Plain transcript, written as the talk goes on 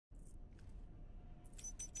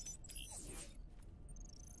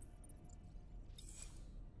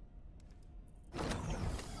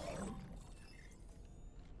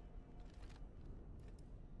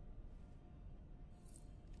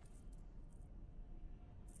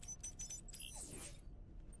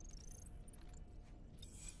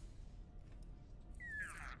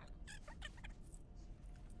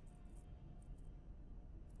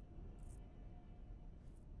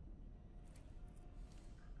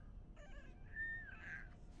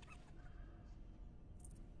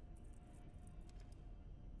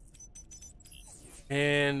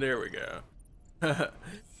And there we go.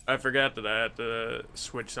 I forgot that I had to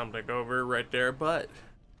switch something over right there, but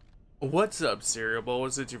what's up, cereal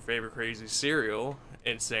bowls? It's your favorite crazy cereal,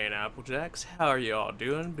 Insaneapplejackz. How are y'all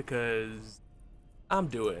doing? Because I'm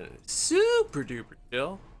doing super duper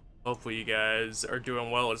chill. Hopefully you guys are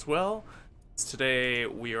doing well as well. Today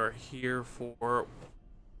we are here for,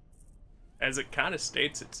 as it kind of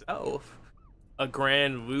states itself, a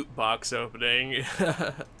grand loot box opening.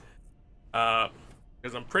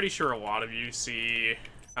 Because I'm pretty sure a lot of you see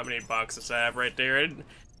how many boxes I have right there. And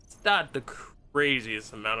it's not the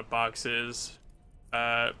craziest amount of boxes.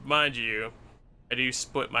 Mind you, I do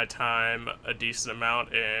split my time a decent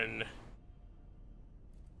amount, and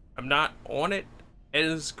I'm not on it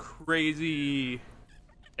as crazy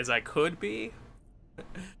as I could be.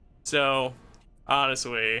 So,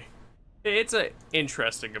 honestly, it's an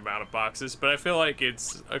interesting amount of boxes, but I feel like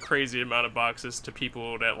it's a crazy amount of boxes to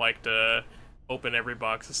people that like to open every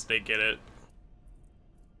box as they get it.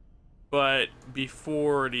 But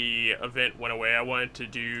before the event went away, I wanted to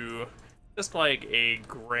do just like a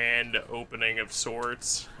grand opening of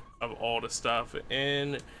sorts of all the stuff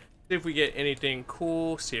and see if we get anything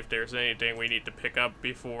cool, see if there's anything we need to pick up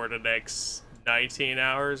before the next 19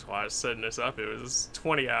 hours. While I was setting this up, it was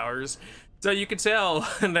 20 hours. So you can tell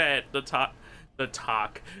that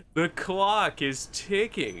the clock is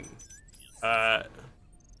ticking.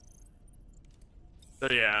 So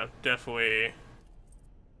yeah, definitely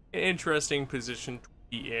an interesting position to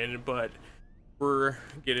be in, but we're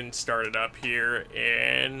getting started up here,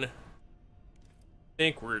 and I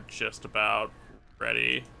think we're just about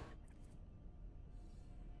ready.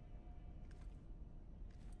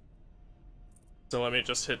 So let me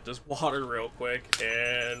just hit this water real quick,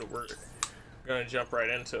 and we're gonna jump right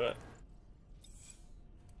into it.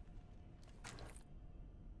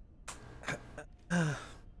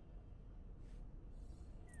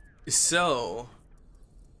 So,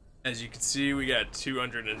 as you can see, we got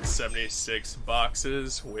 276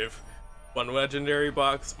 boxes with one legendary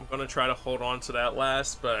box. I'm gonna try to hold on to that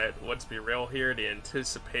last, but let's be real here, the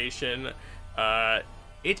anticipation,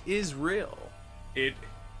 it is real. It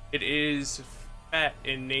is fat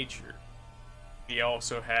in nature. We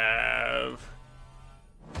also have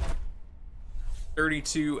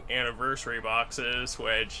 32 anniversary boxes,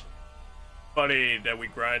 which funny that we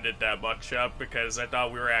grinded that much up, because I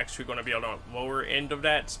thought we were actually going to be on the lower end of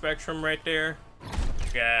that spectrum right there.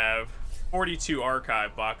 We have 42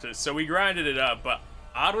 archive boxes, so we grinded it up, but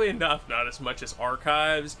oddly enough, not as much as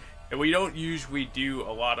archives, and we don't usually do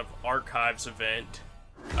a lot of archives event.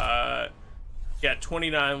 Got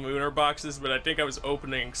 29 lunar boxes, but I think I was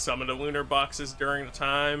opening some of the lunar boxes during the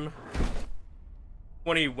time.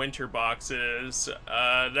 20 winter boxes,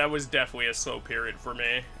 that was definitely a slow period for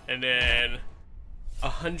me. And then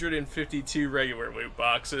 152 regular loot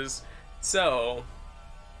boxes. So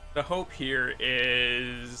the hope here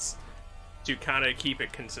is to kind of keep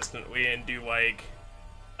it consistently and do like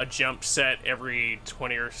a jump set every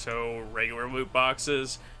 20 or so regular loot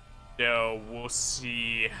boxes. So we'll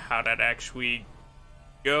see how that actually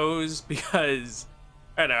goes, because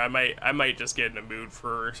I don't know, I might just get in the mood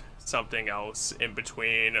for something else in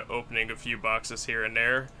between opening a few boxes here and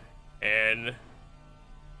there, and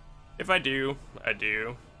if I do, I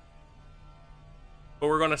do. But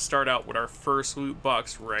we're gonna start out with our first loot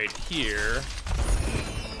box right here,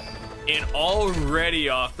 and already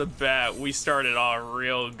off the bat we started off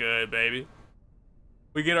real good, baby.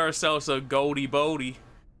 We get ourselves a Goldie Bodie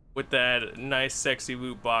with that nice sexy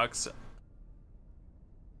loot box.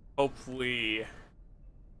 Hopefully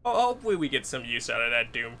we get some use out of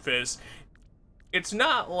that Doomfist. It's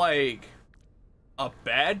not like a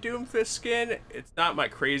bad Doomfist skin, it's not my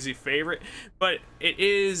crazy favorite, but it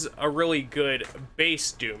is a really good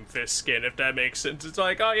base Doomfist skin, if that makes sense. It's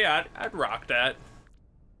like, oh yeah, I'd rock that.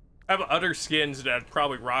 I have other skins that I'd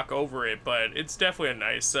probably rock over it, but it's definitely a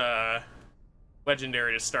nice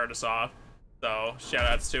legendary to start us off. So,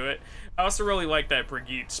 shoutouts to it. I also really like that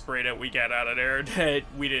Brigitte spray that we got out of there that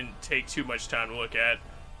we didn't take too much time to look at.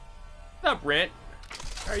 What's up, Brent?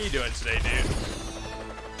 How are you doing today, dude?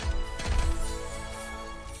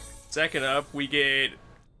 Second up, we get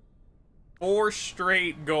 4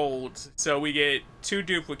 straight golds. So we get 2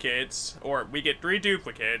 duplicates, or we get 3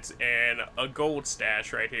 duplicates and a gold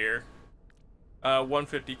stash right here.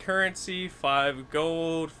 150 currency, 5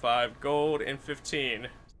 gold, and 15.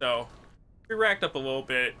 So we racked up a little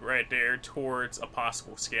bit right there towards a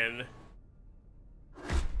possible skin.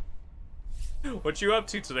 What you up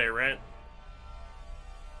to today, Rent?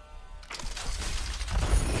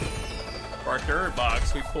 For our third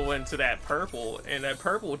box, we pull into that purple, and that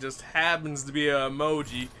purple just happens to be an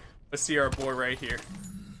emoji Let's see our boy right here.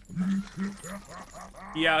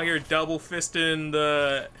 He out here double fisting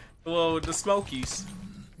the Smokies.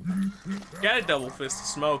 Got a double fist of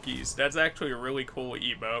Smokies. That's actually a really cool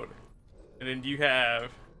emote. And then you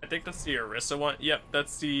have, I think that's the Orisa one. Yep,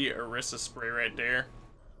 that's the Orisa spray right there.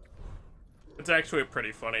 It's actually a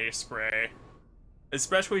pretty funny spray.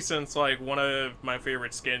 Especially since, like, one of my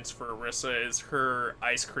favorite skins for Orisa is her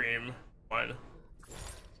ice cream one.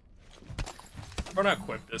 We're gonna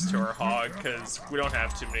equip this to our hog, because we don't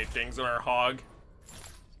have too many things on our hog.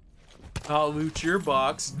 I'll loot your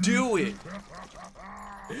box. Do it!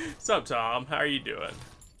 What's up, Tom? How are you doing?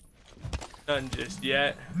 Done just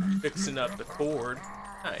yet. Fixing up the cord.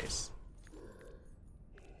 Nice.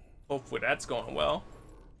 Hopefully that's going well.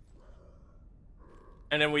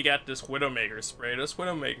 And then we got this Widowmaker spray. This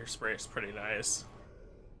Widowmaker spray is pretty nice.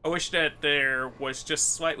 I wish that there was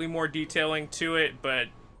just slightly more detailing to it, but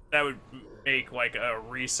that would make like a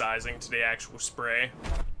resizing to the actual spray.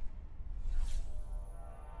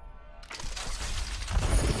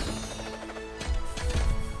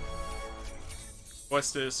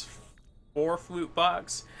 What's this? 4 flute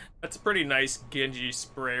box? That's a pretty nice Genji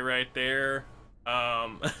spray right there.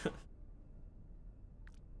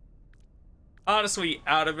 Honestly,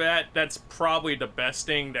 out of that, that's probably the best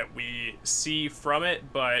thing that we see from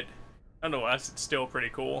it, but nonetheless, it's still pretty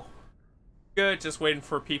cool. Good, just waiting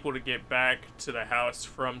for people to get back to the house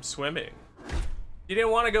from swimming. You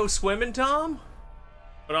didn't want to go swimming, Tom?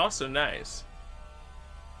 But also nice.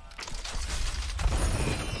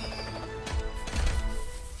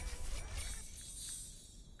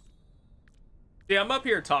 Yeah, I'm up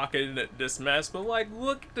here talking this mess, but like,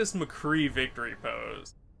 look at this McCree victory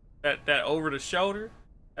pose. That over the shoulder,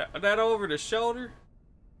 that over the shoulder.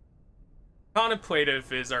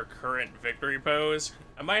 Contemplative is our current victory pose.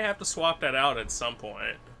 I might have to swap that out at some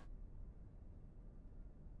point.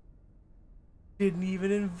 Didn't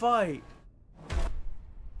even invite.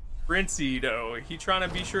 Rincey though, he trying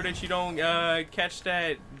to be sure that you don't catch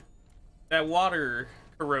that water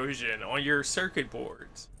corrosion on your circuit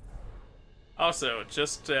boards. Also,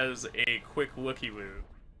 just as a quick looky-loo,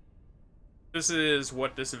 this is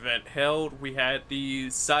what this event held. We had the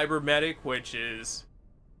Cybermedic, which is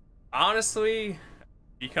honestly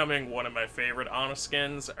becoming one of my favorite Ana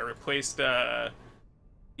skins. I replaced the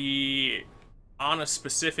Ana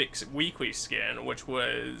specific weekly skin, which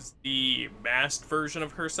was the masked version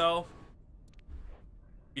of herself.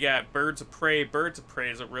 You got Birds of Prey. Birds of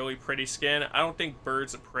Prey is a really pretty skin. I don't think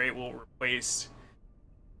Birds of Prey will replace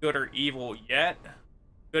Good or Evil yet.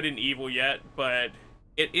 Good and Evil yet, but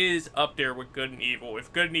it is up there with Good and Evil.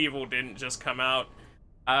 If Good and Evil didn't just come out,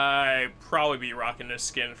 I'd probably be rocking this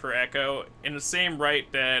skin for Echo. In the same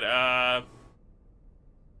right that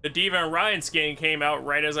the Diva and Ryan skin came out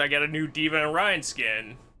right as I got a new Diva and Ryan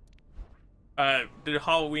skin. The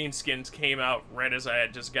Halloween skins came out right as I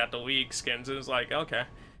had just got the League skins. It was like, okay.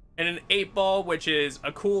 And an 8-ball, which is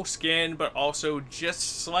a cool skin, but also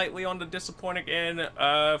just slightly on the disappointing end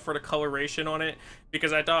for the coloration on it.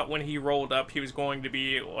 Because I thought when he rolled up, he was going to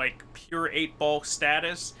be like pure 8-ball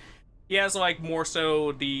status. He has like more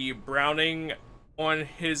so the browning on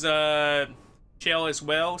his shell as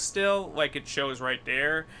well still, like it shows right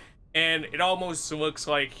there. And it almost looks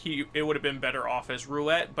like it would have been better off as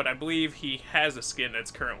Roulette, but I believe he has a skin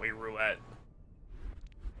that's currently Roulette.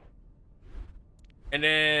 And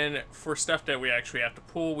then for stuff that we actually have to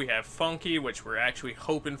pull, we have Funky, which we're actually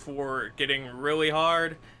hoping for getting really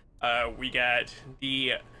hard. We got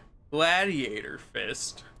the Gladiator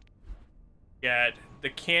Fist. We got the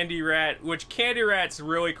Candy Rat, which Candy Rat's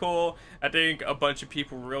really cool. I think a bunch of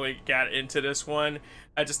people really got into this one.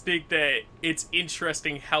 I just think that it's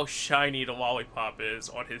interesting how shiny the lollipop is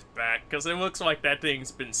on his back, because it looks like that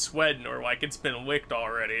thing's been sweating or like it's been licked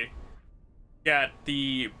already. Got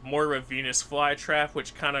the Moira Venus Flytrap,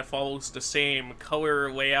 which kind of follows the same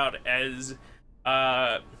color layout as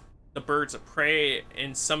the Birds of Prey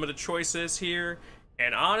in some of the choices here,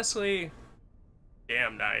 and honestly,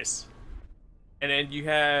 damn nice. And then you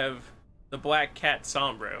have the Black Cat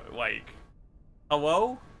Sombrero. Like,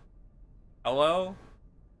 hello? Hello?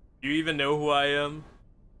 You even know who I am?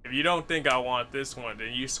 If you don't think I want this one,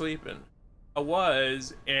 then you sleeping. I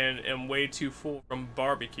was, and am way too full from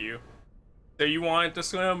barbecue. So you wanted to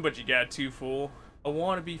swim, but you got too full. I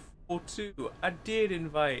want to be full too. I did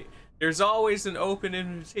invite. There's always an open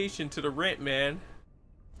invitation to the rent, man.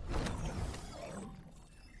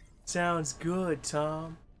 Sounds good,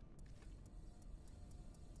 Tom.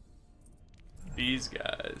 These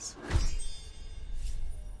guys.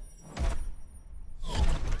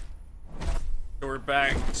 we're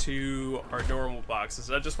back to our normal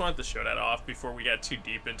boxes. I just wanted to show that off before we got too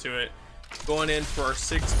deep into it. Going in for our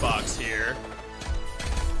 6th box here.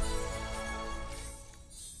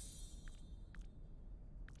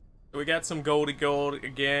 So we got some goldy gold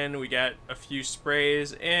again. We got a few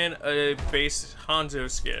sprays and a base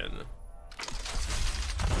Hanzo skin.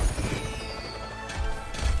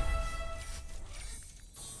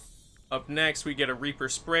 Up next, we get a Reaper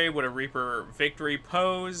spray with a Reaper victory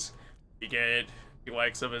pose. We get the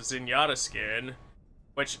likes of a Zenyatta skin,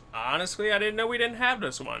 which honestly I didn't know we didn't have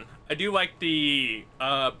this one. I do like the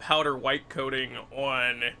powder white coating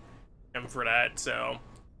on him for that, so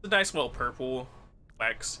it's a nice little purple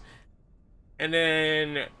flex. And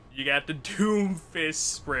then you got the Doomfist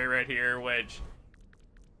spray right here, which,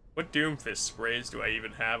 what Doomfist sprays do I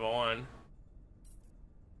even have on?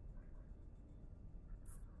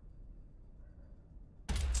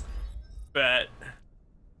 Bet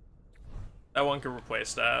that one could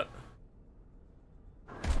replace that.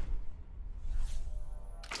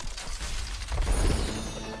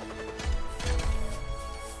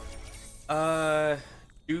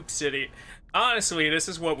 Dupe City. Honestly, this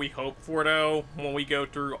is what we hope for though when we go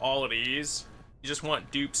through all of these. You just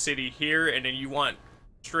want Dupe City here, and then you want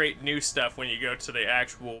straight new stuff when you go to the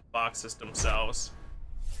actual boxes themselves.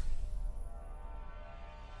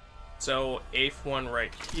 So, 8th one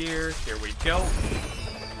right here. Here we go.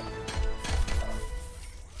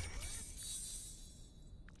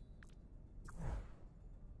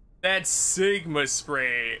 That Sigma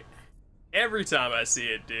spray. Every time I see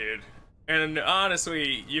it, dude. And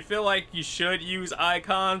honestly, you feel like you should use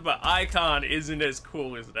Icon, but Icon isn't as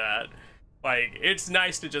cool as that. Like, it's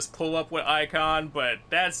nice to just pull up with Icon, but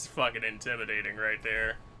that's fucking intimidating right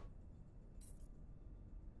there.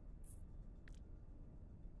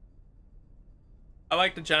 I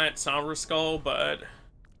like the giant Sombra skull, but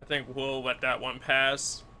I think we'll let that one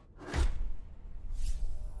pass.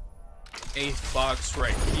 8th box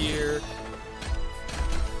right here.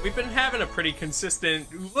 We've been having a pretty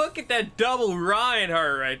consistent... Look at that double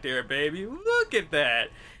Reinhardt right there, baby. Look at that.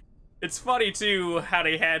 It's funny, too, how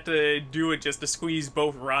they had to do it just to squeeze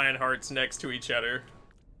both Reinhardts next to each other.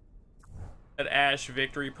 That Ashe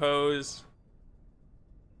victory pose.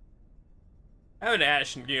 Having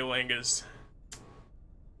Ashe and Geeling is...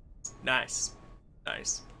 nice.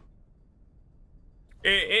 Nice.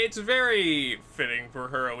 It's very fitting for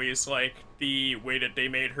her, at least, like, the way that they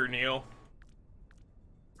made her kneel.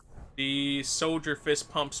 The Soldier Fist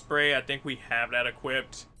Pump Spray, I think we have that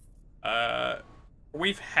equipped.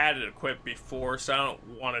 We've had it equipped before, so I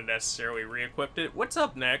don't want to necessarily re-equip it. What's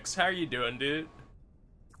up next? How are you doing, dude?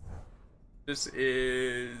 This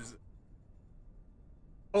is...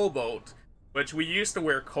 Cobalt, which we used to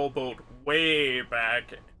wear Cobalt way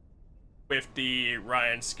back with the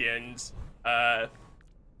Ryan skins.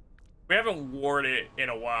 We haven't worn it in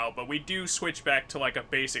a while, but we do switch back to like a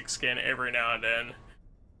basic skin every now and then.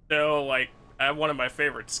 So, like, I have one of my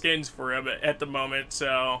favorite skins for him at the moment,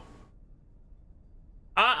 so...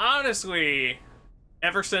 honestly,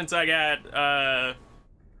 ever since I got,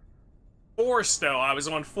 Forest, though, I was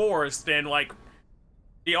on Forest, and, like,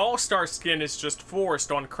 the All-Star skin is just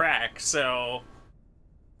Forest on crack, so...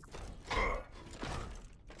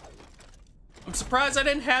 I'm surprised I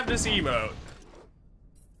didn't have this emote.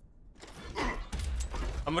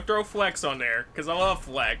 I'm gonna throw Flex on there, because I love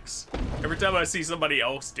Flex. Every time I see somebody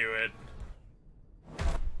else do it.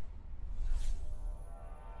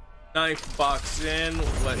 9th box in,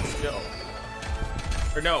 let's go.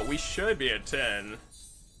 Or no, we should be at 10.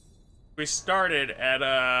 We started at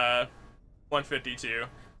 152.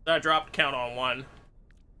 So I dropped count on 1.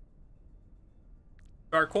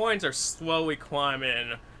 Our coins are slowly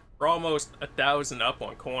climbing. We're almost 1,000 up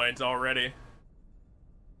on coins already.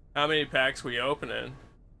 How many packs we opening?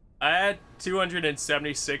 I had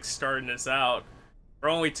 276 starting this out. We're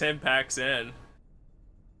only 10 packs in.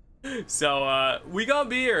 So, we gonna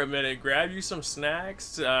be here a minute. Grab you some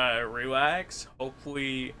snacks, relax.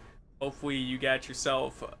 Hopefully you got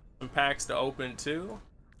yourself some packs to open too.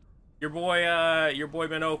 Your boy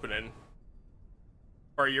been opening.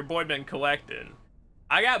 Or your boy been collecting.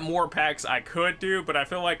 I got more packs I could do, but I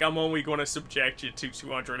feel like I'm only gonna subject you to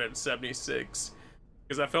 276.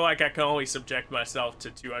 Because I feel like I can only subject myself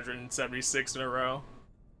to 276 in a row.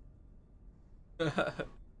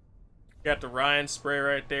 Got the Ryan spray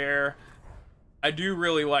right there. I do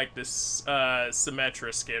really like this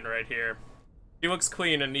Symmetra skin right here. He looks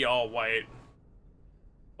clean in the all white.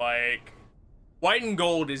 Like, white and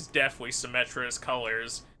gold is definitely Symmetra's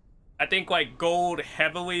colors. I think like gold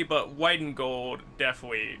heavily, but white and gold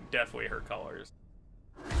definitely her colors.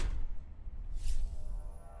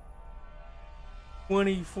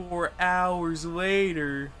 24 hours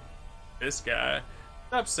later. This guy.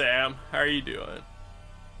 What's up, Sam? How are you doing?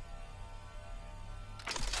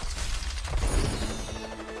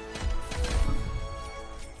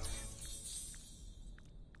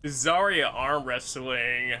 Zarya arm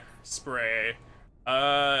wrestling spray.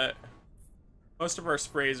 Most of our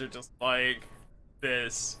sprays are just like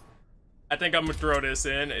this. I think I'm gonna throw this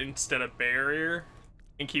in instead of barrier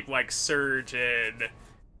and keep like Surge and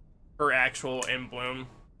her actual emblem.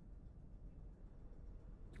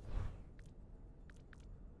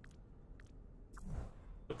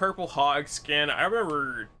 The purple hog skin, I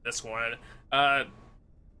remember this one. The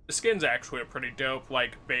skin's actually a pretty dope,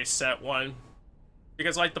 like, base set one.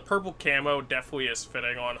 Because, like, the purple camo definitely is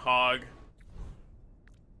fitting on hog.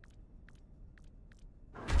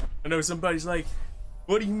 I know somebody's like,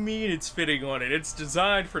 what do you mean it's fitting on it? It's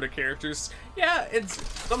designed for the characters. Yeah, it's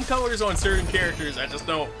some colors on certain characters I just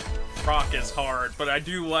don't rock as hard, but I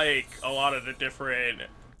do like a lot of the different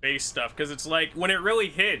base stuff, because it's like, when it really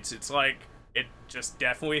hits, it's like, it just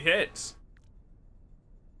definitely hits.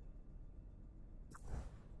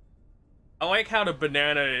 I like how the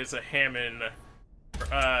banana is a Hammond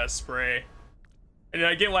spray. And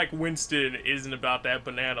I get like Winston isn't about that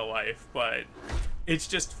banana life, but it's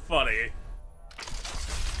just funny.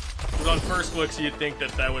 Because on first looks, you'd think that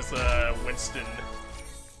that was a Winston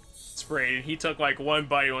spray. And he took like one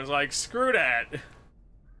bite and was like, screw that.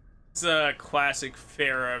 It's a classic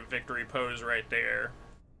Pharah victory pose right there.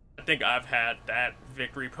 I think I've had that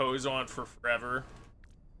victory pose on for forever.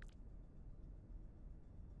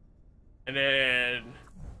 And then...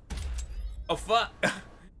 oh, fuck!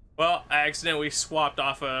 Well, I accidentally swapped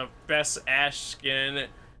off a best Ashe skin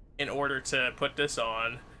in order to put this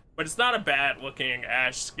on. But it's not a bad looking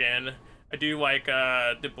Ashe skin. I do like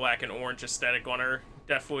the black and orange aesthetic on her.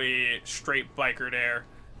 Definitely straight biker there.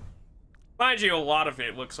 Mind you, a lot of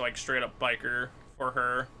it looks like straight up biker for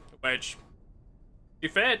her, which she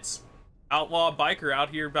fits. Outlaw biker out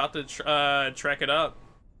here about to trek it up.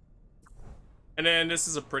 And then this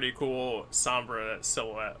is a pretty cool Sombra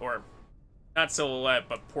silhouette, or not silhouette,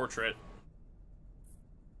 but portrait.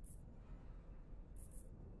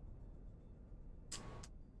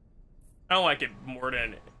 I don't like it more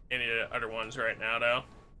than any of the other ones right now, though.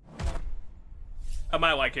 I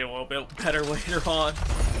might like it a little bit better later on.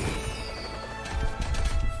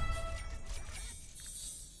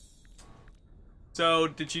 So,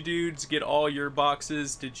 did you dudes get all your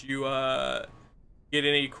boxes? Did you get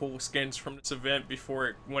any cool skins from this event before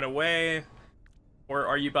it went away? Or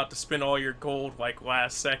are you about to spend all your gold like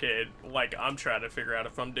last second, like I'm trying to figure out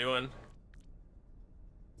if I'm doing?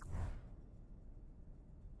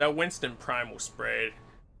 That Winston Primal spray,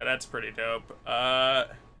 that's pretty dope.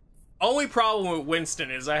 Only problem with Winston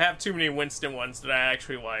is I have too many Winston ones that I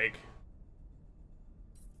actually like.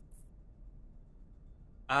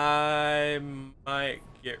 I might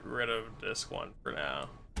get rid of this one for now.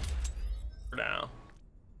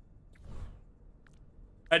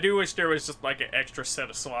 I do wish there was just like an extra set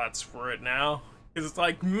of slots for it now, because it's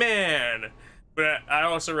like, man. But I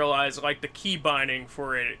also realize like the key binding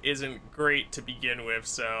for it isn't great to begin with,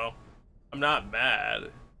 so I'm not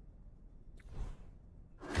mad.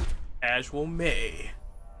 Casual May.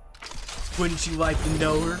 Wouldn't you like to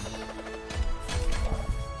know her?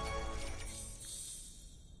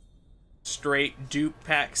 Straight dupe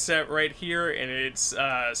pack set right here, and it's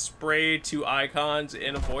spray, 2 icons,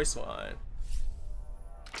 and a voice line.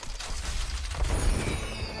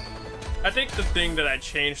 I think the thing that I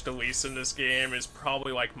changed the least in this game is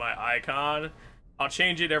probably like my icon. I'll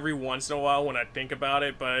change it every once in a while when I think about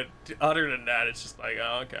it, but other than that, it's just like,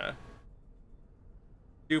 oh, okay.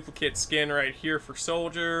 Duplicate skin right here for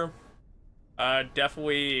Soldier.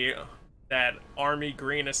 Definitely that army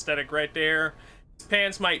green aesthetic right there. His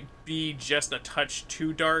pants might be just a touch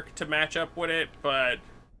too dark to match up with it, but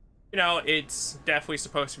you know, it's definitely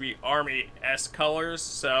supposed to be army-esque colors,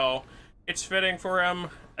 so it's fitting for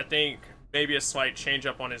him. I think maybe a slight change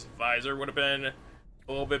up on his visor would have been a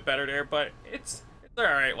little bit better there, but it's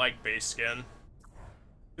alright, like base skin.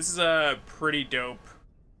 This is a pretty dope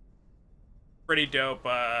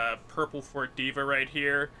purple for Diva right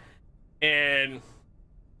here, and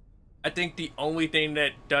I think the only thing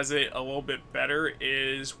that does it a little bit better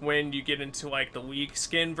is when you get into like the League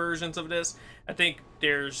skin versions of this. I think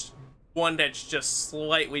there's one that's just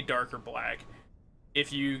slightly darker black.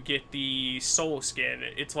 If you get the Soul skin,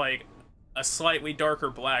 it's like a slightly darker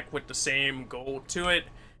black with the same gold to it,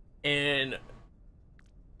 and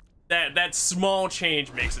that small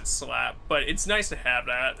change makes it slap. But it's nice to have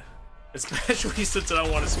that, especially since I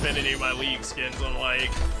don't want to spend any of my League skins on like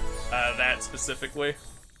that specifically.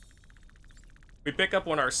 we pick up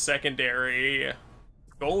on our secondary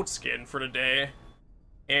gold skin for the day,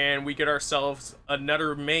 and we get ourselves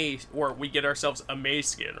another May, or we get ourselves a May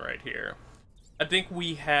skin right here. I think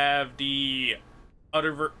we have the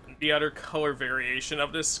other color variation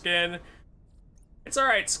of this skin. It's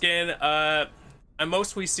alright skin. I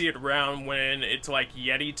mostly see it around when it's like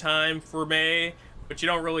Yeti time for May, but you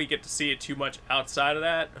don't really get to see it too much outside of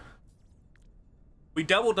that. We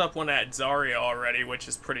doubled up on that Zarya already, which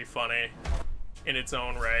is pretty funny in its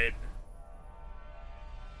own right.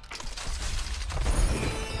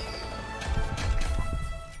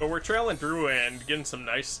 But we're trailing through and getting some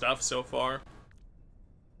nice stuff so far.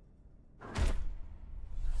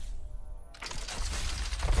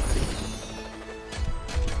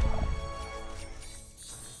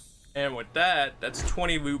 And with that, that's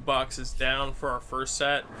 20 loot boxes down for our first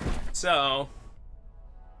set. So,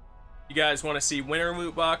 you guys want to see winter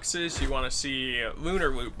loot boxes, you want to see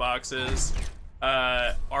lunar loot boxes,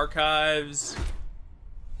 archives,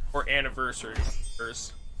 or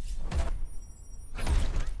anniversaries.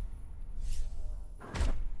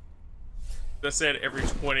 I said every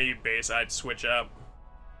 20 base I'd switch up.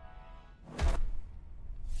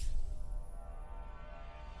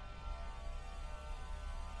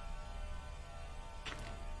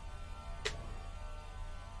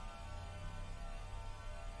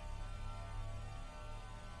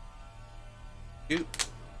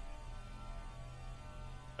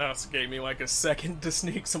 Also gave me like a second to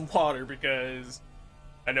sneak some water because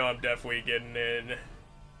I know I'm definitely getting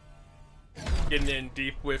in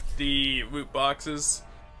deep with the loot boxes.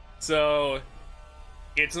 So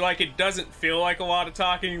it's like it doesn't feel like a lot of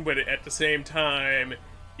talking, but at the same time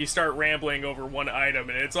you start rambling over one item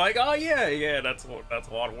and it's like, oh yeah, that's a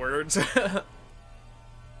lot of words.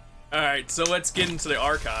 Alright, so let's get into the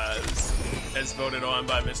archives as voted on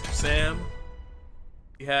by Mr. Sam.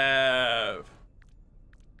 We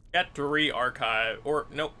got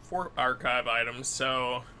 4 archive items,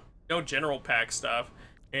 so no general pack stuff,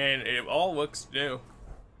 and it all looks new.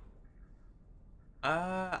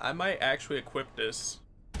 I might actually equip this.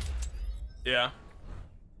 Yeah,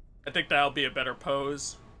 I think that'll be a better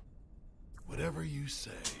pose. Whatever you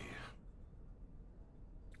say.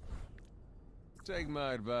 Take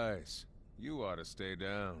my advice. You ought to stay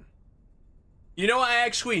down. You know, I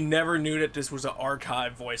actually never knew that this was an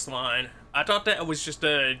archive voice line. I thought that was just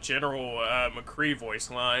a general McCree voice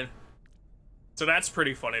line. So that's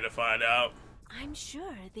pretty funny to find out. I'm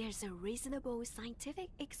sure there's a reasonable scientific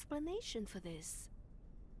explanation for this.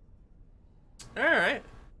 Alright.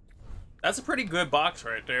 That's a pretty good box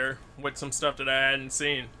right there, with some stuff that I hadn't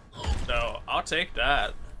seen. So, I'll take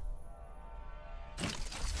that.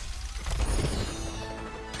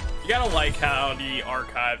 You gotta like how the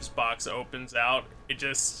archives box opens out. It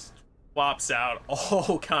just flops out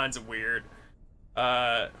all kinds of weird.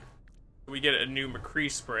 We get a new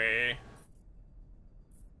McCree spray.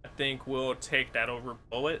 I think we'll take that over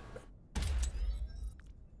Bullet.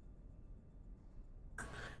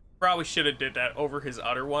 Probably should have did that over his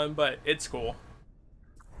other one, but it's cool.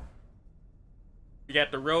 We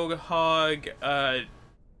got the Rogue Hog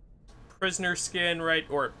prisoner skin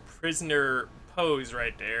or prisoner pose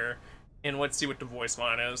right there. And let's see what the voice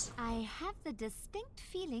line is. I have the distinct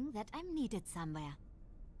feeling that I'm needed somewhere.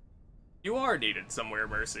 You are needed somewhere,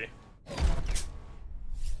 Mercy.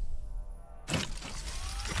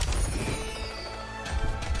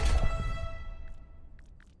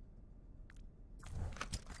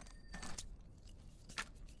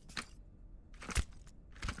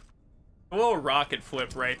 A little rocket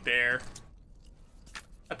flip right there.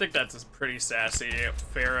 I think that's a pretty sassy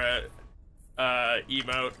Farah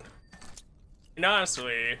emote. And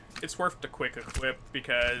honestly, it's worth the quick equip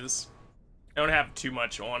because I don't have too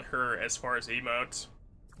much on her as far as emotes.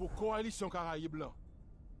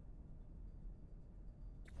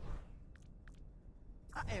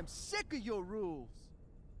 I am sick of your rules.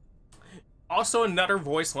 Also, another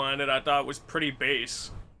voice line that I thought was pretty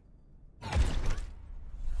base.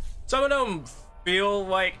 Some of them feel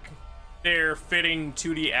like they're fitting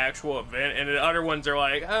to the actual event, and the other ones are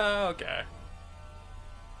like, oh, okay.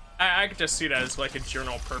 I could just see that as like a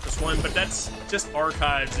general purpose one, but that's just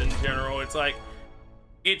archives in general. It's like,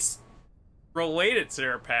 it's related to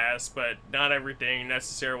their past, but not everything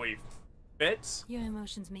necessarily fits. Your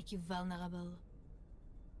emotions make you vulnerable.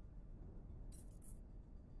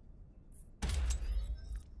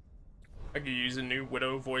 I could use a new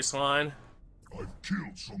Widow voice line. I've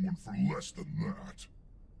killed someone for less than that.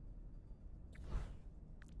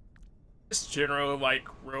 Just general like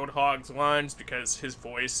Roadhog's lines because his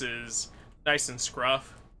voice is nice and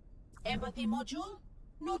scruff. Empathy module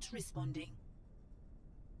not responding.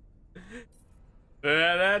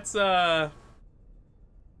 That's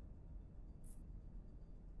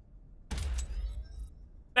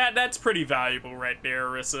that's pretty valuable right there,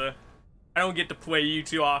 Arissa. I don't get to play you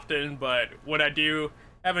too often, but when I do,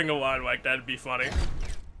 having a line like that would be funny.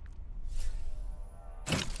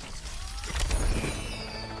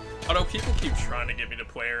 Although people keep trying to get me to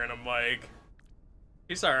play her, and I'm like,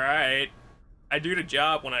 it's alright. I do the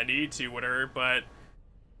job when I need to with her, but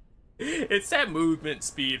it's that movement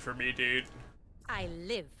speed for me, dude. I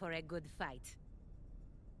live for a good fight.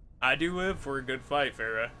 I do live for a good fight,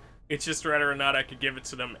 Farah. It's just whether or not I could give it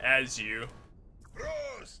to them as you.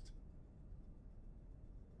 Prost!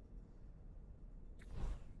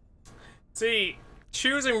 See,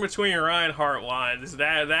 choosing between Reinhardt lines,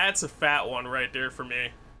 that's a fat one right there for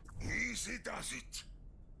me. Easy does it.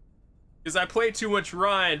 Because I play too much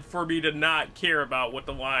Ryan for me to not care about what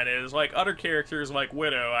the line is. Like other characters like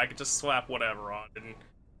Widow, I could just slap whatever on and,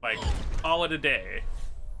 like, call it a day.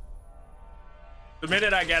 The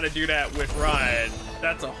minute I gotta do that with Ryan,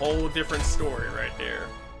 that's a whole different story right there.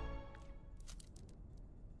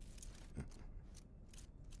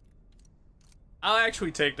 I'll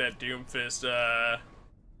actually take that Doomfist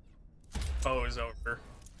pose over.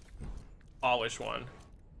 Polish one.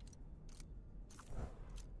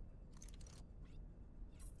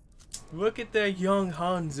 Look at that young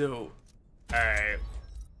Hanzo. Alright.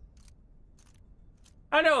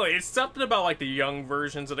 I know, it's something about like the young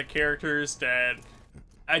versions of the characters that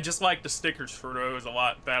I just like the stickers for those a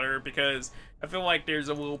lot better because I feel like there's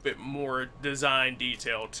a little bit more design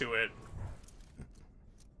detail to it.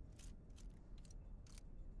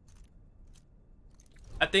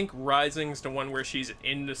 I think Rising's the one where she's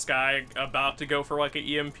in the sky about to go for like an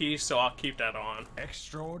EMP, so I'll keep that on.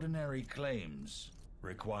 Extraordinary claims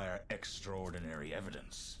require extraordinary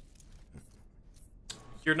evidence.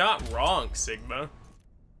 You're not wrong, Sigma.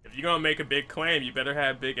 If you're gonna make a big claim, you better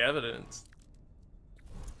have big evidence.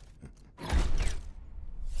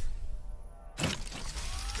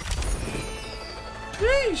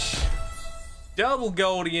 Sheesh! Double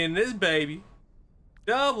Goldie in this baby.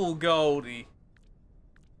 Double Goldie.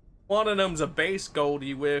 One of them's a base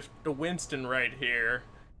Goldie with the Winston right here.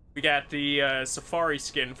 We got the Safari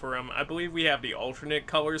skin for him. I believe we have the alternate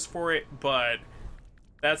colors for it, but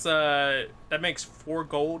that's that makes 4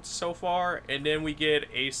 gold so far, and then we get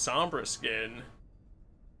a Sombra skin.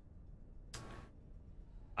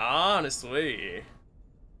 Honestly,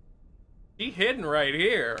 she hidden right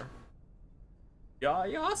here.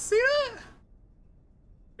 Y'all see that?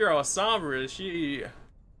 Girl, Sombra, she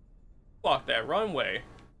walked that runway.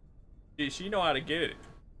 She know how to get it.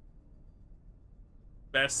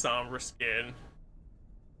 Best Sombra skin.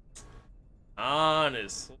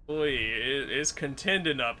 Honestly, it's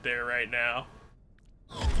contending up there right now.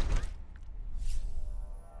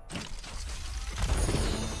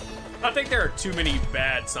 I think there are too many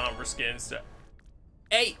bad Sombra skins to...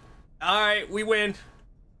 Hey! Alright, we win.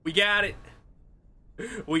 We got it.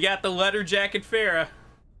 We got the leather jacket Farah.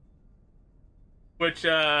 Which,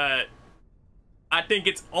 I think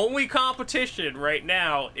its only competition right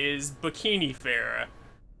now is Bikini Farah.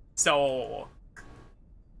 So,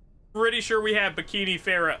 pretty sure we have Bikini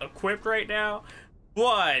Farah equipped right now,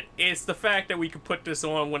 but it's the fact that we can put this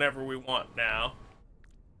on whenever we want now.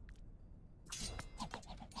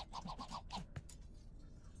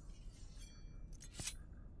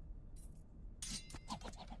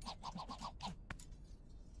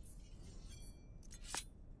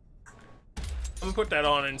 I'm gonna put that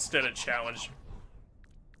on instead of challenge.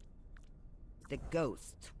 The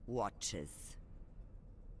ghost watches.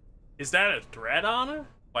 Is that a threat on her?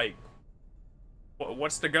 Like,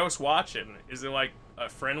 what's the ghost watching? Is it like a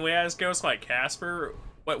friendly ass ghost like Casper?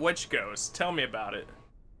 Which ghost? Tell me about it.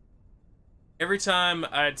 Every time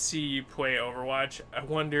I'd see you play Overwatch, I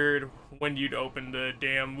wondered when you'd open the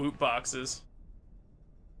damn loot boxes.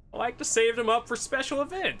 I like to save them up for special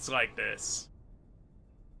events like this.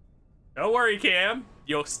 Don't worry, Cam.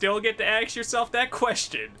 You'll still get to ask yourself that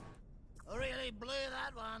question. Really blew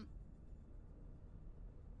that one.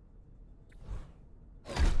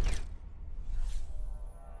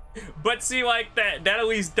 But see, like, that at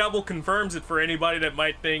least double confirms it for anybody that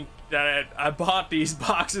might think that I bought these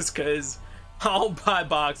boxes, because I don't buy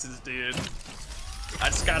boxes, dude. I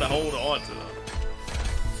just gotta hold on to them.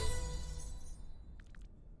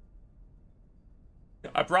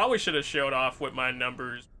 I probably should have showed off what my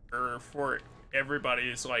numbers were for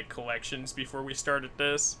everybody's, like, collections before we started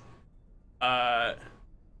this.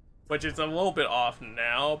 Which is a little bit off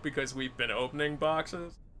now, because we've been opening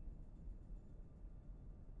boxes.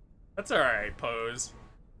 That's alright, Pose.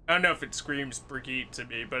 I don't know if it screams Brigitte to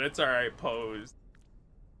me, but it's alright, Pose.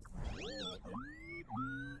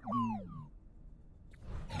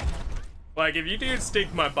 Like, if you dudes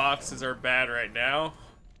think my boxes are bad right now,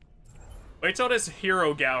 wait till this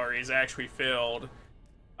hero gallery is actually filled.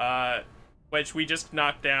 Which we just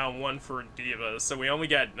knocked down one for Diva, so we only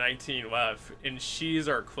got 19 left, and she's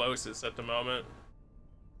our closest at the moment.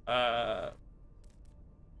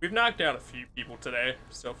 We've knocked out a few people today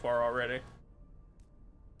so far already.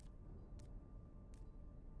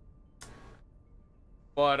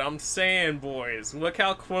 But I'm saying, boys, look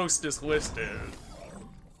how close this list is.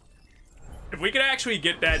 If we could actually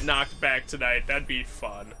get that knocked back tonight, that'd be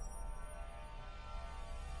fun.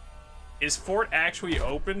 Is Fort actually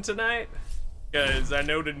open tonight? Because I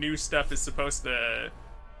know the new stuff is supposed to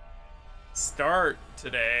start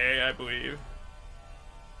today, I believe.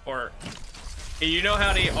 Or, and you know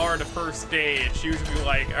how they are the first day. It's usually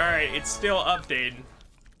like, alright, it's still updating.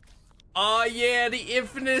 Oh yeah, the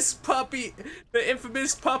infamous puppy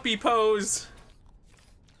pose.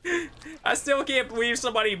 I still can't believe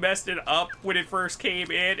somebody messed it up when it first came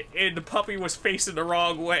in and the puppy was facing the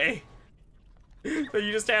wrong way. So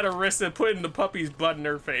you just had Arissa putting the puppy's butt in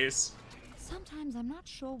her face. Sometimes I'm not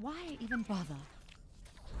sure why I even bother.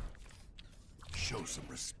 Show some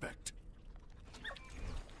respect.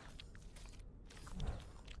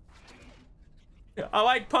 I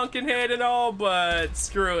like Pumpkinhead and all, but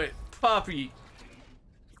screw it. Puppy.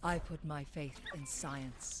 I put my faith in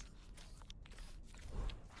science.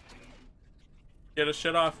 Yeah, the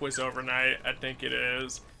shut-off was overnight. I think it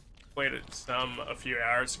is. Played it a few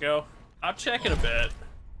hours ago. I'll check it a bit.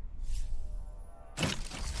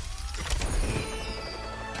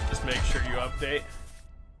 Just make sure you update.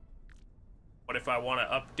 What if I want to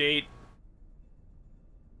update?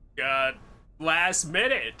 God, last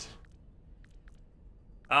minute.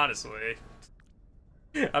 Honestly.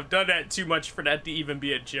 I've done that too much for that to even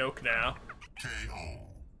be a joke now.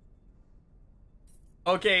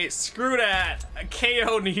 Okay, screw that.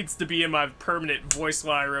 KO needs to be in my permanent voice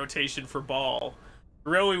line rotation for Ball.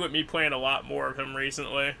 Really with me playing a lot more of him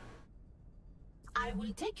recently. I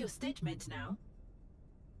will take your statement now.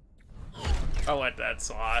 I'll let that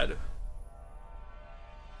slide.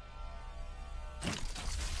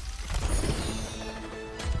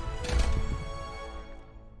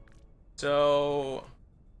 So,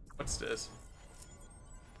 what's this?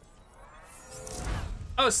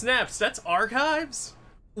 Oh, snaps, that's archives?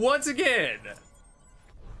 Once again!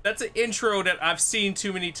 That's an intro that I've seen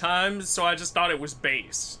too many times, so I just thought it was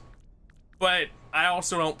base. But I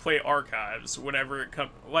also don't play archives whenever it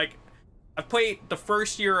comes. Like, I played the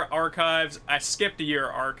first year of archives, I skipped a year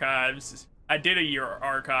of archives, I did a year of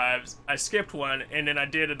archives, I skipped one, and then I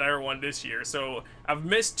did another one this year. So I've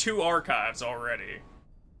missed 2 archives already.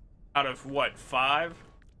 Out of what, 5?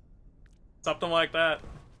 Something like that.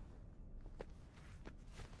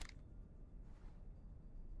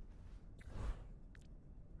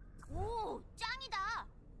 오, 짱이다.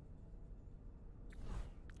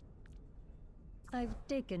 I've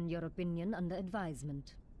taken your opinion under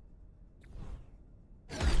advisement.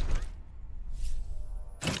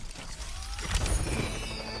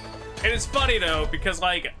 And it's funny though, because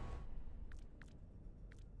like,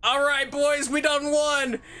 alright boys, we done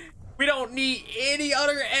won! We don't need any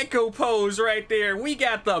other echo pose right there. We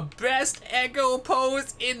got the best echo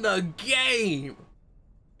pose in the game.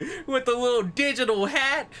 With the little digital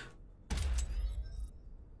hat.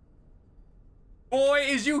 Boy,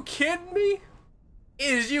 is you kidding me?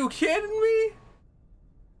 Is you kidding me?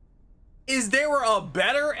 Is there a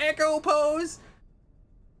better echo pose?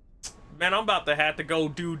 Man, I'm about to have to go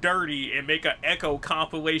do dirty and make an echo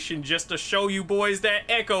compilation just to show you boys that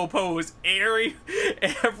echo pose every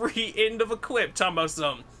end of a clip. Talking about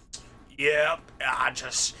something. Yep, I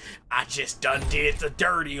just done did the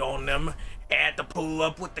dirty on them. Had to pull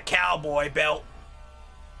up with the cowboy belt.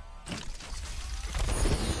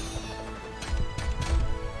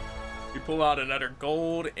 We pull out another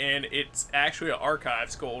gold, and it's actually an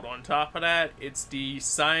archives gold on top of that. It's the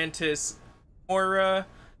scientist aura.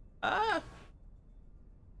 I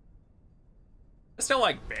still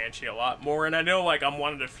like Banshee a lot more, and I know like I'm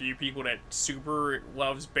one of the few people that super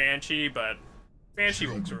loves Banshee, but Banshee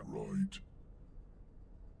looks right.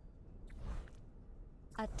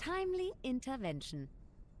 A timely intervention.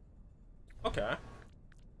 Okay.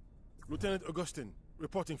 Lieutenant Augustine,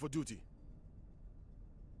 reporting for duty.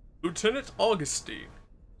 Lieutenant Augustine.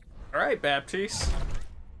 Alright, Baptiste.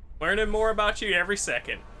 Learning more about you every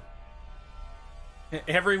second.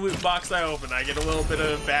 Every loot box I open, I get a little bit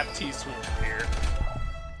of Baptiste here.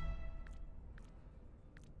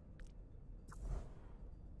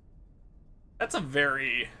 That's a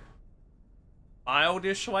very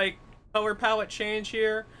mildish, like, color palette change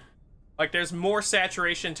here. Like, there's more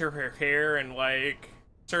saturation to her hair, and, like,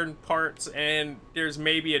 certain parts, and there's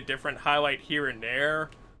maybe a different highlight here and there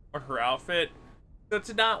on her outfit. So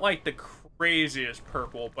it's not like the craziest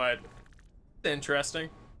purple, but it's interesting.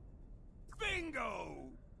 Bingo!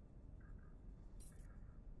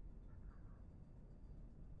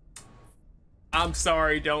 I'm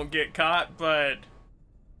sorry, don't get caught, but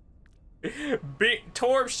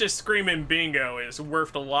Torb's just screaming bingo is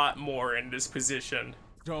worth a lot more in this position.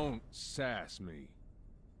 Don't sass me.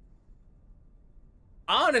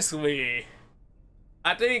 Honestly,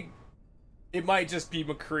 I think it might just be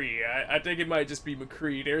McCree. I think it might just be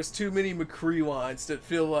McCree. There's too many McCree lines that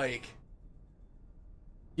feel like,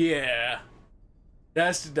 yeah,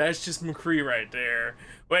 that's just McCree right there.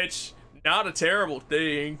 Which, not a terrible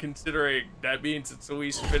thing, considering that means it's at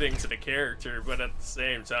least fitting to the character, but at the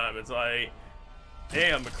same time, it's like,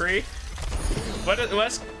 damn, McCree,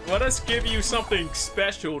 let us give you something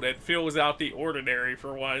special that fills out the ordinary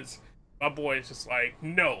for once. My boy's just like,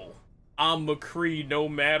 no, I'm McCree no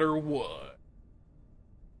matter what.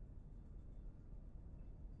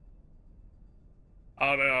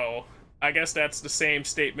 Oh no, I guess that's the same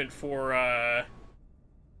statement for,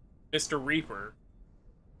 Mr. Reaper.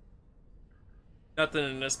 Nothing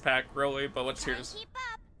in this pack really, but let's hear this.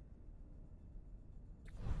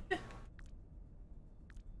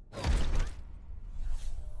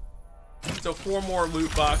 So 4 more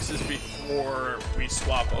loot boxes before we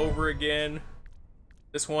swap over again.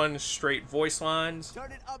 This one, straight voice lines.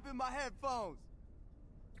 Turn it up in my headphones.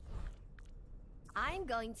 I'm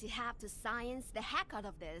going to have to science the heck out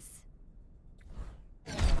of this.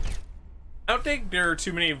 I don't think there are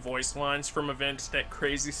too many voice lines from events that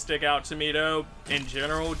crazy stick out to me though, in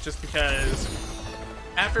general, just because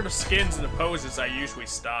after the skins and the poses, I usually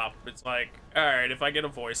stop. It's like, alright, if I get a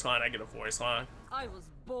voice line, I get a voice line. I was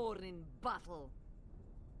born in battle.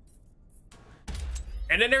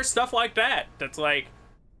 And then there's stuff like that, that's like,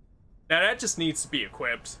 now that just needs to be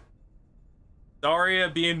equipped.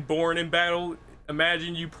 Zarya being born in battle,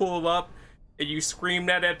 imagine you pull up and you scream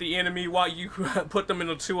that at the enemy while you put them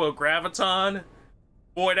into a graviton.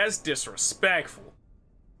 Boy, that's disrespectful.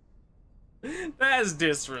 That's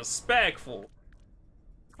disrespectful.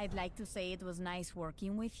 I'd like to say it was nice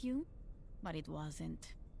working with you, but it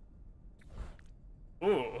wasn't.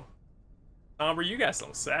 Ooh. Amber, you got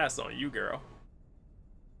some sass on you, girl.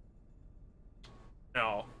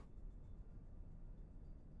 No.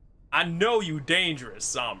 I know you dangerous,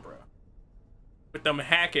 Sombra. With them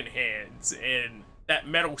hacking hands and that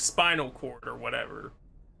metal spinal cord or whatever.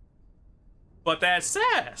 But that's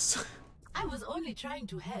sass. I was only trying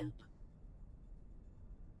to help.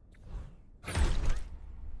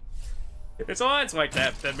 It's lines like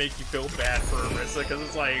that that make you feel bad for Orisa, because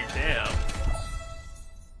it's like, damn.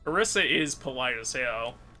 Orisa is polite as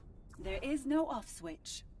hell. There is no off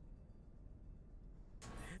switch.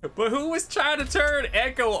 But who was trying to turn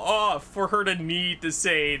Echo off for her to need to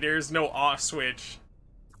say there's no off switch?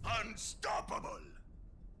 Unstoppable!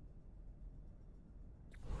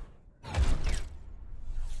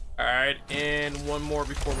 Alright, and one more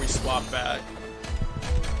before we swap back.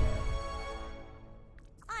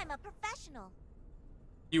 I'm a professional.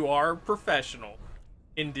 You are professional.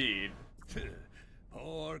 Indeed.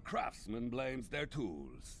 Poor craftsman blames their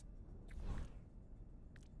tools.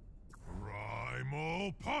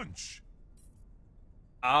 Primal punch.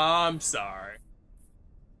 I'm sorry.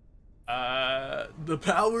 The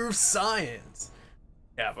power of science.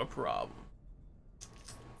 Have a problem.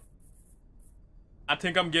 I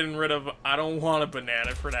think I'm getting rid of, I don't want a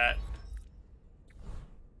banana for that.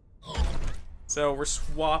 So we're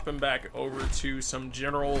swapping back over to some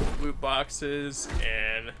general loot boxes,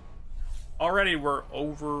 and already we're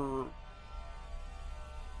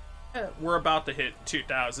about to hit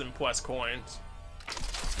 2,000 plus coins.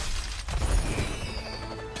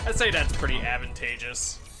 I'd say that's pretty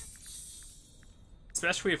advantageous.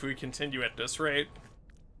 Especially if we continue at this rate.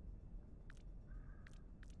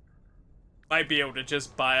 Might be able to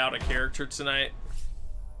just buy out a character tonight.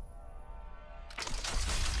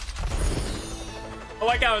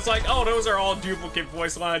 Like I was like, oh, those are all duplicate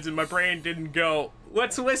voice lines, and my brain didn't go,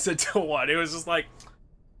 let's listen to one. It was just like,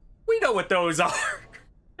 we know what those are.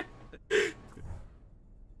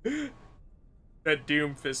 That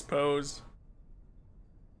Doom fist pose.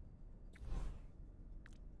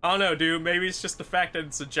 I don't know, dude. Maybe it's just the fact that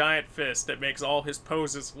it's a giant fist that makes all his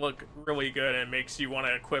poses look really good and makes you want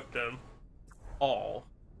to equip them. All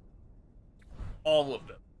of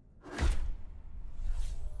them.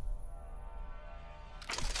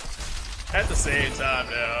 At the same time,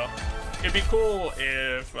 though, it'd be cool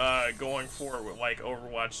if going forward with like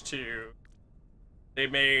Overwatch 2, they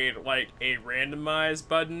made like a randomize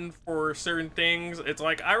button for certain things. It's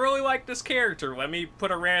like, I really like this character, let me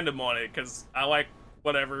put a random on it because I like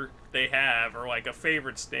whatever they have, or like a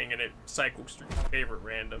favorites thing, and it cycles through favorite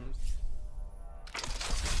randoms.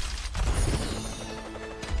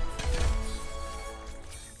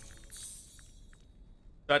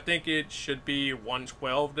 I think it should be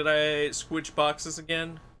 112. Did I switch boxes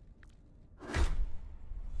again?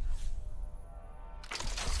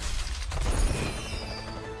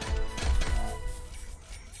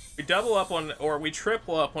 We double up on, or we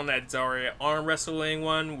triple up on that Zarya arm wrestling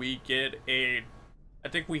one. We get a, I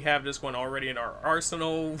think we have this one already in our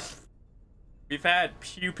arsenal. We've had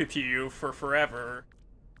Pew Pew Pew for forever.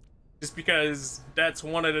 Just because that's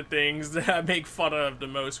one of the things that I make fun of the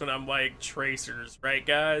most when I'm like tracers, right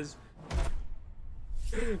guys?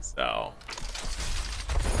 So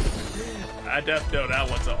I definitely know that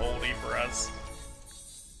one's an oldie for us.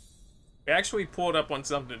 We actually pulled up on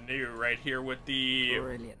something new right here with the...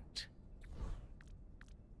 Brilliant.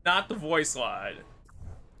 Not the voice line.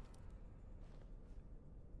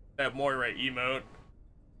 That Moira emote.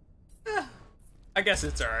 I guess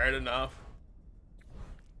it's alright enough.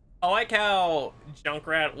 I like how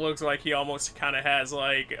Junkrat looks like he almost kind of has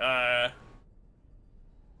like,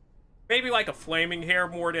 maybe like a flaming hair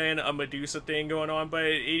more than a Medusa thing going on, but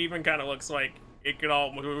it even kind of looks like it could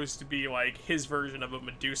almost be like his version of a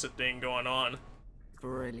Medusa thing going on.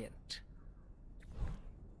 Brilliant.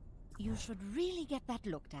 You should really get that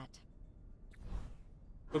looked at.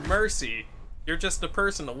 But Mercy, you're just the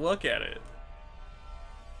person to look at it.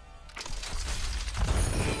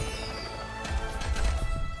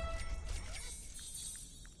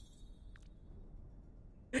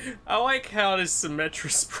 I like how this Symmetra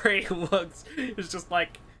spray looks. It's just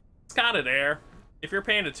like, it's kind of there. If you're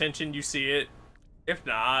paying attention, you see it. If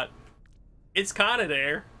not, it's kind of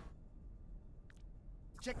there.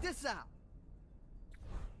 Check this out.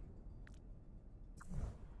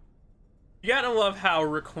 You gotta love how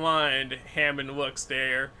reclined Hammond looks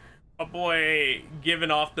there. A boy giving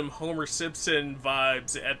off them Homer Simpson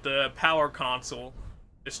vibes at the power console.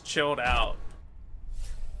 Just chilled out.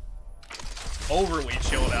 Overly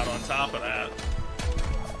chilled out on top of that.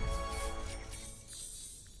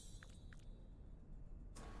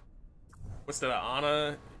 What's that,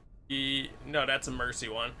 Ana? No, that's a Mercy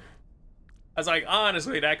one. I was like,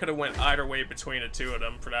 honestly, that could have went either way between the two of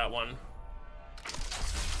them for that one.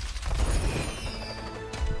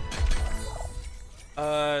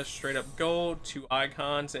 Straight up gold, 2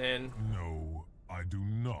 icons, and... No, I do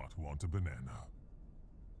not want a banana.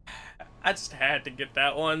 I just had to get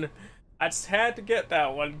that one. I just had to get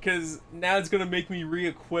that one, because now it's gonna make me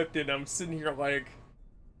re-equipped, and I'm sitting here like...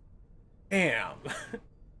 Damn.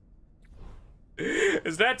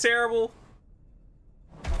 Is that terrible?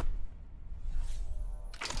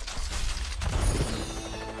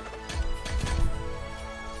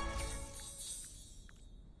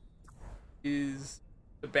 Is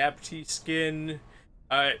the Baptiste skin,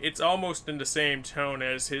 it's almost in the same tone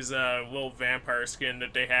as his little vampire skin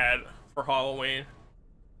that they had for Halloween.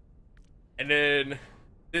 And then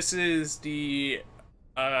this is the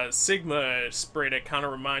Sigma spray that kind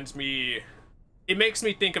of reminds me, it makes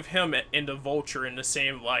me think of him in the Vulture in the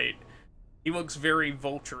same light. He looks very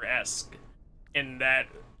Vulture-esque in that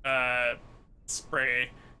spray,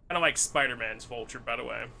 kind of like Spider-Man's Vulture, by the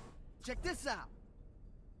way. Check this out.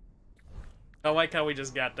 I like how we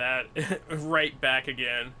just got that right back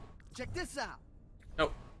again. Check this out.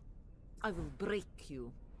 Oh. I will break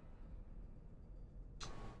you.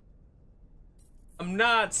 I'm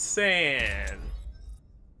not saying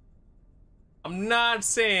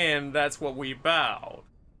that's what we about.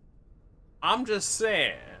 I'm just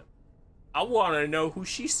saying I want to know who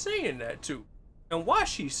she's saying that to and why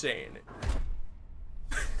she's saying it.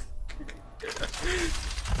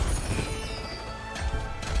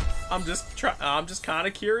 I'm just kind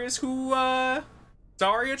of curious who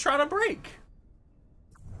Zarya trying to break.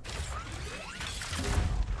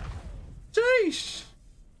 Sheesh.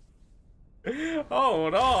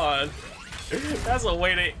 Hold on. That's a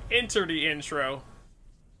way to enter the intro.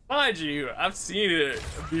 Mind you, I've seen it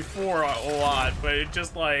before a lot, but it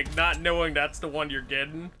just like not knowing that's the one you're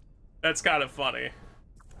getting. That's kind of funny.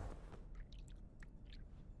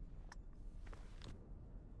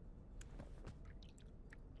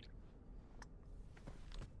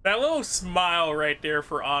 That little smile right there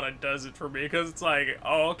for Ana does it for me, because it's like,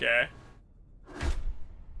 oh, okay.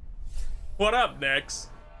 What up, next?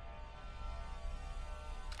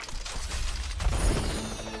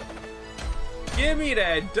 Give me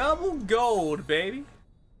that double gold, baby.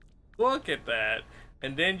 Look at that.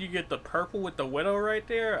 And then you get the purple with the widow right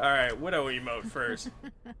there. Alright, widow emote first.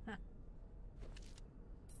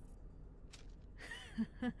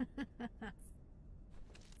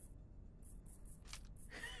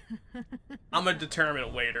 I'm gonna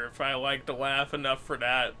determine later if I like the laugh enough for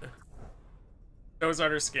that. Those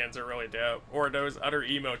other skins are really dope. Or those other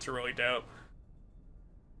emotes are really dope.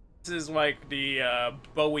 This is like the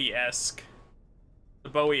Bowie-esque. The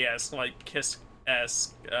Bowie-esque, like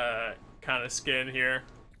Kiss-esque kind of skin here.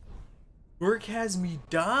 Work has me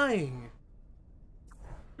dying.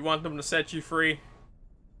 You want them to set you free?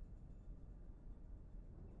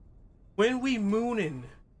 When we moonin'?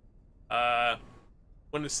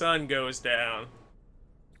 When the sun goes down.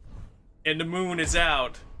 And the moon is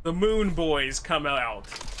out. The moon boys come out.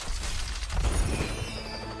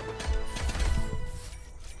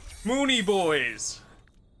 Moony boys.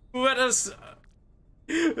 Let us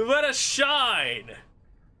shine.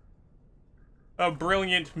 A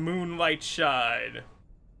brilliant moonlight shine.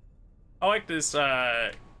 I like this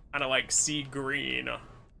kind of like sea green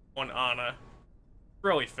on Ana.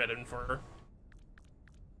 Really fitting for her.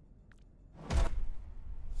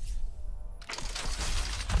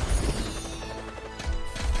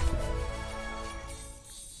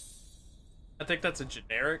 I think that's a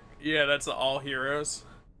generic. Yeah, that's the all heroes.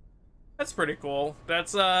 That's pretty cool.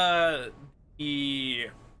 That's the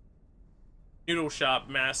Noodle Shop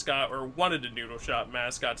mascot, or one of the Noodle Shop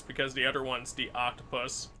mascots, because the other one's the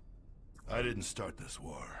octopus. I didn't start this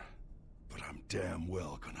war, but I'm damn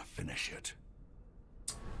well gonna finish it.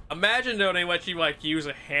 Imagine though they let you like use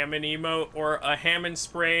a Hammond emote or a Hammond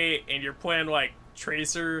spray, and you're playing like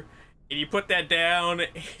Tracer, and you put that down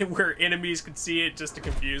where enemies can see it just to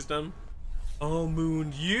confuse them. Oh,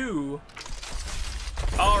 Moon, you.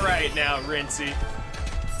 All right now, Rincey.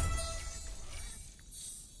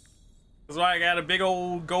 That's why I got a big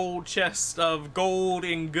old gold chest of gold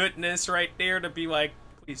and goodness right there to be like,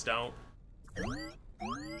 please don't.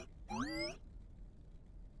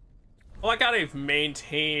 I like how they've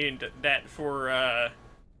maintained that for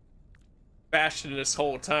Bastion this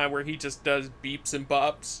whole time, where he just does beeps and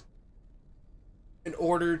bops in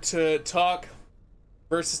order to talk,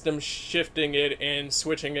 versus them shifting it and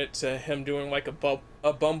switching it to him doing like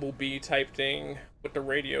a bumblebee type thing with the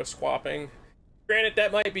radio swapping. Granted,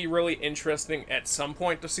 that might be really interesting at some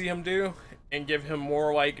point to see him do and give him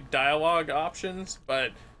more like dialogue options,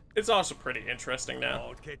 but it's also pretty interesting now.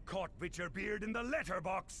 Don't get caught with your beard in the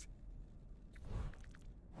letterbox.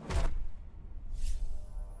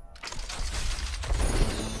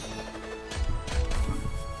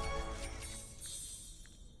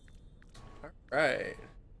 Right.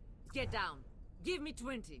 Get down. Give me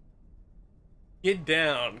 20. Get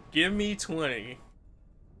down. Give me 20.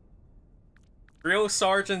 Real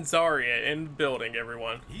Sergeant Zarya in the building,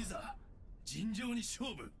 everyone.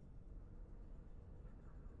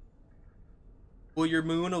 Will your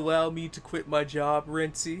moon allow me to quit my job,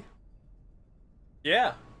 Rincey?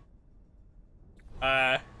 Yeah.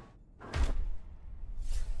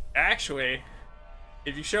 Actually,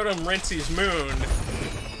 if you showed him Rincey's moon,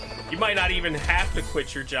 you might not even have to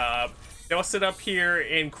quit your job. They'll sit up here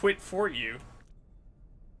and quit for you.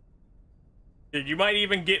 You might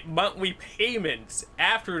even get monthly payments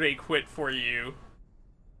after they quit for you.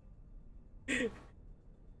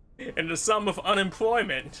 And the sum of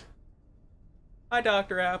unemployment. Hi,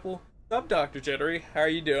 Dr. Apple. I'm Dr. Jittery. How are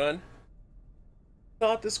you doing?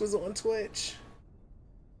 Thought this was on Twitch.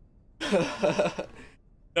 No,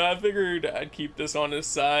 I figured I'd keep this on this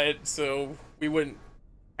side so we wouldn't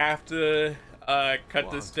have to cut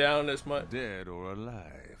this down as much. Dead or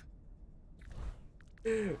alive.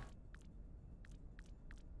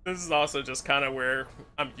 This is also just kind of where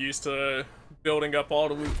I'm used to building up all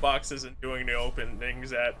the loot boxes and doing the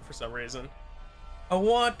openings at for some reason. I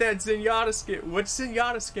want that Zenyatta skin. What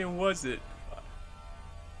Zenyatta skin was it?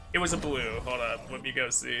 It was a blue. Hold up, let me go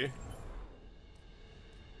see.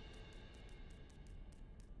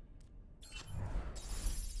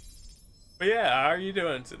 But yeah, how are you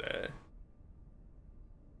doing today?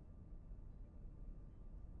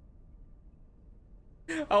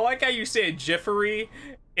 I like how you said Jeffery,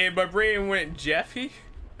 and my brain went Jeffy.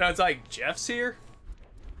 And I was like, Jeff's here?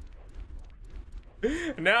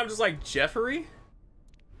 And now I'm just like, Jeffery?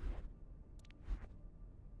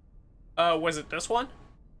 Was it this one?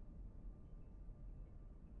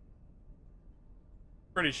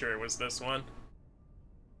 Pretty sure it was this one.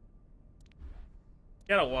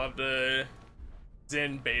 Gotta love the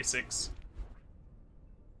Zen basics.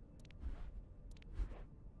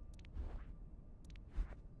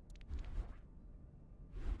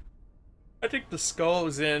 I think the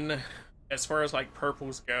skull Zen as far as like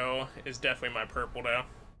purples go, is definitely my purple now.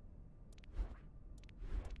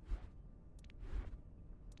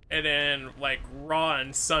 And then like Raw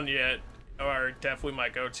and Sunya are definitely my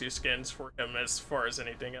go-to skins for him as far as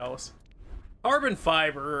anything else. Carbon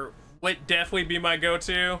Fiber would definitely be my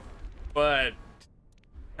go-to, but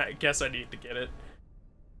I guess I need to get it.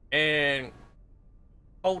 And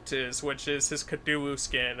Cultist, which is his Cthulhu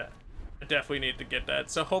skin, I definitely need to get that.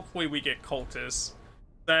 So hopefully we get Cultist.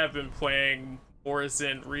 I have been playing more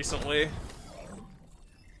Zin recently.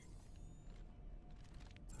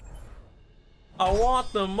 I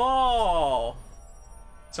want them all!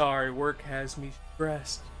 Sorry, work has me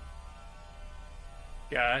stressed.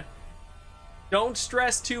 God. Don't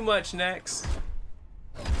stress too much, Nex.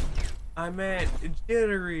 I meant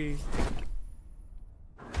jittery.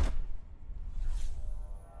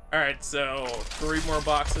 Alright, so 3 more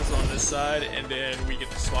boxes on this side, and then we get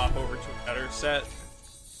to swap over to a better set.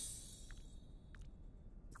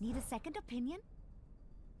 Need a second opinion?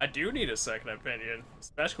 I do need a second opinion,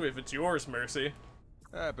 especially if it's yours, Mercy.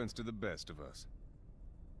 Happens to the best of us.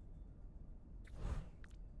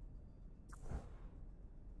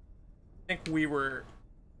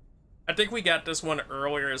 I think we got this one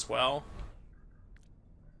earlier as well.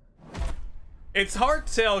 It's hard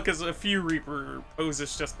to tell because a few Reaper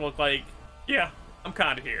poses just look like, yeah, I'm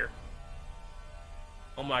kind of here.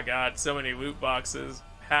 Oh my god, so many loot boxes.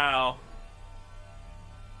 How?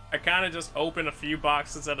 I kind of just open a few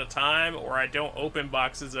boxes at a time, or I don't open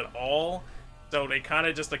boxes at all. So they kind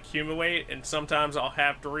of just accumulate, and sometimes I'll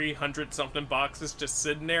have 300 something boxes just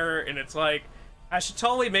sitting there, and it's like, I should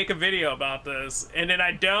totally make a video about this, and then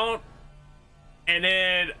I don't, and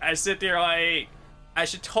then I sit there like, I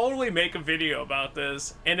should totally make a video about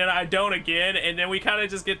this, and then I don't again, and then we kind of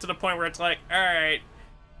just get to the point where it's like, alright,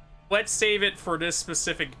 let's save it for this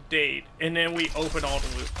specific date, and then we open all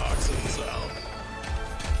the loot boxes, so.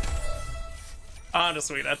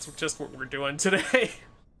 Honestly, that's just what we're doing today.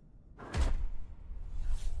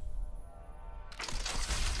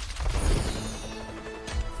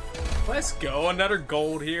 Let's go, another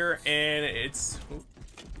gold here, and it's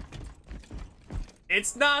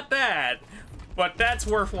not that, but that's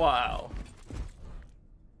worthwhile.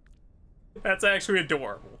 That's actually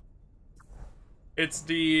adorable. It's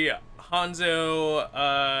the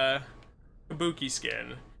Hanzo Kabuki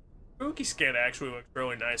skin. Kabuki skin actually looks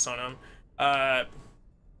really nice on him. I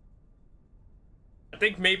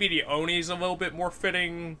think maybe the Oni's a little bit more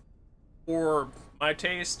fitting for my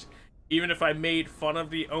taste, even if I made fun of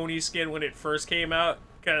the Oni skin when it first came out,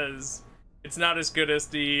 because it's not as good as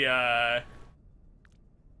the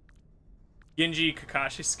Genji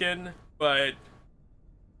Kakashi skin, but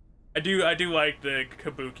I do like the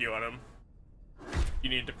Kabuki on him. You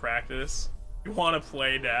need to practice. You want to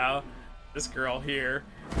play now? This girl here,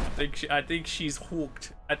 I think she's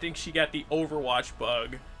hooked. I think she got the Overwatch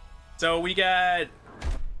bug. So we got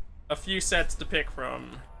a few sets to pick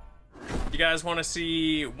from. You guys want to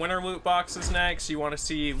see winter loot boxes next? You want to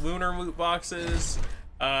see lunar loot boxes?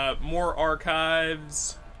 More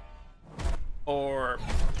archives? Or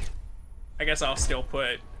I guess I'll still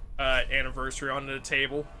put anniversary onto the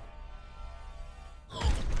table.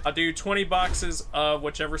 I'll do 20 boxes of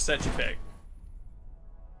whichever set you pick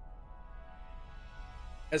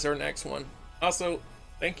as our next one. Also,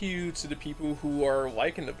 thank you to the people who are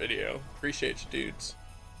liking the video. Appreciate you, dudes.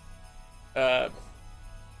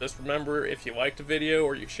 Just remember, if you liked the video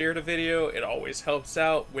or you shared a video, it always helps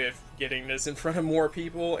out with getting this in front of more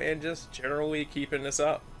people and just generally keeping this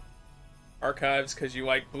up. Archives, because you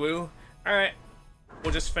like blue. Alright,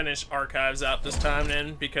 we'll just finish archives out this time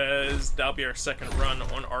then, because that'll be our second run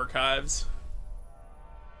on archives.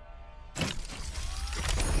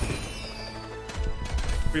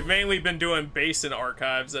 We've mainly been doing base and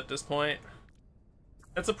archives at this point.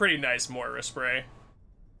 That's a pretty nice Moira spray.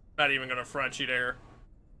 Not even gonna front you there.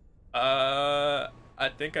 I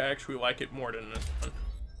think I actually like it more than this one.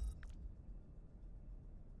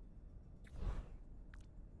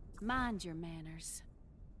 Mind your manners.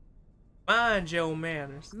 Mind your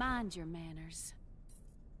manners. Mind your manners.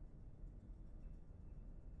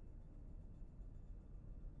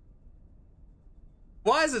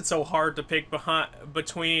 Why is it so hard to pick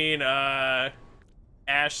between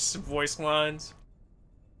Ash's voice lines?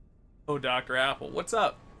 Oh, Dr. Apple, what's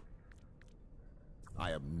up?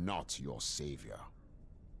 I am not your savior.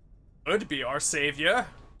 Could be our savior.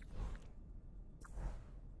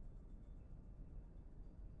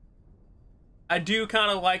 I do kind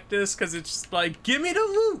of like this because it's just like, give me the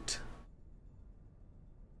loot.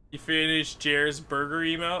 You finished Jer's burger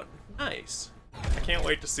emote? Nice. I can't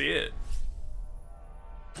wait to see it.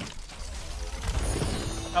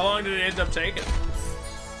 How long did it end up taking?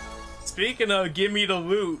 Speaking of give me the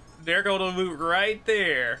loot, there go the loot right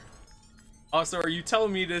there. Also, are you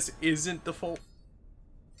telling me this isn't the full?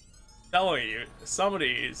 Telling you, some of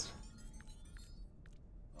these.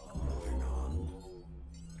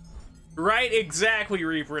 Right, exactly,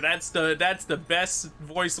 Reaper. That's the best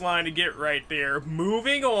voice line to get right there.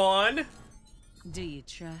 Moving on. Do you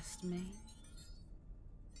trust me?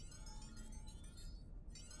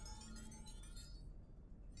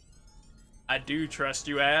 I do trust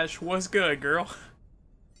you, Ash. What's good, girl?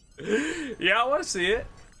 Yeah, I want to see it.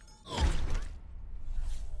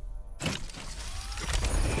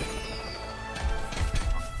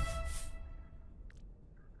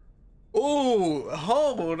 Ooh,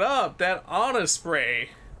 hold up. That Honor spray.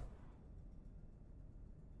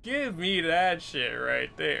 Give me that shit right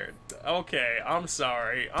there. Okay, I'm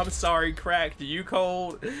sorry. I'm sorry, Crack. You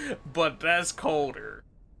cold, but that's colder.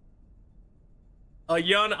 A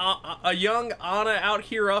young Anna out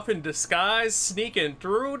here up in disguise, sneaking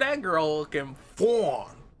through. That girl looking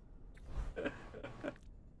fawn.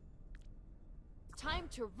 Time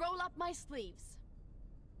to roll up my sleeves.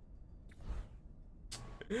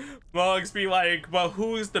 Mugs be like, but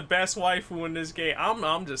who's the best waifu in this game?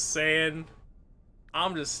 I'm just saying.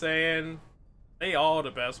 I'm just saying. They all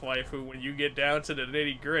the best waifu when you get down to the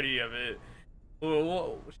nitty gritty of it.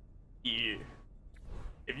 Well, yeah.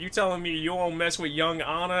 If you telling me you won't mess with young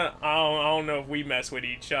Anna, I don't know if we mess with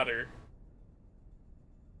each other.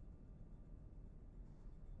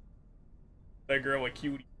 That girl a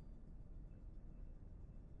cutie.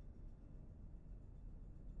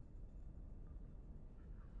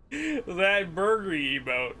 That burger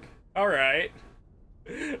emote. Alright.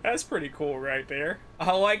 That's pretty cool right there.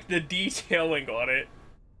 I like the detailing on it.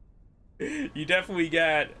 You definitely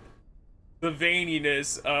got the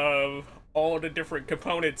veininess of all the different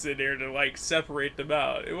components in there to like separate them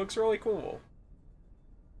out. It looks really cool.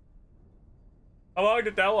 How long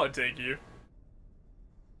did that one take you?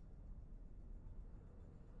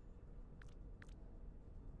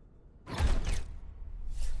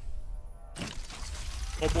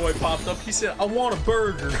 My boy popped up, he said, I want a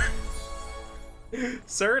burger.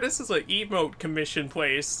 Sir, this is an emote commission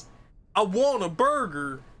place. I want a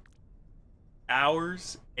burger.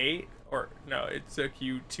 Hours? 8? Or, no, it took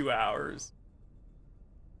you 2 hours.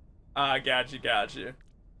 Gotcha.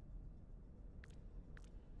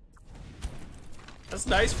 That's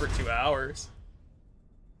nice for 2 hours.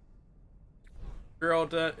 Girl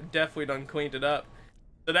definitely done cleaned it up.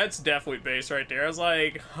 So that's definitely base right there. I was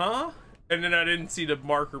like, huh? And then I didn't see the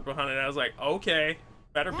marker behind it. I was like, okay,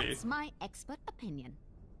 better be. That's my expert opinion.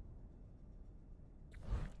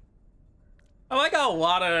 I like how a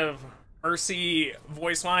lot of Mercy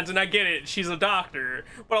voice lines, and I get it, she's a doctor,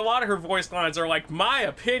 but a lot of her voice lines are like, my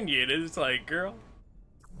opinion. And it's like, girl,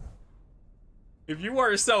 if you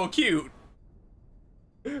were so cute,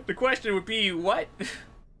 the question would be, what?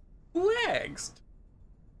 Who asked?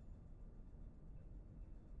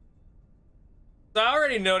 So I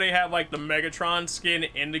already know they have like the Megatron skin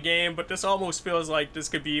in the game, but this almost feels like this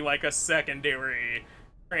could be like a secondary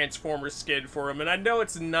Transformer skin for him. And I know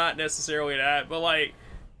it's not necessarily that, but like,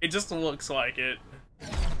 it just looks like it.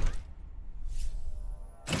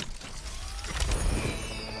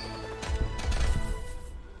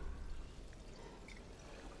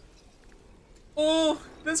 Oh,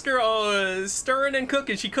 this girl is stirring and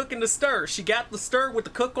cooking. She cooking the stir. She got the stir with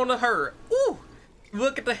the cook on the her. Ooh,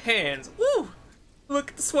 look at the hands. Ooh, look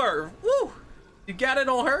at the swerve. Ooh, you got it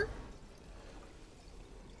on her.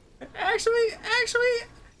 Actually,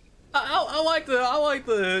 I like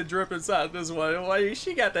the drip inside this one. Like,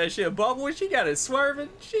 she got that shit bubbling. She got it swerving.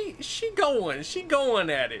 She going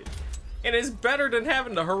at it, and it's better than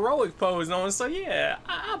having the heroic pose on. So yeah,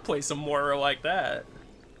 I'll play some more like that.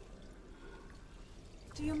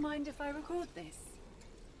 Do you mind if I record this?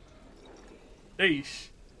 Eesh.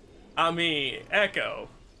 I mean, Echo.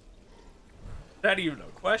 Not even a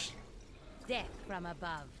question. Death from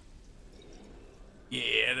above.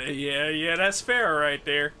 Yeah, that's fair right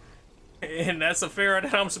there. And that's a fair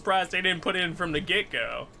that I'm surprised they didn't put in from the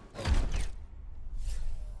get-go.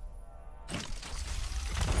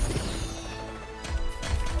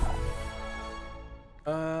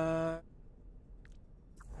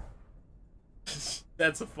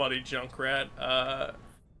 That's a funny Junkrat.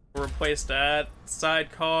 Replace that.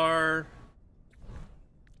 Sidecar.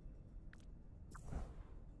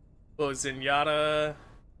 Oh, Zenyatta.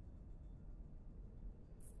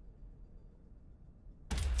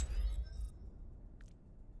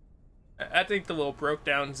 I think the little broke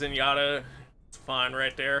down Zenyatta is fine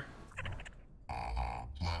right there.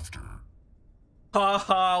 Laughter.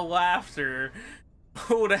 Haha, laughter.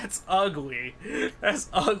 Oh, that's ugly. That's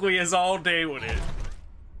ugly as all day with it.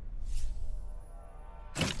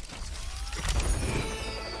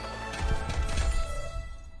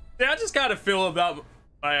 Yeah, I just gotta feel about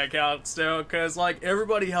my account still, because like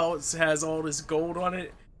everybody else has all this gold on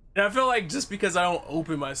it. And I feel like just because I don't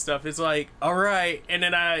open my stuff, it's like, alright, and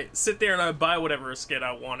then I sit there and I buy whatever skin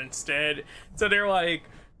I want instead. So they're like,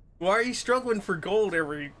 why are you struggling for gold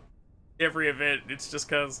every event? It's just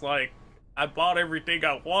because, like, I bought everything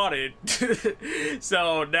I wanted.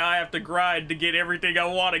 So now I have to grind to get everything I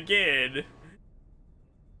want again.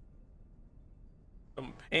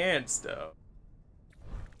 Some pants, though.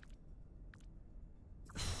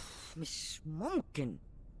 Miss Monken.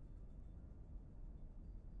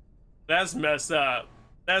 That's messed up.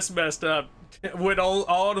 That's messed up. When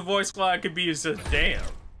all the voice line could be is just damn.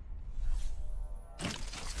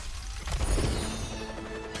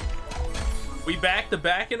 We back to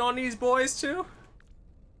backing on these boys too?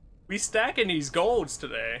 We stacking these golds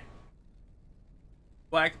today.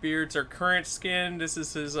 Blackbeard's our current skin. This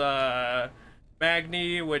is his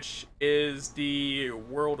Magni, which is the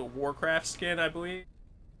World of Warcraft skin, I believe.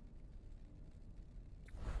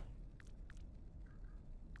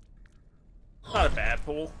 Not a bad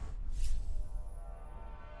pull.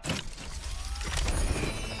 I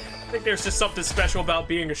think there's just something special about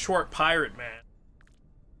being a short pirate, man.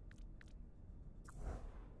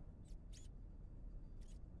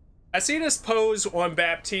 I see this pose on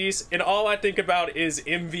Baptiste, and all I think about is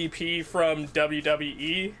MVP from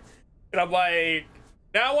WWE. And I'm like,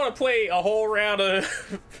 now I want to play a whole round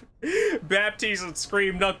of Baptiste and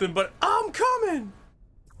scream nothing but, I'm coming!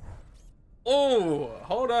 Oh,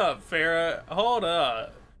 hold up, Farrah. Hold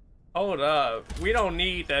up. Hold up. We don't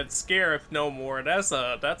need that scarab no more. That's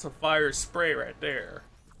a fire spray right there.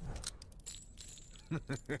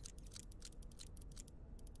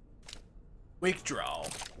 Quick draw.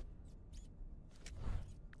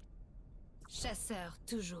 Chasseur,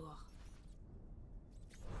 toujours.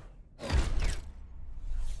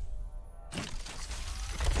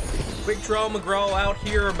 Quick draw McGraw out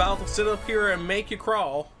here about to sit up here and make you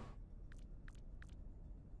crawl.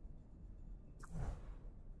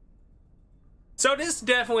 So this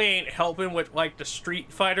definitely ain't helping with like the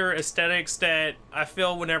Street Fighter aesthetics that I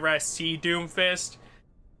feel whenever I see Doomfist.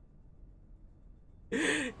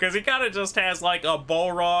 Because he kind of just has like a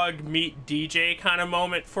Balrog meet DJ kind of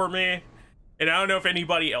moment for me. And I don't know if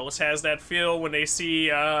anybody else has that feel when they see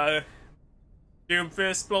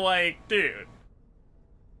Doomfist, but like, dude.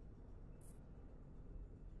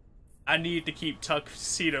 I need to keep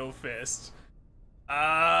Tuxedo Fist.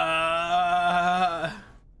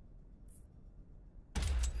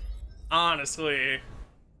 Honestly,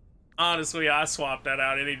 I swap that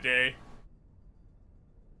out any day.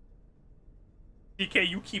 DK,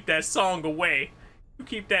 you keep that song away. You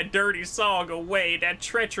keep that dirty song away. That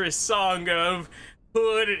treacherous song of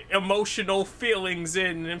hood emotional feelings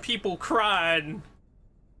and people crying.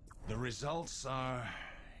 The results are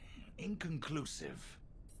inconclusive.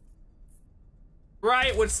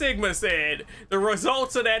 Right, what Sigma said. The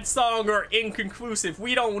results of that song are inconclusive.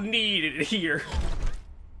 We don't need it here.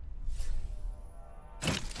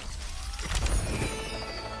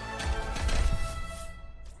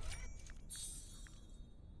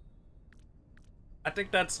 I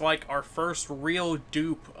think that's like our first real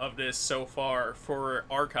dupe of this so far, for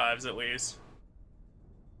archives at least.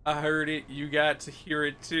 I heard it, you got to hear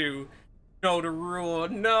it too. Know the rule,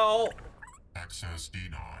 no! Access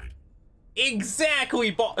denied.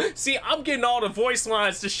 Exactly, see, I'm getting all the voice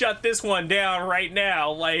lines to shut this one down right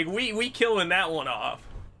now. Like, we killing that one off.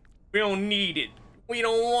 We don't need it. We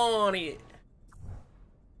don't want it.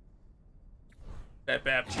 That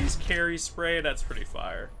Baptiste carry spray, that's pretty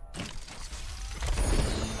fire.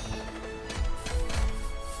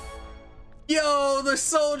 Yo, the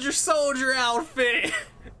soldier outfit.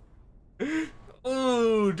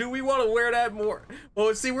 Ooh, do we want to wear that more?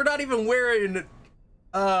 Well, see, we're not even wearing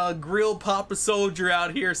Grill Papa Soldier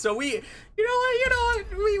out here, so we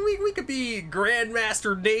could be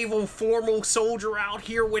Grandmaster Naval Formal Soldier out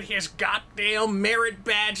here with his goddamn merit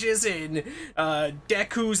badges and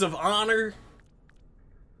Deku's of Honor.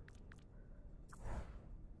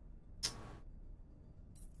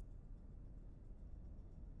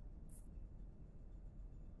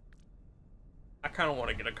 I kind of want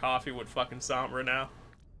to get a coffee with fucking Sombra now.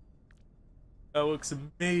 That looks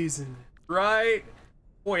amazing, right?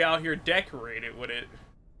 Boy, out here decorated with it.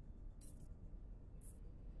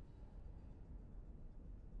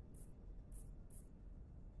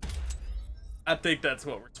 I think that's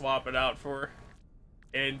what we're swapping out for.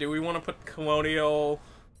 And do we want to put the Colonial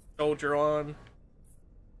Soldier on?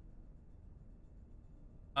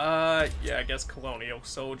 Yeah, I guess Colonial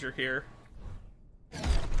Soldier here.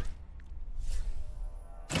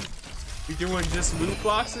 You doing just loot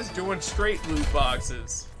boxes? Doing straight loot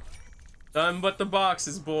boxes. None but the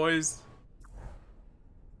boxes, boys.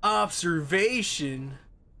 Observation.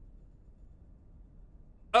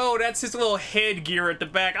 Oh, that's his little headgear at the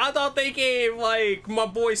back. I thought they gave, like, my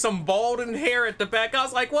boy some balding hair at the back. I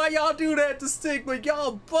was like, why y'all do that to Stigma?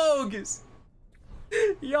 Y'all bogus.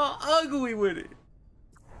 Y'all ugly with it.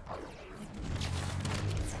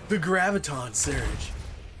 The Graviton Surge.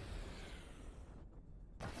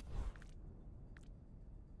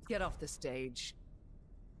 Get off the stage.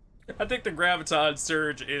 I think the Graviton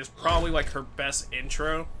Surge is probably like her best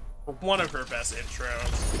intro, or one of her best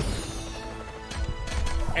intros.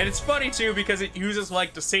 And it's funny too because it uses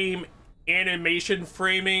like the same animation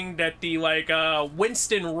framing that the like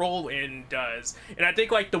Winston roll-in does. And I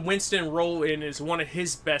think like the Winston roll-in is one of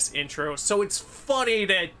his best intros. So it's funny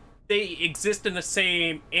that they exist in the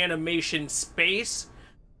same animation space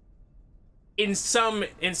in some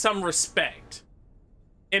respect.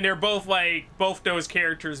 And they're both like both those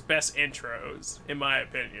characters' best intros, in my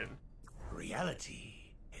opinion.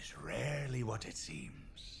 Reality is rarely what it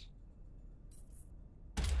seems.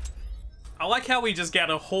 I like how we just got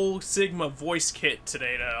a whole Sigma voice kit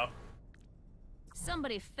today, though.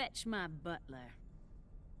 Somebody fetch my butler.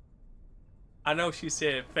 I know she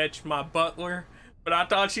said fetch my butler, but I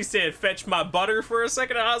thought she said fetch my butter for a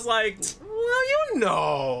second. And I was like, well, you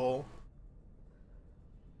know.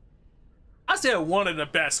 I said one of the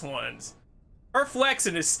best ones. Her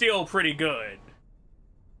flexing is still pretty good.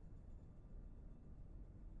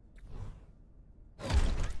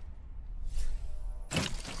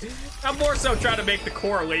 I'm more so trying to make the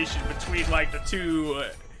correlation between like the two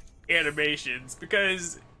animations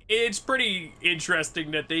because it's pretty interesting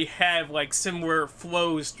that they have like similar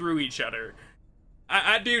flows through each other.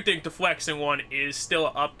 I do think the flexing one is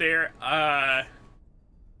still up there. I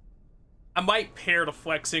might pair the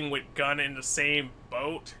flexing with gun in the same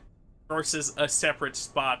boat versus a separate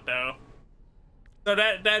spot though. So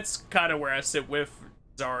that's kind of where I sit with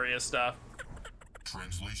Zarya stuff.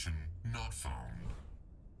 Translation not found.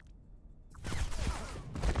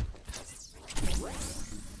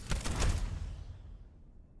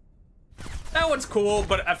 That one's cool,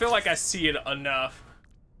 but I feel like I see it enough.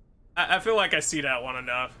 I feel like I see that one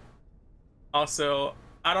enough. Also,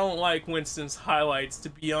 I don't like Winston's highlights, to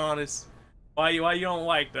be honest. Why you don't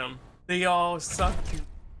like them? They all suck.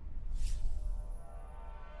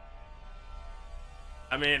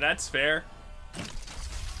 I mean, that's fair.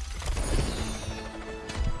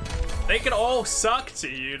 They can all suck to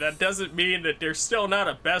you. That doesn't mean that there's still not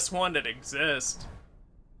a best one that exists.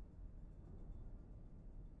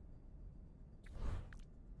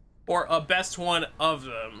 Or a best one of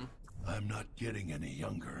them. I'm not getting any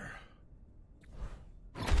younger.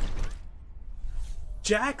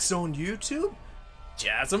 Jackz on YouTube?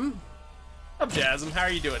 Jasm? Up, Jasm. How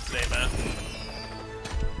are you doing today, man?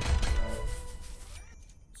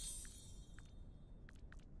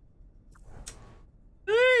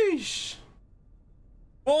 Eesh.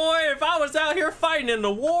 Boy, if I was out here fighting in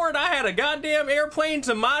the war and I had a goddamn airplane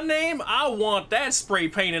to my name, I want that spray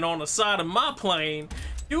painted on the side of my plane.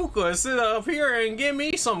 You could sit up here and give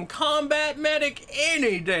me some combat medic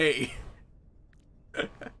any day.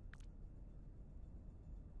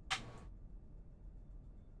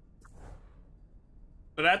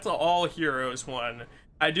 So that's an all heroes one.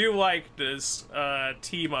 I do like this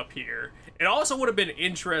team up here. It also would have been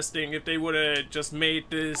interesting if they would have just made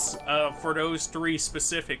this for those three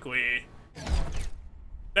specifically.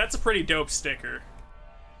 That's a pretty dope sticker.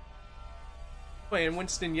 Playing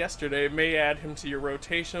Winston yesterday may add him to your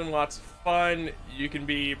rotation. Lots of fun. You can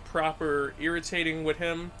be proper irritating with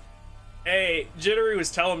him. Hey, Jittery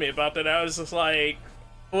was telling me about that. I was just like,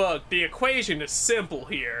 look, the equation is simple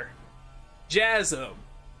here. Jasm,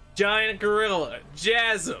 giant gorilla,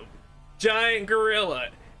 Jasm, giant gorilla.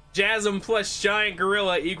 Jasm plus giant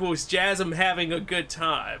gorilla equals Jasm having a good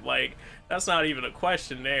time. Like, that's not even a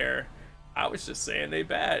question there. I was just saying they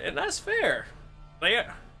bad, and that's fair.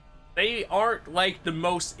 They aren't like the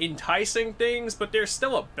most enticing things, but they're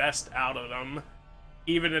still a best out of them.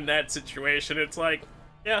 Even in that situation, it's like,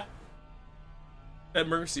 yeah, that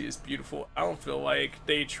Mercy is beautiful. I don't feel like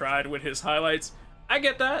they tried with his highlights. I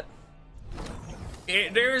get that.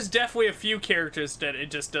 There's definitely a few characters that it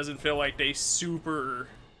just doesn't feel like they super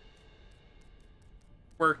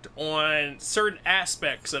worked on certain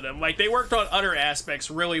aspects of them. Like, they worked on other aspects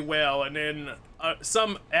really well, and then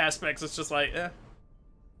some aspects it's just like, eh.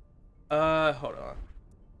 Hold on.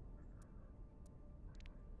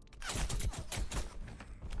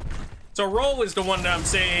 So Roll is the one that I'm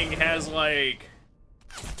saying has like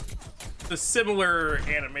the similar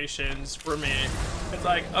animations for me. It's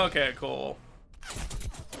like, okay, cool.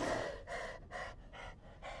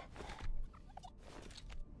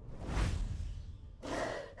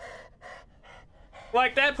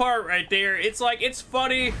 Like that part right there, it's like, it's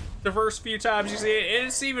funny the first few times you see it, and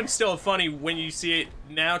it's even still funny when you see it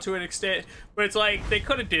now to an extent, but it's like, they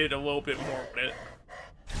could have did a little bit more with it.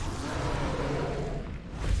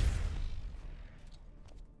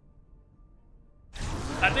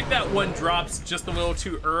 I think that one drops just a little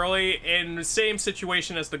too early, in the same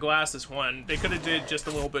situation as the glasses one. They could have did just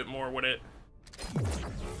a little bit more with it.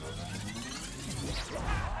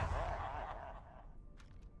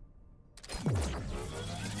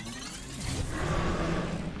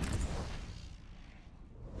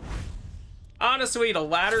 Honestly, the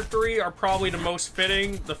latter three are probably the most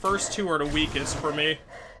fitting. The first two are the weakest for me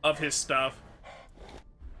of his stuff.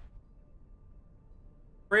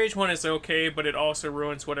 Rage one is okay, but it also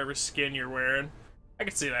ruins whatever skin you're wearing. I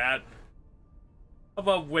can see that. How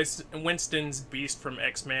about Winston's Beast from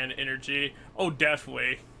X-Men Energy? Oh,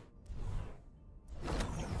 definitely.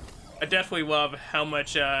 I definitely love how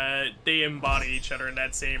much they embody each other in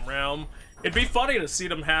that same realm. It'd be funny to see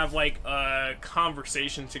them have like a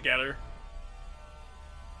conversation together.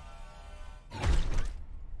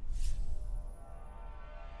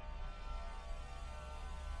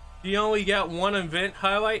 You only got one event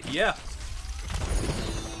highlight? Yeah.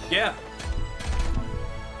 Yeah.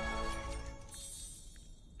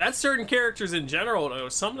 That's certain characters in general, though.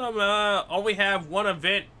 Some of them only have one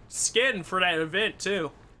event skin for that event,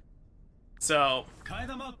 too. So. Tie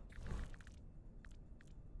them up.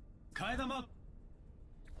 Tie them up.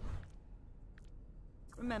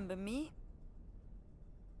 Remember me?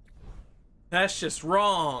 That's just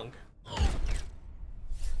wrong.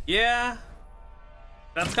 Yeah.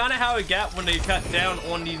 That's kind of how it got when they cut down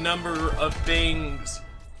on the number of things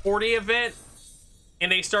for the event,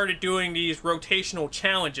 and they started doing these rotational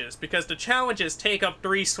challenges, because the challenges take up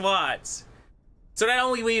 3 slots. So that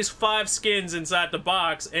only leaves 5 skins inside the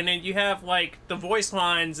box, and then you have like the voice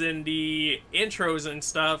lines and the intros and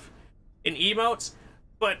stuff and emotes,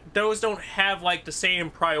 but those don't have like the same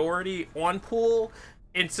priority on pool,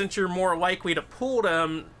 and since you're more likely to pull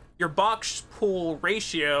them, your box pull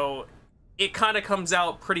ratio, it kind of comes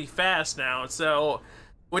out pretty fast now. So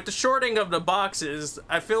with the shorting of the boxes,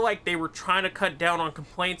 I feel like they were trying to cut down on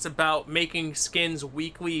complaints about making skins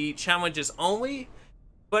weekly challenges only,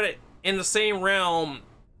 but in the same realm,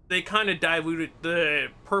 they kind of diluted the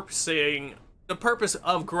purpose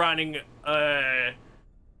of grinding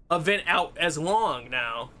event out as long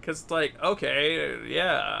now, because it's like, okay,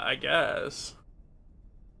 yeah, I guess,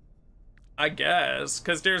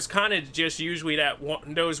 because there's kind of just usually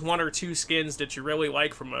those 1 or 2 skins that you really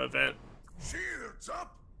like from an event. Shields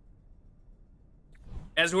up.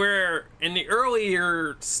 As we're in the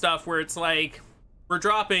earlier stuff where it's like we're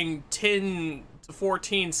dropping 10 to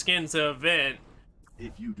 14 skins an event.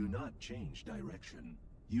 If you do not change direction,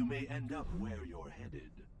 you may end up where you're headed.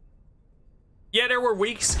 Yeah, there were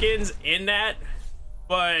weak skins in that,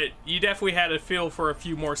 but you definitely had a feel for a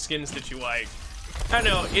few more skins that you like. I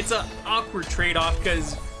know, it's an awkward trade-off,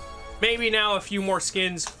 because maybe now a few more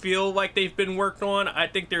skins feel like they've been worked on. I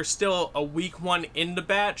think there's still a weak one in the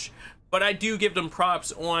batch, but I do give them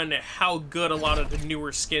props on how good a lot of the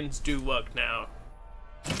newer skins do look now.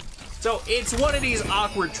 So it's one of these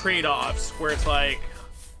awkward trade-offs where it's like,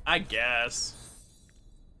 I guess.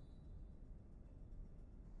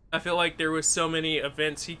 I feel like there was so many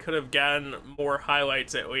events he could have gotten more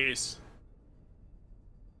highlights at least.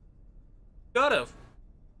 Could've.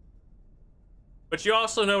 But you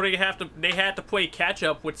also know they had to play catch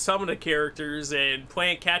up with some of the characters, and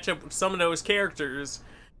playing catch up with some of those characters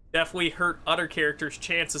definitely hurt other characters'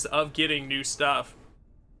 chances of getting new stuff.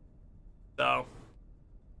 So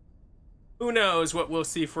who knows what we'll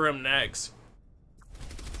see for him next.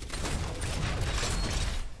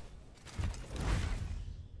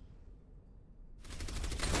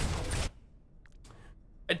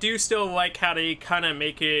 I do still like how they kind of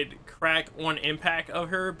make it crack on impact of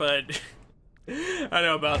her, but I don't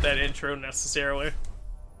know about that intro necessarily.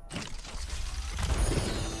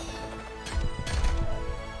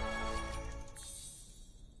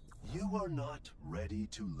 You are not ready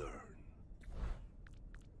to learn.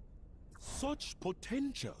 Such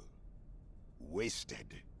potential.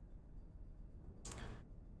 Wasted.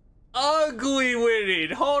 Ugly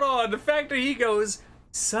winning. Hold on. The fact that he goes,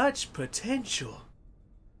 such potential.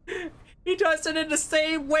 He does it in the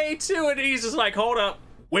same way too, and he's just like, hold up,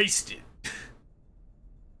 wasted.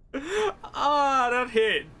 Ah,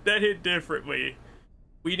 that hit differently.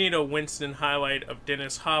 We need a Winston highlight of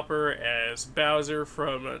Dennis Hopper as Bowser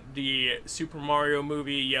from the Super Mario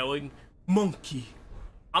movie yelling, "Monkey."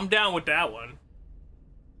 I'm down with that one.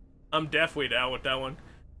 I'm definitely down with that one.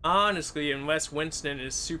 Honestly, unless Winston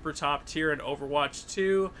is super top tier in Overwatch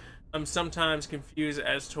 2, I'm sometimes confused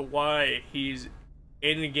as to why he's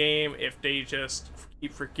in the game if they just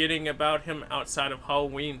keep forgetting about him outside of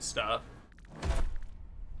Halloween stuff.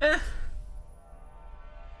 I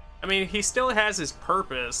mean, he still has his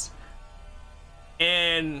purpose,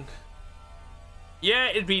 and yeah,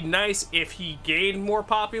 it'd be nice if he gained more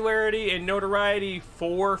popularity and notoriety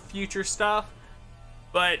for future stuff,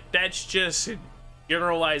 but that's just a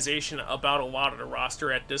generalization about a lot of the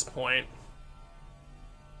roster at this point.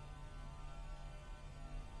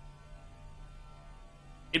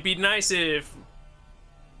 It'd be nice if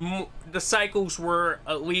the cycles were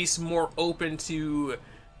at least more open to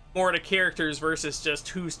more of the characters versus just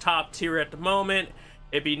who's top tier at the moment.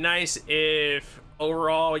 It'd be nice if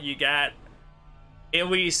overall you got at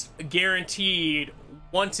least guaranteed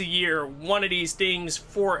once a year one of these things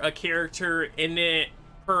for a character in it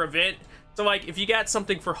per event. So like if you got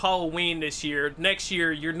something for Halloween this year, next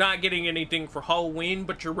year you're not getting anything for Halloween,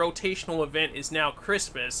 but your rotational event is now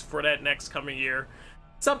Christmas for that next coming year.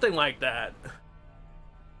 Something like that.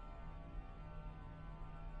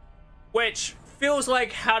 Which feels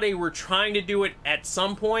like how they were trying to do it at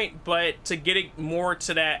some point, but to get it more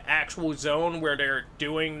to that actual zone where they're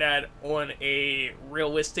doing that on a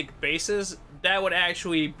realistic basis, that would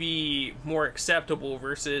actually be more acceptable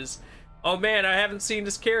versus, oh man, I haven't seen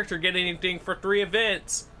this character get anything for 3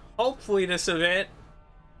 events. Hopefully this event.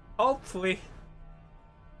 Hopefully.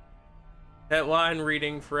 That line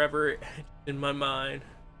reading forever in my mind.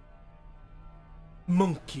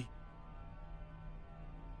 Monkey.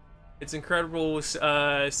 It's incredible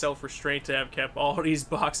self-restraint to have kept all these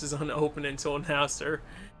boxes unopened until now, sir.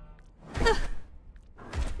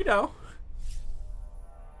 You know.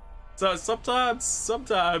 So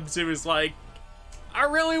sometimes it was like, I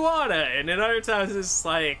really wanna, and then other times it's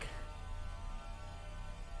like,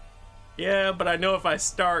 yeah, but I know if I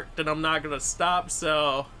start, then I'm not gonna stop,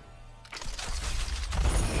 so.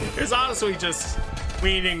 It's honestly just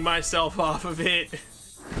weaning myself off of it.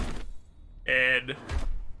 And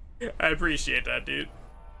I appreciate that, dude.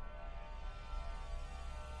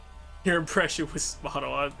 Your impression was spot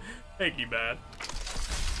on. Thank you, man.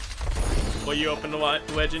 Will you open the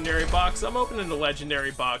legendary box? I'm opening the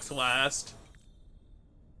legendary box last.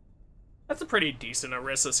 That's a pretty decent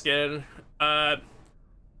Orisa skin.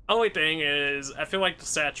 Only thing is, I feel like the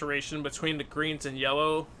saturation between the greens and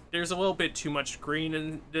yellow, there's a little bit too much green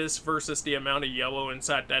in this versus the amount of yellow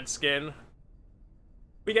inside that skin.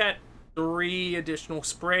 We got 3 additional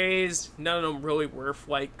sprays, none of them really worth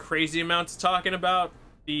like crazy amounts of talking about.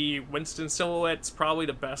 The Winston silhouette's probably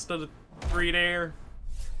the best of the 3 there.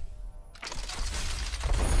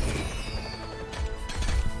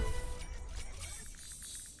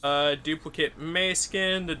 Duplicate May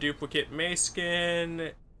skin. The duplicate May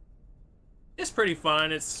skin is pretty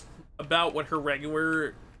fun. It's about what her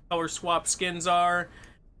regular color swap skins are.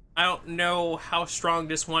 I don't know how strong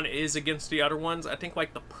this one is against the other ones. I think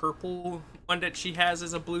like the purple one that she has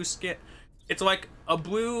is a blue skin. It's like a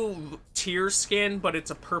blue tier skin, but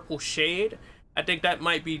it's a purple shade. I think that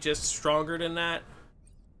might be just stronger than that.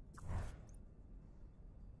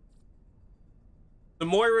 The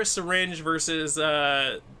Moira syringe versus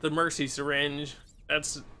the Mercy syringe.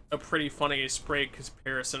 That's a pretty funny spray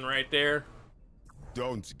comparison right there.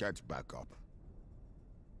 Don't get back up.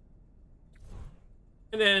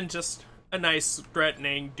 And then just a nice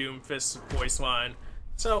threatening Doomfist voice line.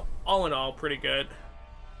 So all in all, pretty good.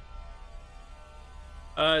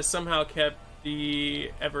 Somehow kept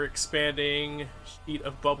the ever-expanding sheet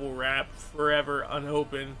of bubble wrap forever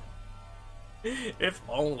unopened. If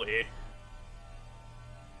only.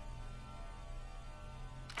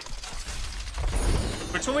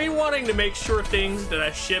 Between wanting to make sure things that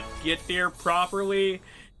I ship get there properly,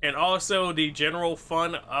 and also the general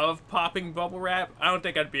fun of popping bubble wrap, I don't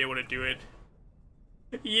think I'd be able to do it.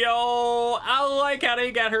 Yo, I like how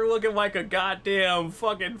they got her looking like a goddamn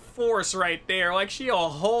fucking force right there. Like she a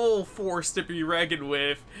whole force to be reckoned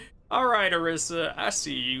with. Alright, Orisa, I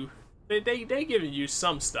see you. They giving you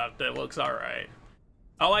some stuff that looks alright.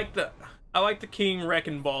 I like the King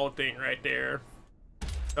Wrecking Ball thing right there.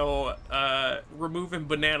 So, removing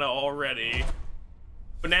Banana already.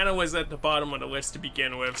 Banana was at the bottom of the list to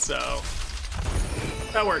begin with, so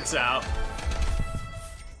that works out.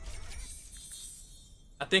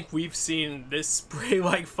 I think we've seen this spray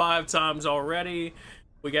like 5 times already.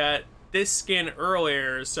 We got this skin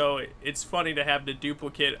earlier, so it's funny to have the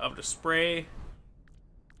duplicate of the spray.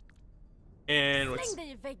 And what's... Släng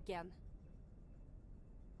dig i väggen.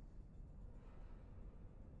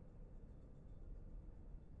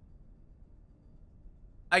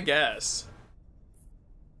 I guess.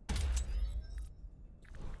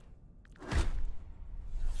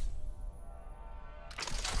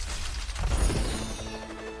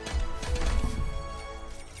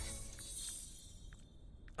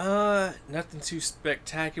 Nothing too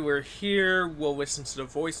spectacular here. We'll listen to the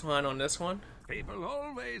voice line on this one. People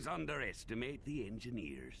always underestimate the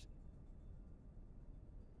engineers.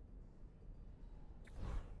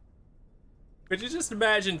 Could you just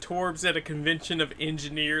imagine Torbs at a convention of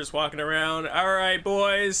engineers walking around? Alright,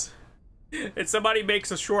 boys. And somebody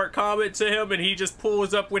makes a short comment to him and he just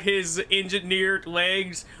pulls up with his engineered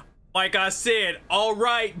legs. Like I said,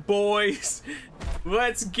 alright, boys.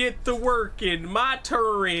 Let's get to working. My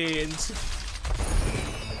turns.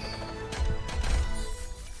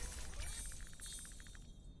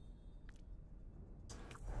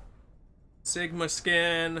 Sigma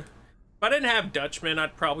skin. If I didn't have Dutchman,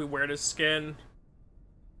 I'd probably wear this skin.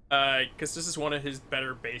 Because this is one of his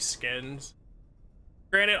better base skins.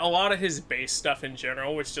 Granted, a lot of his base stuff in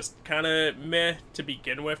general was just kind of meh to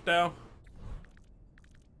begin with, though.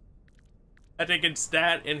 I think it's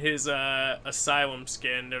that and his Asylum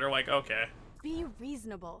skin that are like, okay. Be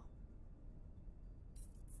reasonable.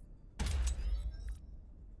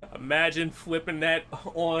 Imagine flipping that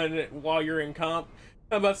on while you're in comp.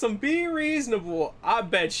 How about some be reasonable? I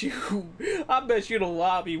bet you the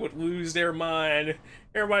lobby would lose their mind.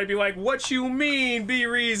 Everybody be like, what you mean, be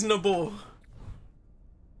reasonable?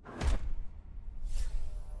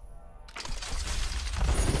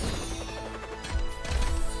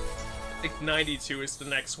 I think 92 is the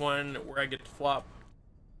next one where I get to flop.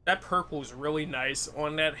 That purple is really nice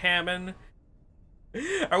on that Hammond.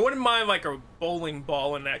 I wouldn't mind like a bowling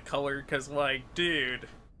ball in that color, because like, dude,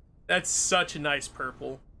 that's such a nice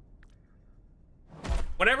purple.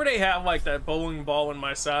 Whenever they have like that bowling ball in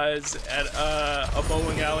my size at a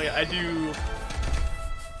bowling alley, I do...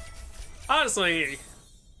 Honestly,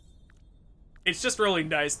 it's just really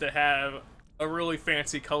nice to have a really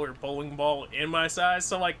fancy colored bowling ball in my size.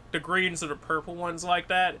 So like the greens or the purple ones like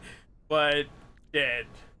that, but dead.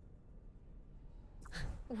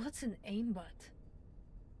 What's an aimbot?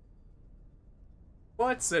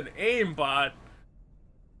 What's an aimbot?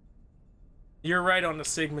 You're right on the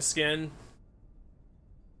Sigma skin.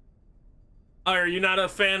 Are you not a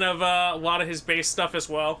fan of a lot of his base stuff as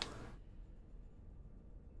well?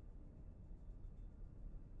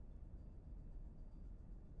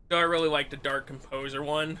 I really like the Dark Composer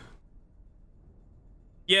one.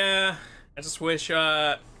 Yeah, I just wish,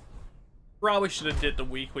 probably should have did the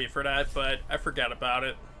weekly for that, but I forgot about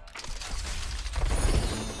it.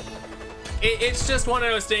 It's just one of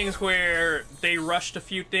those things where they rushed a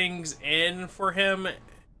few things in for him,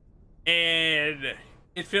 and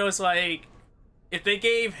it feels like if they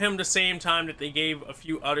gave him the same time that they gave a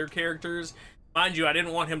few other characters, mind you, I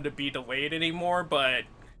didn't want him to be delayed anymore, but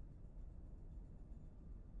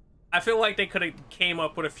I feel like they could have came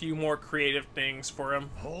up with a few more creative things for him.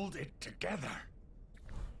 Hold it together.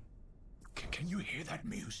 Can you hear that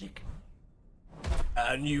music?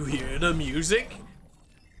 Can you hear the music?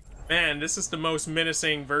 Man, this is the most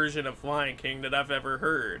menacing version of Lion King that I've ever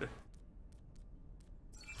heard.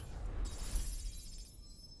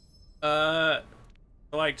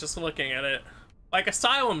 Like, just looking at it, like,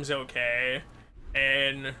 Asylum's okay,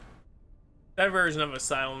 and that version of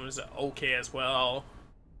Asylum is okay as well.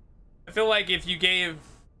 I feel like if you gave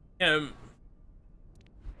him,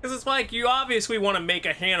 because it's like, you obviously want to make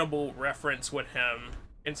a Hannibal reference with him.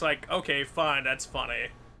 It's like, okay, fine, that's funny.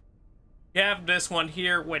 You have this one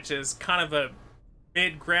here, which is kind of a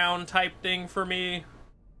mid-ground type thing for me.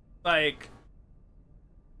 Like,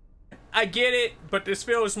 I get it, but this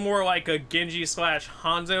feels more like a Genji /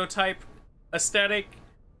 Hanzo type aesthetic.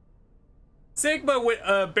 Sigma with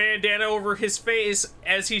a bandana over his face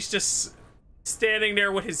as he's just standing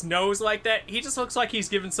there with his nose like that. He just looks like he's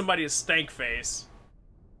giving somebody a stank face.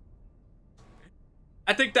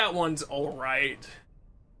 I think that one's alright.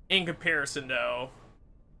 In comparison, though.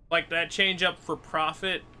 Like, that change up for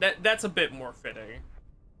Prophet, that's a bit more fitting.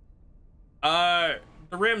 The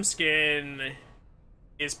Rim skin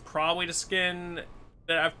is probably the skin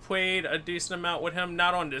that I've played a decent amount with him.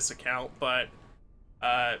 Not on this account, but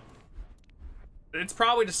it's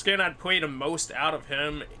probably the skin I'd play the most out of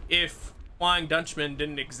him if Flying Dutchman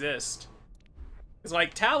didn't exist. Because,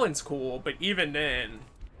 like, Talon's cool, but even then,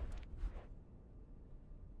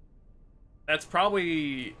 that's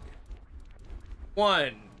probably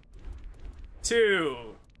 1, 2,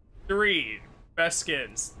 3 best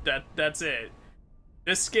skins. That's it.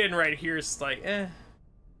 This skin right here is like, eh.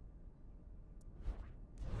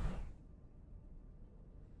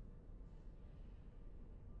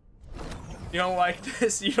 You don't like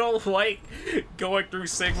this? You don't like going through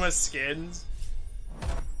Sigma skins?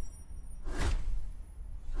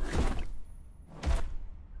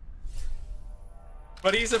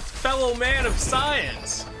 But he's a fellow man of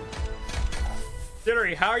science.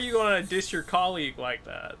 Jittery, how are you gonna diss your colleague like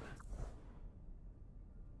that?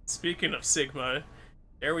 Speaking of Sigma,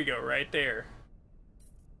 there we go, right there.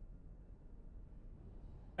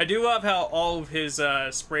 I do love how all of his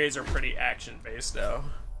sprays are pretty action-based, though.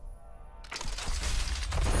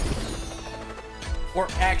 Or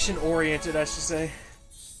action-oriented, I should say.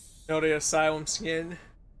 No, the Asylum skin.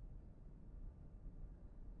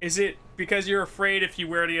 Is it because you're afraid if you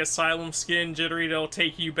wear the Asylum skin, Jittery, they'll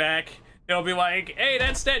take you back? They'll be like, hey,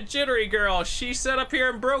 that's that Jittery girl. She sat up here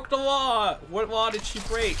and broke the law. What law did she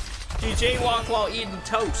break? She jaywalked while eating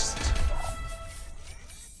toast.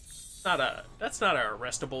 That's not an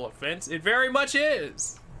arrestable offense. It very much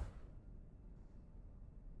is.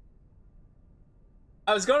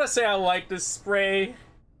 I was gonna say I like this spray,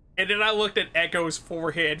 and then I looked at Echo's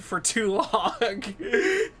forehead for too long.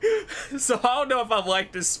 So I don't know if I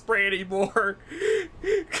like this spray anymore.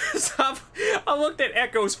 Cause I looked at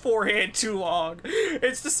Echo's forehead too long.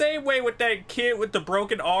 It's the same way with that kid with the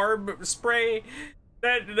broken arm spray.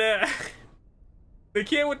 The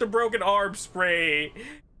kid with the broken arm spray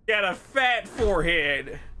got a fat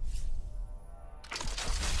forehead.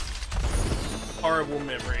 Horrible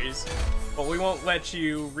memories. But we won't let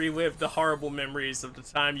you relive the horrible memories of the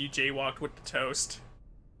time you jaywalked with the toast.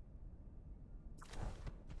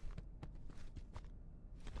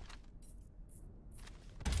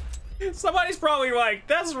 Somebody's probably like,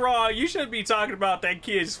 that's wrong, you shouldn't be talking about that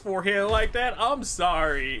kid's forehead like that. I'm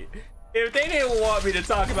sorry. If they didn't want me to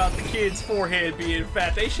talk about the kid's forehead being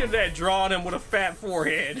fat, they should have drawn him with a fat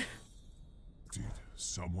forehead. Did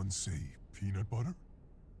someone say peanut butter?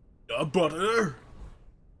 Butter?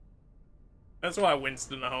 That's why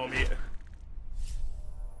Winston the homie.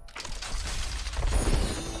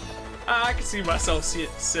 I can see myself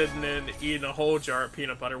sitting and eating a whole jar of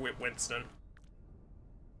peanut butter with Winston.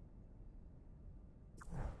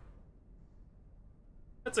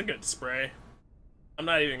 That's a good spray. I'm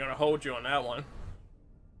not even gonna hold you on that one.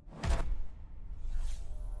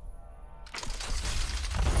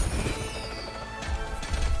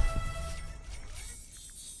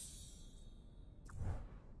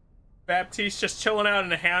 Baptiste just chilling out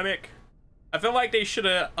in a hammock. I feel like they should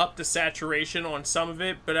have upped the saturation on some of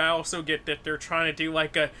it, but I also get that they're trying to do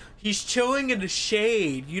like he's chilling in the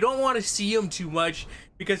shade. You don't want to see him too much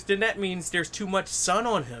because then that means there's too much sun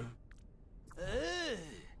on him.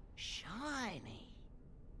 Shiny.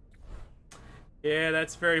 Yeah,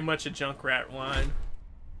 that's very much a Junkrat line.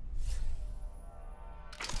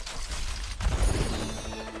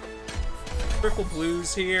 Triple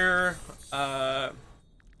blues here.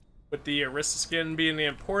 With the Arista skin being the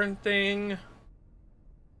important thing.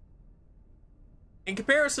 In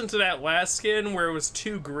comparison to that last skin where it was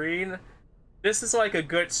too green, this is like a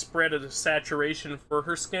good spread of the saturation for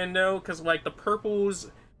her skin though, because like the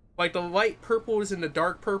purples, like the light purples and the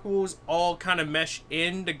dark purples all kind of mesh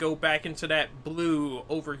in to go back into that blue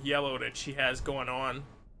over yellow that she has going on.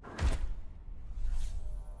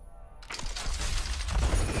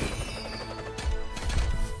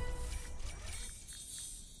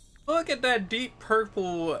 Look at that deep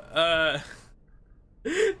purple, that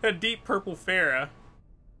deep purple Farah.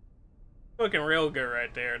 Looking real good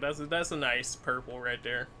right there. That's a nice purple right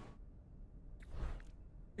there.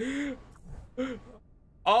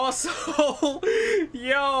 Also,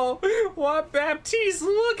 yo, why Baptiste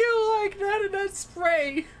looking like that in that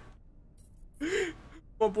spray?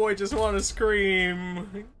 My boy just want to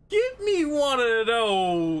scream, give me one of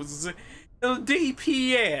those,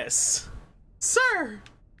 DPS, sir.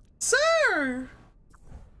 Sir!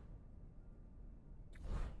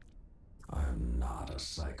 I'm not a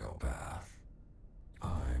psychopath.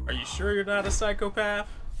 Are you sure you're not a psychopath?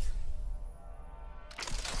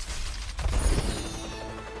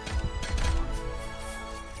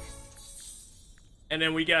 And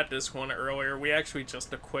then we got this one earlier. We actually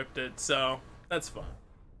just equipped it, so that's fun.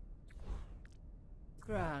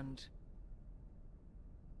 Grand.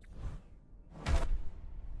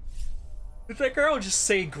 Did that girl just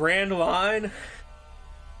say grand line?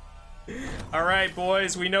 Alright,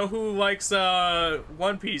 boys, we know who likes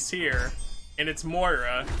One Piece here, and it's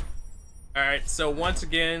Moira. Alright, so once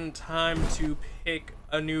again, time to pick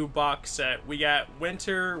a new box set. We got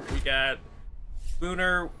Winter, we got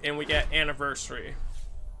Lunar, and we got Anniversary.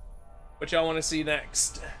 What y'all want to see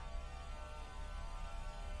next?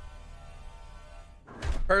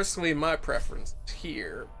 Personally, my preference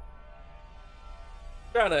here,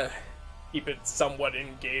 trying to keep it somewhat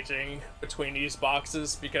engaging between these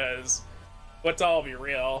boxes, because let's all be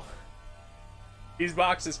real, these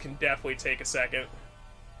boxes can definitely take a second.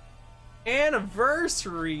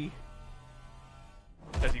 Anniversary!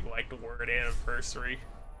 Does he like the word anniversary?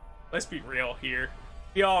 Let's be real here.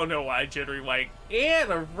 We all know I generally like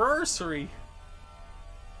anniversary.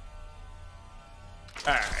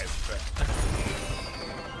 Alright.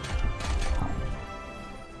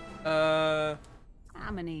 I'm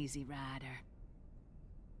an easy rider.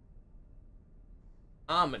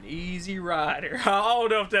 I'm an easy rider. I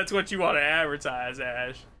don't know if that's what you want to advertise,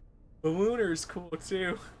 Ash. The Lunar's cool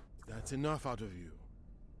too. That's enough out of you.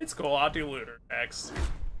 It's cool, I'll do Lunar next.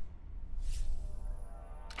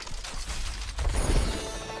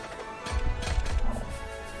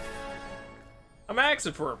 I'm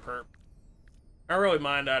asking for a perp. I don't really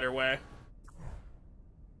mind either way.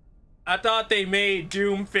 I thought they made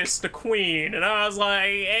Doomfist the queen, and I was like,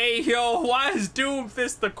 hey, yo, why is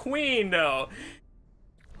Doomfist the queen, though?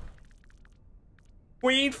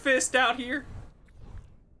 Queen Fist out here?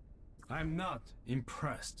 I'm not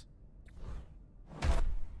impressed.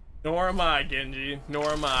 Nor am I, Genji.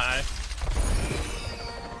 Nor am I.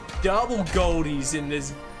 Double goldies in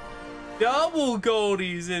this. Double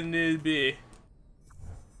goldies in this bit.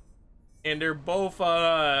 And they're both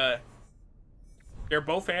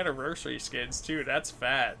anniversary skins too. That's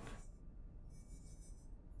fat.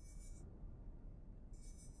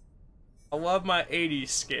 I love my 80s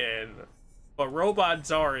skin, but Robot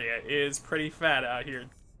Zarya is pretty fat out here.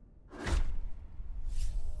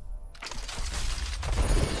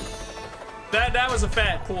 That was a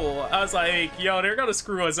fat pull. I was like, yo, they're gonna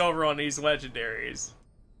screw us over on these legendaries.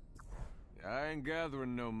 Yeah, I ain't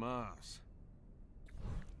gathering no moss.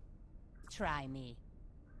 Try me.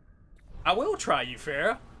 I will try you,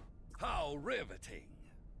 Farah. How riveting.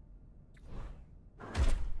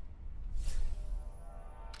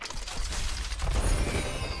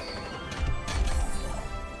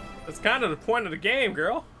 That's kind of the point of the game,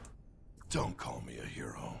 girl. Don't call me a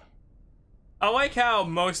hero. I like how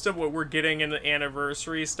most of what we're getting in the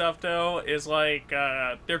anniversary stuff, though, is like,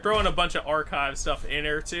 they're throwing a bunch of archive stuff in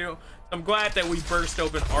there, too. I'm glad that we burst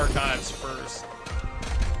open archives first.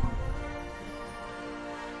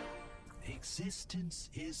 Existence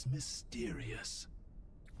is mysterious.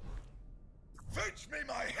 Fetch me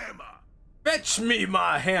my hammer! Fetch me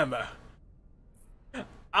my hammer!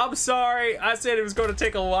 I'm sorry, I said it was going to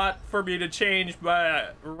take a lot for me to change my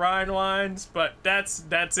rhyme lines, but that's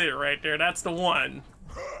it right there. That's the one.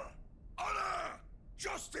 Honor!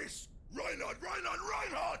 Justice! Reinhardt!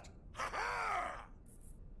 Reinhardt! Ha-ha!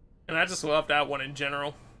 And I just love that one in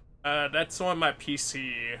general. That's on my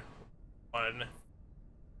PC one.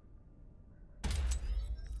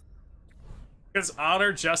 Because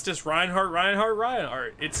honor, justice,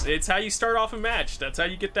 Reinhardt. It's how you start off a match. That's how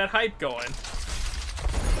you get that hype going.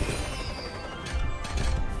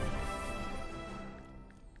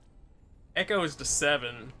 Echo is the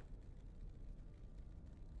 7.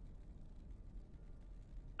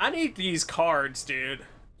 I need these cards, dude.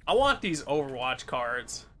 I want these Overwatch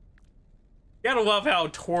cards. You gotta love how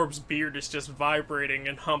Torb's beard is just vibrating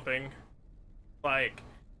and humping. Like...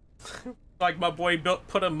 like my boy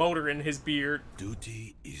put a motor in his beard.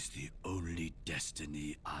 Duty is the only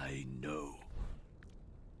destiny I know.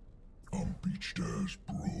 I'm beached ass,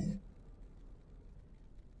 bro.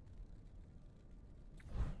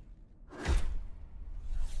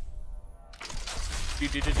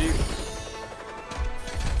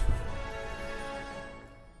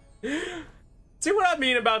 See what I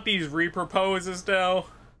mean about these reproposes, though?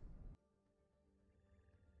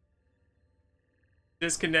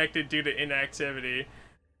 Disconnected due to inactivity.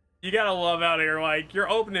 You gotta love out here, like, you're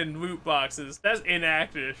opening loot boxes. That's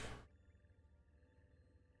inactive.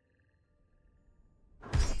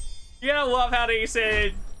 You gotta love how they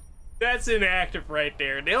said, that's inactive right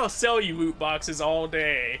there. They'll sell you loot boxes all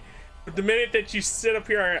day. But the minute that you sit up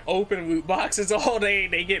here and open loot boxes all day,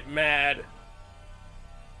 they get mad.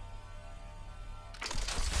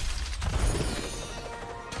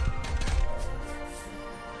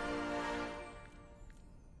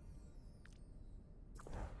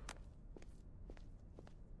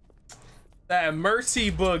 That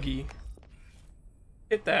mercy boogie.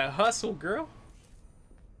 Hit that hustle, girl.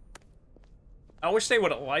 I wish they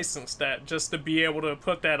would have licensed that just to be able to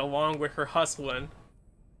put that along with her hustling.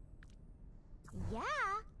 Yeah.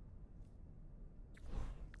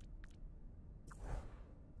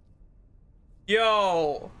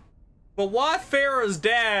 Yo. But why Farrah's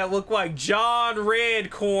dad look like John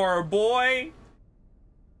Redcore, boy?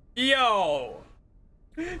 Yo.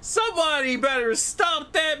 Somebody better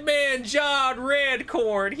stop that man, John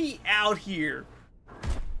Redcorn. He out here.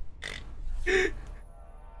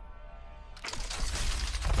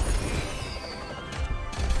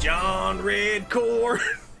 John Redcorn.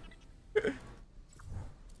 Bit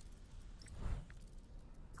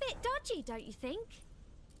dodgy, don't you think?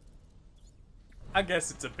 I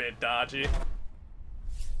guess it's a bit dodgy.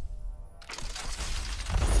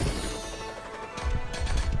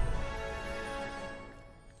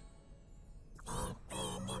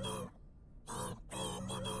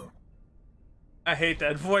 I hate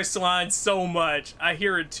that voice line so much. I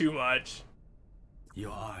hear it too much.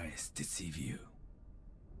 Your eyes deceive you.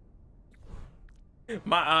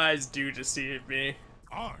 My eyes do deceive me.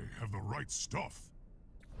 I have the right stuff.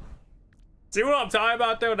 See what I'm talking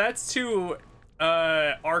about though? That's two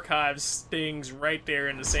archives things right there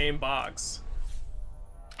in the same box.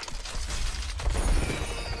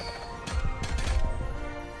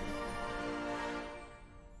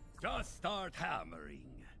 Just start hammering.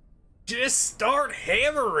 Just start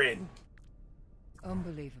hammering.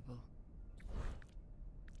 Unbelievable.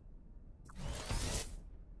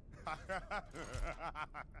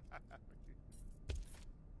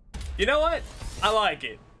 You know what? I like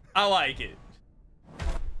it. I like it.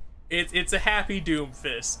 It's a happy doom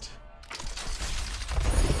fist.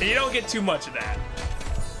 And you don't get too much of that.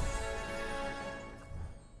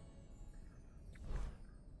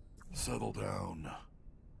 Settle down.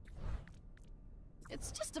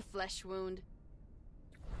 It's just a flesh wound.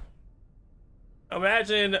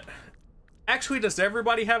 Imagine. Actually, does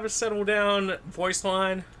everybody have a settle down voice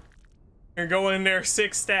line? You're going in there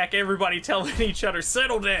 6-stack, everybody telling each other,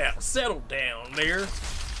 settle down there.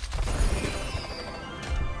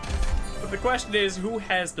 But the question is, who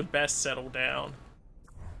has the best settle down?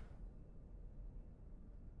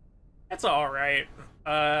 That's alright.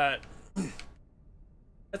 That's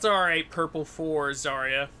alright, Purple 4,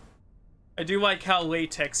 Zarya. I do like how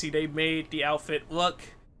latexy they made the outfit look,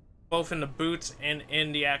 both in the boots and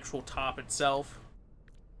in the actual top itself.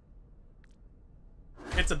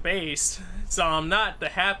 It's a base, so I'm not the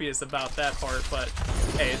happiest about that part, but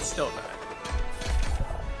hey, it's still not.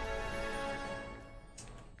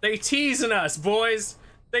 They teasing us, boys.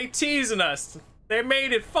 They teasing us. They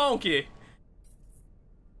made it funky.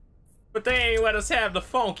 But they ain't let us have the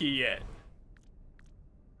funky yet.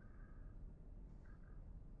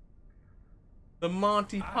 The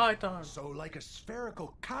Monty Python. So like a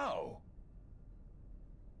spherical cow.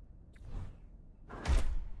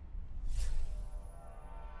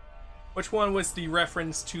 Which one was the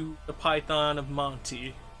reference to the Python of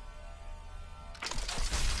Monty?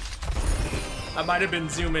 I might have been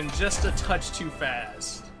zooming just a touch too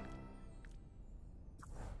fast.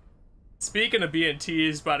 Speaking of being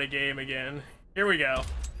teased by the game again, here we go.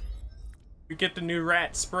 We get the new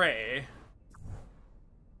rat spray.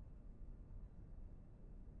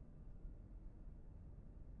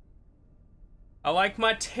 I like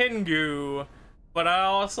my Tengu, but I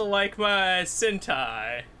also like my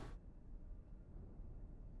Sentai.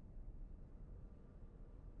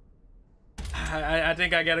 I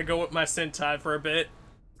think I gotta go with my Sentai for a bit.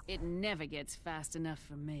 It never gets fast enough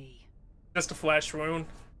for me. Just a flesh wound.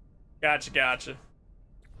 Gotcha.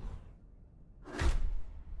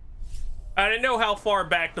 I didn't know how far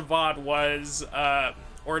back the VOD was,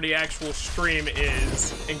 or the actual stream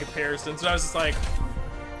is in comparison, so I was just like,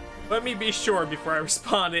 let me be sure before I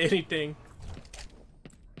respond to anything.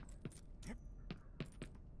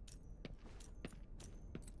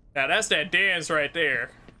 Now that's that dance right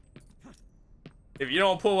there. If you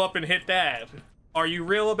don't pull up and hit that, are you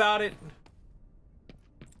real about it?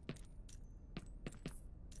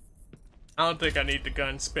 I don't think I need the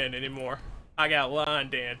gun spin anymore. I got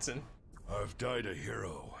line dancing. I've died a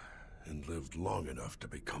hero and lived long enough to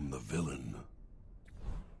become the villain.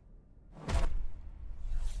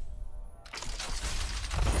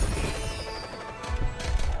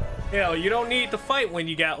 Hell, you don't need to fight when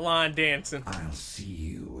you got line dancing. I'll see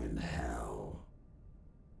you in hell.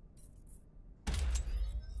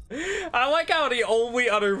 I like how the only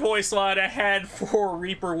other voice line I had for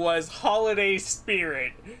Reaper was Holiday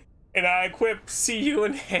Spirit, and I equipped See You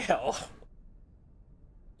in Hell.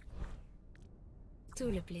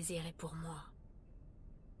 Tout le plaisir est pour moi.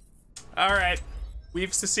 Alright,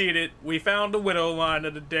 we've succeeded. We found the Widow line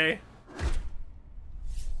of the day.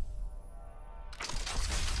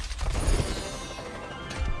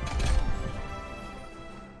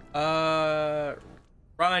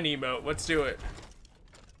 Ryan emote, let's do it.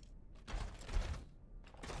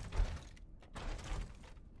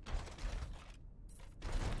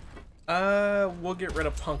 We'll get rid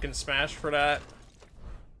of Pumpkin Smash for that.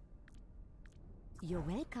 You're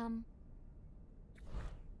welcome.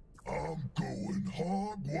 I'm going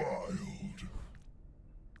hog wild.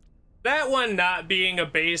 That one not being a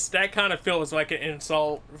base, that kind of feels like an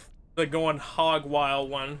insult. The going hog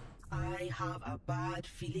wild one. I have a bad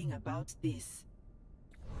feeling about this.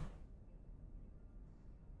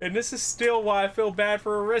 And this is still why I feel bad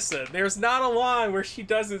for Orisa. There's not a line where she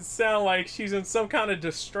doesn't sound like she's in some kind of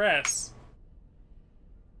distress.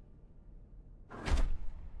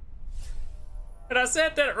 And I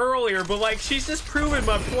said that earlier, but like, she's just proving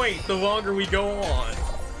my point the longer we go on.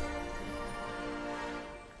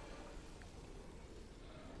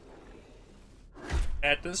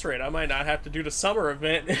 At this rate, I might not have to do the summer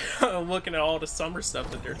event. I'm looking at all the summer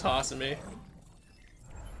stuff that they're tossing me.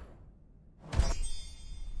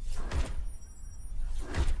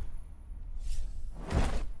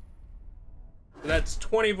 That's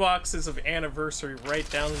 20 boxes of anniversary right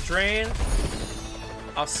down the drain.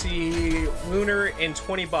 I'll see Lunar in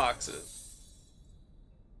 20 boxes.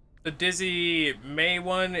 The Dizzy May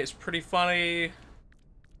one is pretty funny.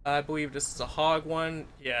 I believe this is a hog one.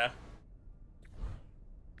 Yeah.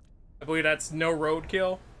 I believe that's no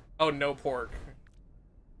roadkill. Oh, no pork.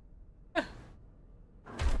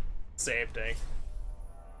 Same thing.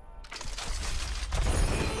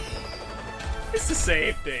 It's the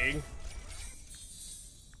same thing.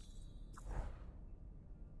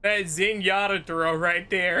 That Zenyatta throw right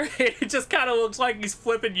there. It just kind of looks like he's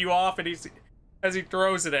flipping you off and as he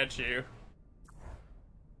throws it at you.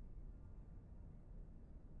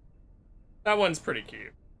 That one's pretty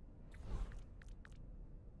cute.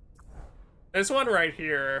 This one right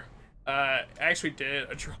here, I actually did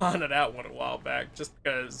a drawing of that one a while back, just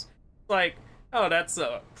because, like, oh, that's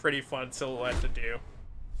a pretty fun silhouette to do.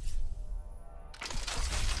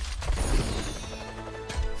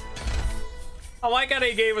 I like how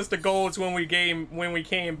they gave us the golds when we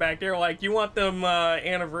came back. They were like, you want them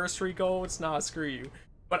anniversary golds? Nah, screw you.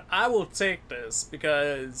 But I will take this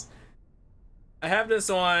because I have this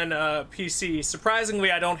on PC.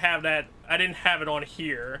 Surprisingly, I don't have that. I didn't have it on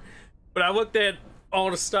here. But I looked at all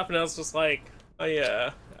the stuff and I was just like, oh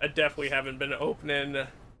yeah, I definitely haven't been opening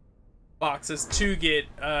boxes to get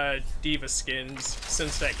Diva skins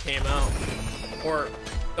since that came out. Or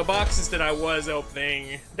the boxes that I was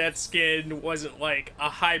opening, that skin wasn't like a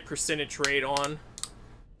high percentage rate on.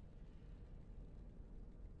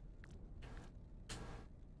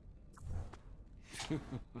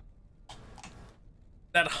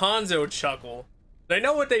 That Hanzo chuckle. They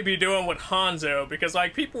know what they be doing with Hanzo, because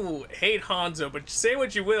like people hate Hanzo, but say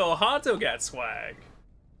what you will, Hanzo got swag.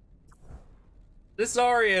 This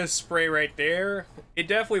Zarya spray right there, it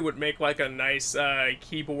definitely would make like a nice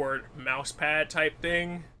keyboard mouse pad type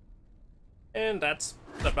thing. And that's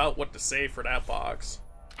about what to say for that box.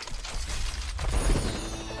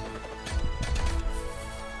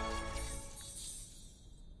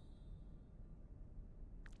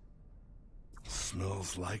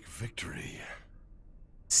 Smells like victory.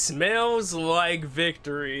 Smells like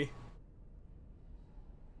victory.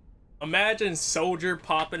 Imagine Soldier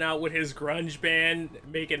popping out with his grunge band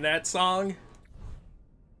making that song.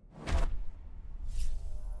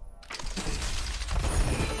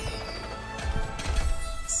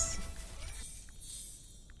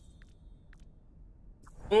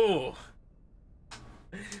 Ooh.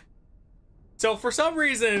 So for some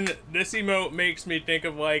reason, this emote makes me think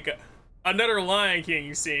of like another Lion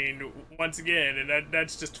King scene once again, and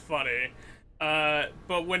that's just funny.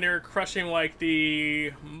 But when they're crushing like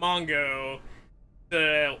the Mongo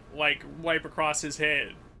to like wipe across his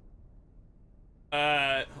head.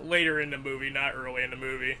 Later in the movie, not early in the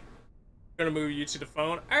movie. Gonna move you to the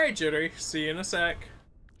phone. Alright, Jittery, see you in a sec.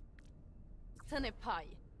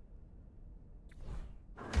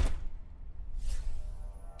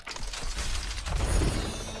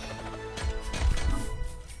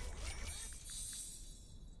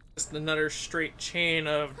 Just another straight chain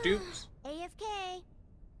of dupes. AFK.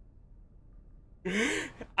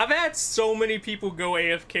 I've had so many people go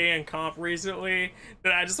AFK in comp recently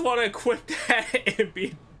that I just want to equip that and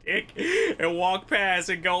be a dick and walk past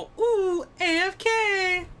and go, ooh,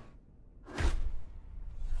 AFK.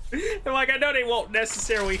 And like, I know they won't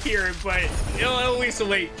necessarily hear it, but it'll at least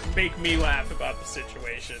make me laugh about the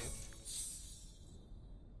situation.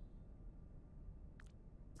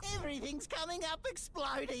 Everything's coming up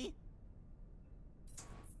explodey.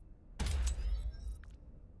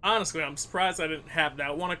 Honestly, I'm surprised I didn't have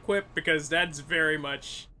that one equipped, because that's very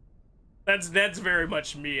much very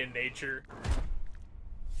much me in nature.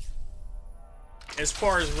 As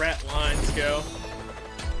far as rat lines go.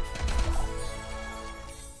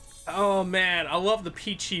 Oh man, I love the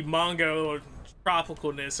peachy Mongo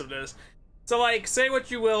tropicalness of this. So, like, say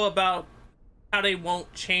what you will about how they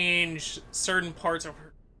won't change certain parts of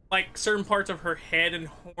her, like, certain parts of her head and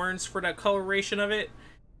horns for the coloration of it,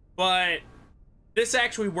 but this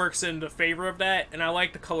actually works in the favor of that, and I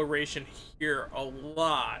like the coloration here a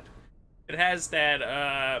lot. It has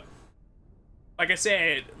that, like I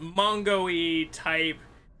said, mango-y type,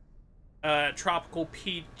 tropical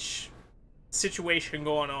peach situation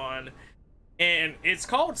going on, and it's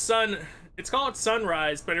called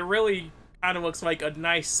sunrise, but it really kind of looks like a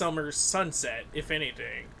nice summer sunset, if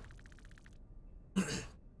anything.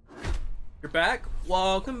 You're back?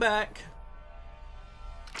 Welcome back.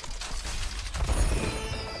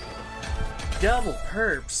 Double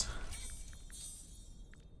perps.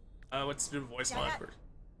 Let's do the voice line first.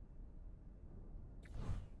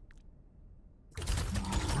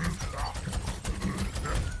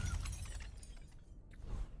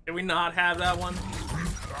 Did we not have that one?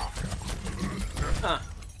 Huh.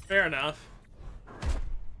 Fair enough.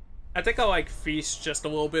 I think I like Feast just a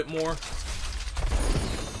little bit more.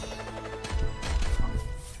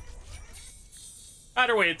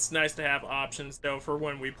 Either way, it's nice to have options, though, for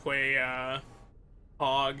when we play,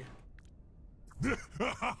 Hog.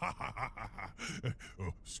 Oh,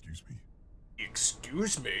 excuse me.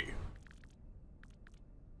 Excuse me.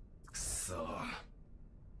 So...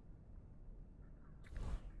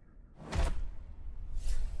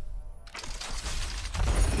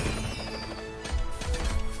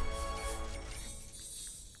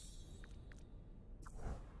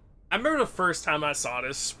 I remember the first time I saw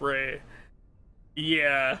this spray.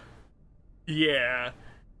 Yeah.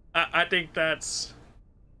 I think that's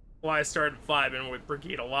why I started vibing with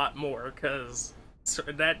Brigitte a lot more, because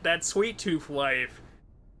that sweet tooth life,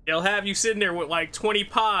 it'll have you sitting there with like 20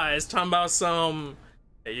 pies talking about some,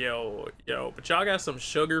 yo, but y'all got some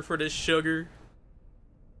sugar for this sugar?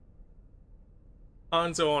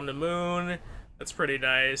 Hanzo on the moon, that's pretty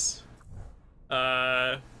nice.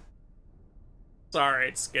 It's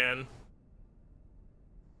alright, skin.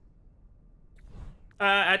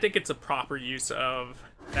 I think it's a proper use of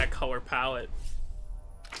that color palette.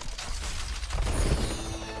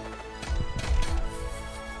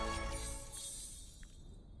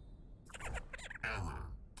 Error.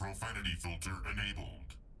 Profanity filter enabled.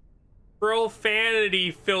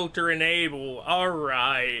 Profanity filter enabled.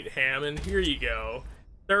 Alright, Hammond, here you go.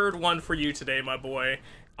 Third one for you today, my boy.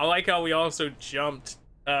 I like how we also jumped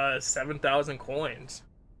 7,000 coins.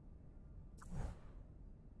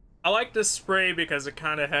 I like this spray because it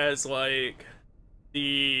kind of has like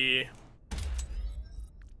the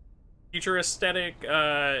future aesthetic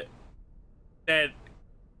that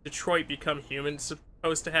Detroit Become Human's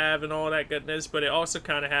supposed to have and all that goodness, but it also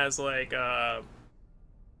kind of has like the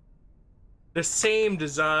same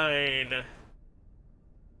design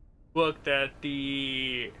look that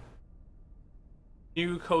the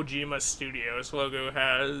new Kojima Studios logo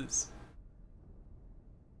has.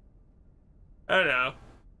 I don't know.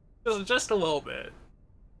 Just a little bit.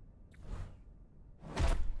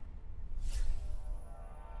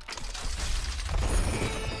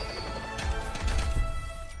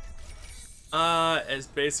 As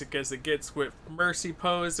basic as it gets with Mercy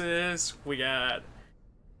poses, we got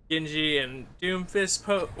Genji and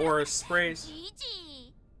Doomfist or sprays.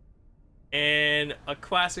 And a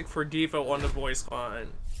classic for Devo on the voice line.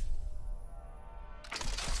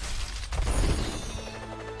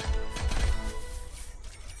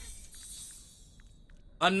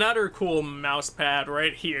 Another cool mouse pad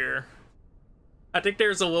right here. I think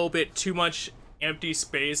there's a little bit too much empty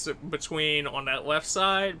space between on that left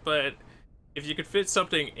side, but if you could fit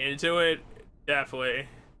something into it, definitely.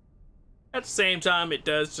 At the same time, it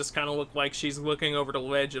does just kind of look like she's looking over the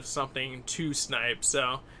ledge of something to snipe,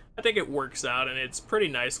 so I think it works out and it's pretty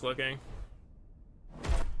nice looking.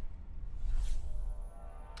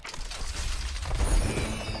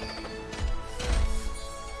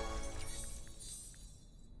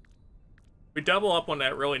 We double up on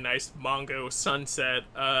that really nice Mongo sunset,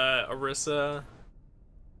 Orisa.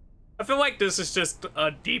 I feel like this is just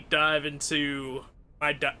a deep dive into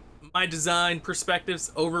my design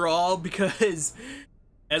perspectives overall, because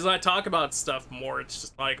as I talk about stuff more, it's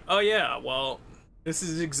just like, oh yeah, well, this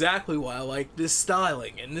is exactly why I like this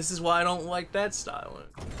styling, and this is why I don't like that styling.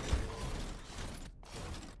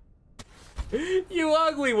 You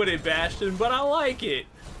ugly with it, Bastion, but I like it.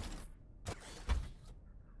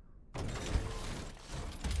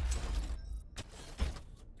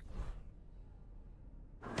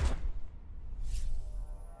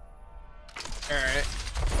 Alright.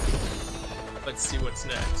 Let's see what's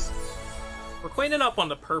next. We're cleaning up on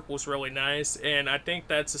the purples really nice, and I think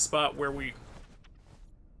that's a spot where we're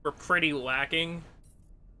pretty lacking.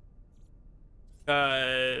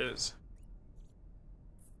 Cause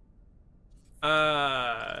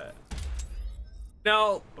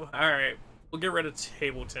no, alright. We'll get rid of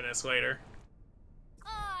table tennis later.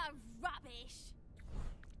 Ah, rubbish.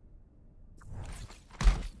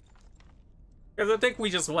 Because I think we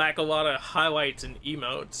just lack a lot of highlights and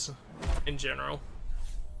emotes in general.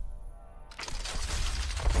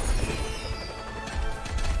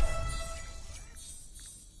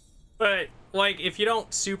 But, like, if you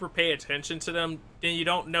don't super pay attention to them, then you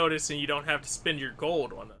don't notice and you don't have to spend your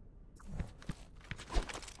gold on them.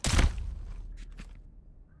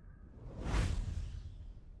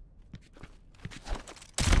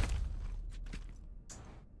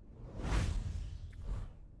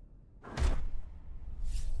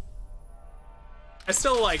 I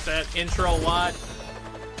still like that intro a lot.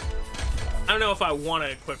 I don't know if I want to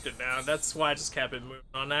equip it now. That's why I just kept it moving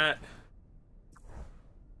on that.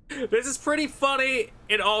 This is pretty funny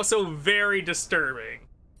and also very disturbing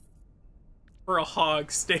for a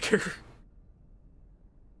hog sticker.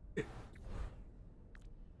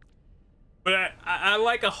 But I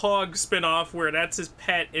like a hog spinoff where that's his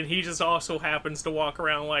pet and he just also happens to walk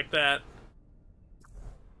around like that.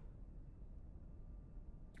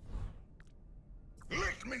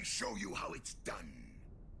 Let me show you how it's done.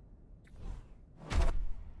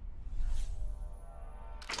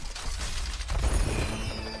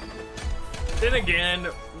 Then again,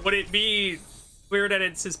 would it be weird that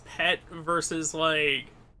it's his pet versus, like,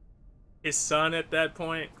 his son at that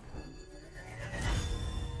point?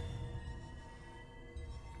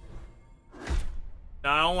 No,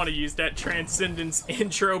 I don't want to use that Transcendence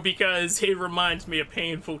intro because it reminds me of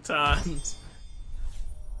painful times.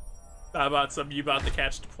 How about you about to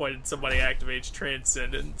catch the point and somebody activates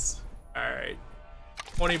Transcendence? Alright.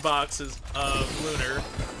 20 boxes of Lunar.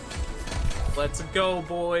 Let's go,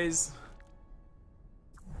 boys.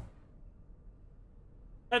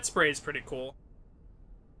 That spray is pretty cool.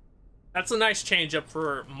 That's a nice change up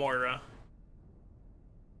for Moira.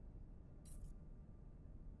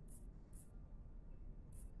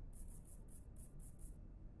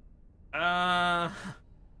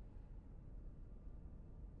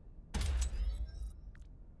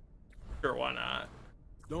 Sure, why not?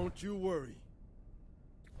 Don't you worry.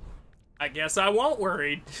 I guess I won't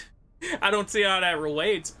worry. I don't see how that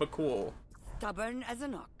relates, but cool. Stubborn as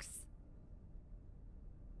an ox.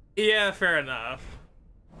 Yeah, fair enough.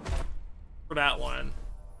 For that one.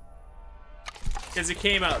 Because it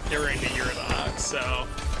came out during the Year of the Ox, so...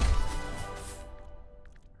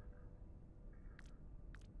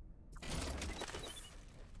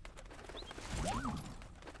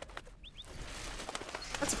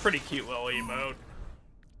 That's a pretty cute little emote.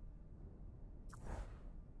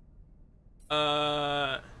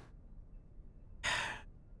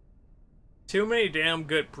 Too many damn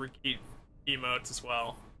good emotes as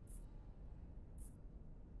well.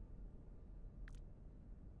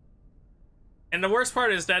 And the worst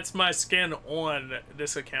part is that's my skin on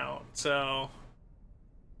this account, so...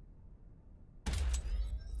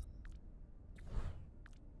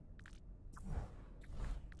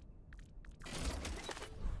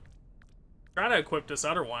 Trying to equip this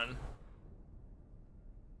other one.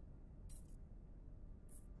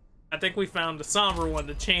 I think we found the Sombra one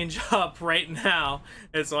to change up right now.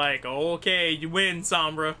 It's like, okay, you win,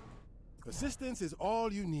 Sombra. Persistence is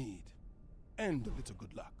all you need. And a little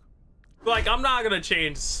good luck. Like, I'm not gonna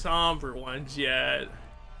change Sombra ones yet.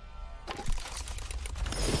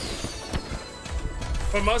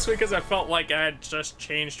 But mostly because I felt like I had just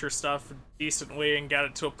changed her stuff decently and got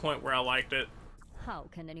it to a point where I liked it. How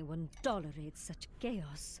can anyone tolerate such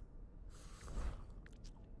chaos?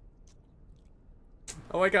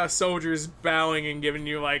 I like how Soldier's bowing and giving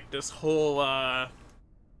you, like, this whole,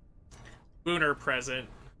 Lunar present.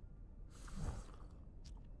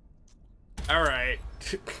 Alright.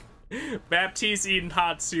 Baptiste eating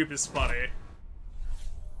hot soup is funny.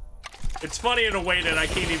 It's funny in a way that I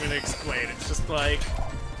can't even explain. It's just like...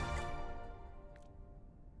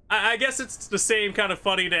 I guess it's the same kind of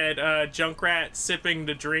funny that Junkrat sipping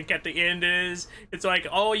the drink at the end is. It's like,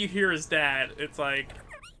 all you hear is that. It's like...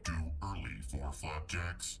 Too early for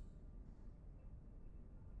flapjacks.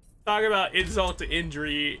 Talk about insult to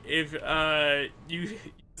injury if you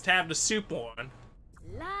just have the soup on.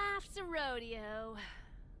 Life's a rodeo.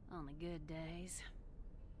 On the good days.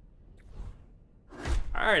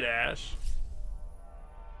 Alright, Ash.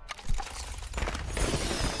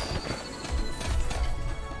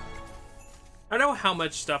 I don't know how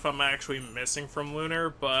much stuff I'm actually missing from Lunar,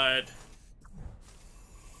 but...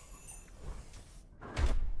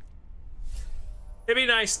 it'd be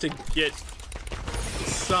nice to get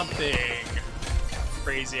something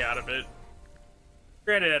crazy out of it.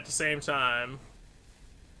 Granted, at the same time,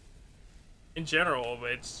 in general,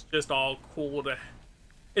 it's just all cool to...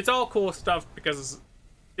 It's all cool stuff because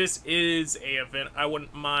this is a event. I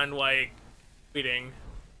wouldn't mind, like, tweeting.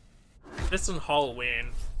 This is Halloween.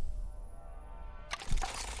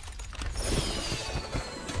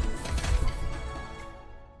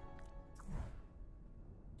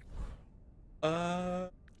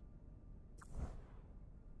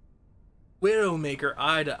 Widowmaker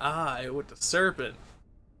eye to eye with the serpent.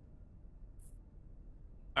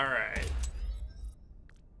 Alright.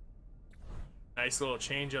 Nice little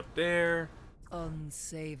change up there.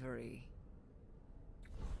 Unsavory.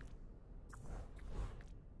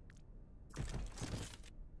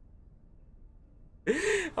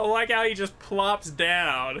 I like how he just plops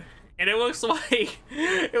down. And it looks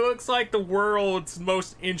like the world's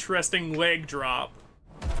most interesting leg drop.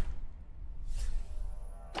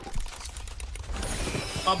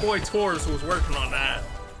 My boy Tors was working on that.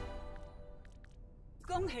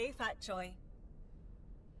 Gong hei, Fat Choi.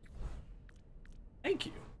 Thank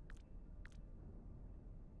you.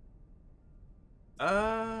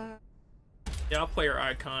 Yeah, I'll play her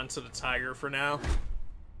icon to the tiger for now.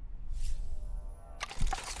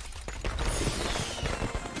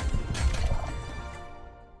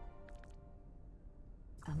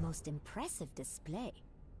 A most impressive display.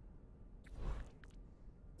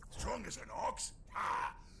 Strong as an ox?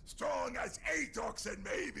 Ha! Strong as 8 oxen,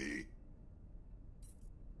 maybe!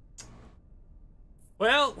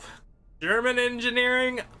 Well, German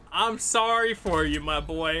engineering, I'm sorry for you, my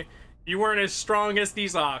boy. You weren't as strong as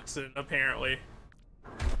these oxen, apparently.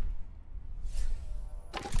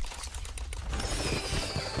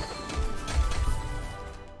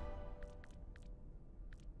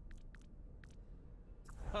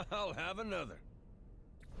 I'll have another.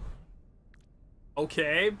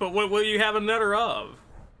 Okay, but what will you have another of?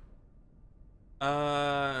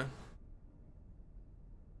 That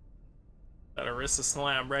Arista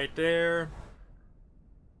Slam right there.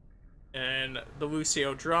 And the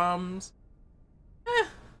Lucio drums.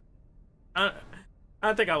 I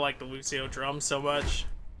don't think I like the Lucio drums so much.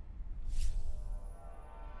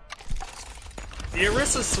 The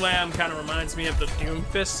Arista Slam kind of reminds me of the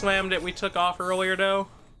Doomfist Slam that we took off earlier, though.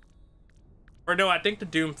 Or no, I think the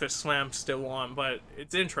Doomfist Slam's still on, but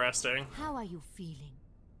it's interesting. How are you feeling?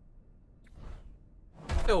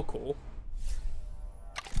 Still cool.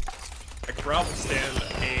 I could probably stand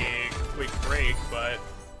a quick break, but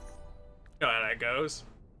you know how that goes.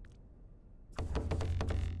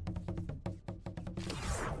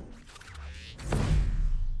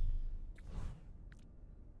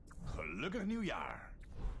 Gelukkig nieuwjaar.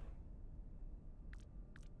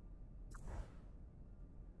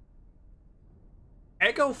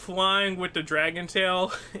 Echo flying with the dragon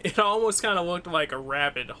tail, it almost kind of looked like a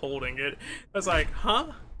rabbit holding it. I was like, huh?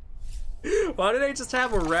 Why do they just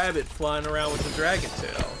have a rabbit flying around with the dragon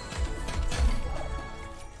tail?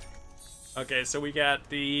 Okay, so we got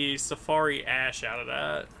the Safari Ash out of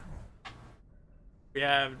that. We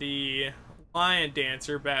have the Lion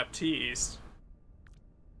Dancer Baptiste.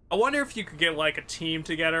 I wonder if you could get like a team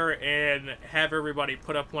together and have everybody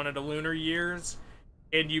put up one of the lunar years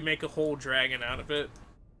and you make a whole dragon out of it.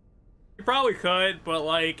 You probably could, but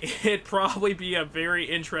like it'd probably be a very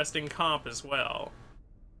interesting comp as well.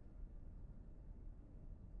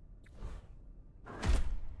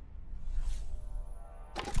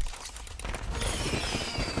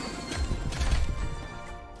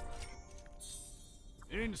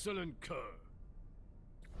 Insolent cur.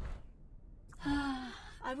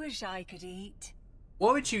 I wish I could eat.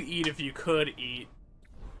 What would you eat if you could eat?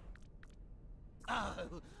 Oh,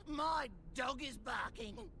 my dog is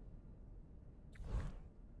barking.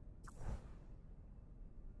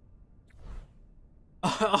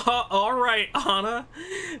 Alright, Anna.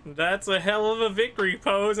 That's a hell of a victory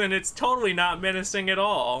pose, and it's totally not menacing at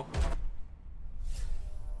all.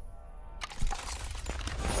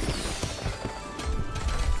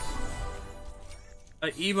 An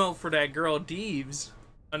emote for that girl Deeves.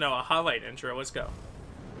 Oh no, a highlight intro. Let's go.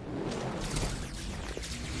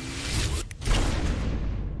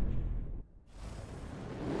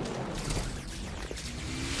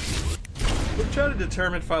 I'm trying to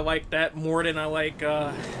determine if I like that more than I like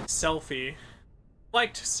Selfie.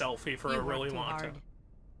 Liked Selfie for a really long time.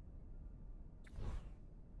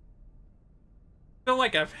 I feel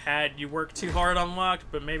like I've had You Work Too Hard unlocked,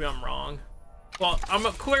 but maybe I'm wrong. Well, I'm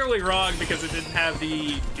clearly wrong because it didn't have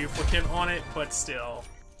the duplicate on it, but still.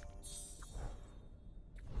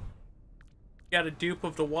 Got a dupe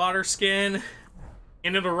of the water skin.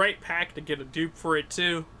 Into the right pack to get a dupe for it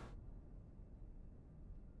too.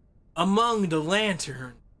 Among the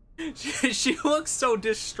Lantern. She looks so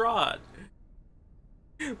distraught.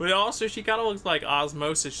 But also, she kind of looks like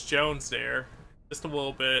Osmosis Jones there. Just a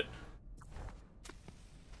little bit.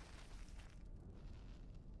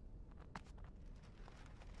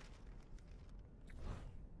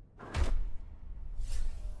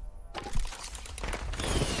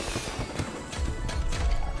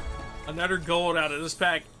 Another gold out of this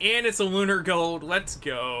pack, and it's a lunar gold. Let's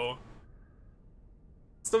go.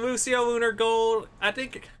 It's the Lucio lunar gold. I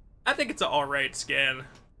think it's an alright skin.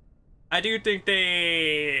 I do think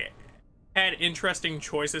they had interesting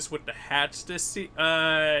choices with the hats this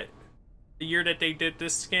the year that they did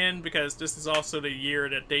this skin, because this is also the year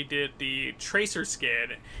that they did the Tracer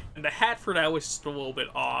skin, and the hat for that was just a little bit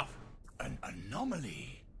off. An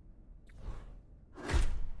anomaly.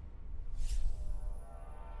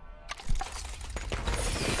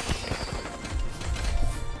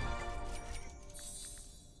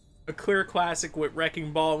 A clear classic with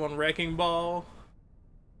Wrecking Ball on Wrecking Ball.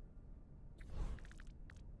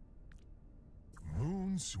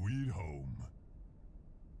 Moon Sweet Home.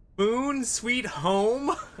 Moon Sweet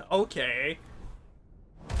Home? Okay.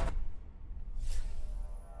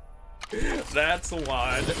 That's a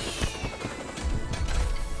lot.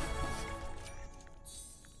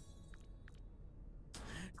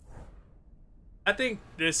 I think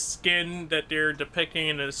this skin that they're depicting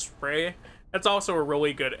in this spray, that's also a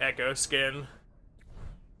really good Echo skin.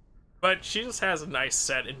 But she just has a nice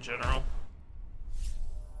set in general.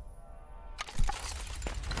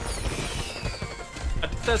 I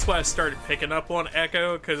think that's why I started picking up on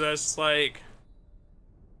Echo, because I was like,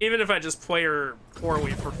 even if I just play her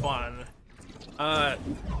poorly for fun,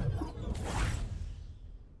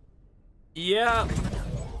 yeah,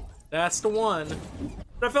 that's the one.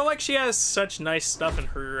 But I feel like she has such nice stuff in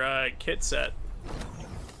her kit set.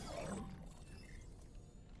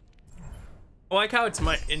 I like how it's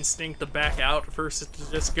my instinct to back out versus to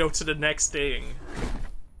just go to the next thing.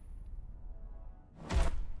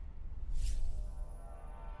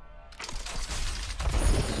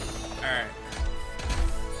 Alright.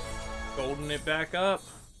 Golden it back up.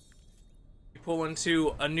 We pull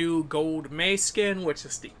into a new gold May skin, which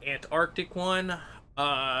is the Antarctic one.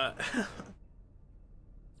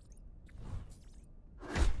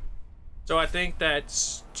 So I think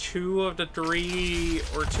that's 2 of the 3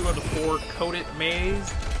 or 2 of the 4 coated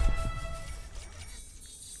Mays.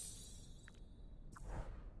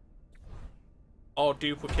 All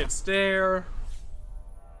duplicates there.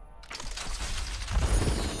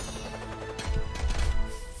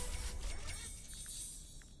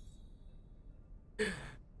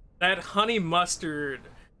 That honey mustard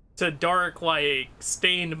to dark, like,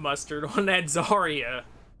 stained mustard on that Zarya.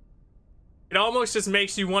 It almost just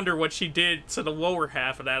makes you wonder what she did to the lower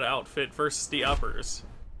half of that outfit versus the uppers.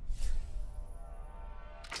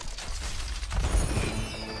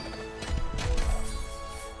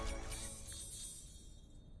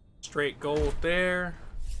 Straight gold there.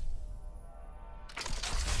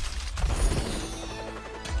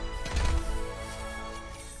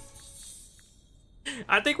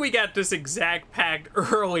 I think we got this exact pack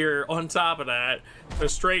earlier on top of that. The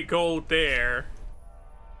straight gold there.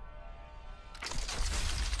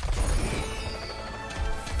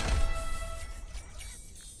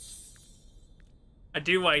 I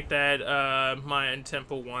do like that Mayan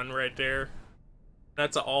Temple one right there.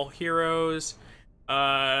 That's all heroes.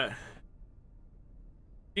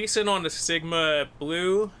 Decent on the Sigma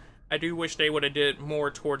blue. I do wish they would have did more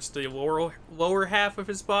towards the lower half of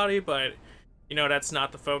his body, but you know, that's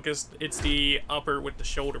not the focus. It's the upper with the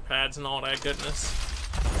shoulder pads and all that goodness.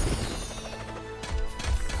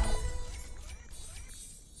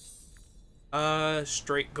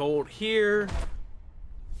 Straight gold here.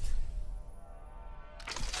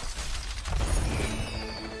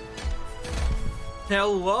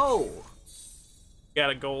 Hello!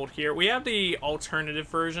 Got a gold here. We have the alternative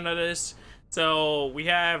version of this. So we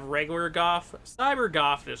have regular Goth. Cyber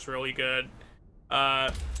Goth is really good.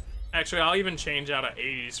 Actually, I'll even change out of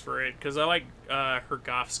 80s for it, because I like her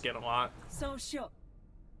Goth skin a lot. So sure.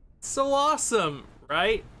 So awesome,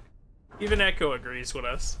 right? Even Echo agrees with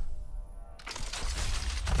us.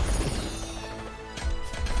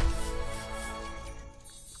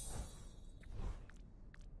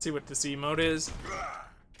 See what this emote is.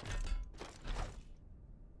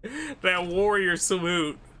 That warrior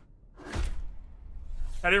salute.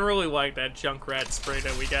 I didn't really like that Junkrat spray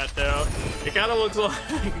that we got though. It kind of looks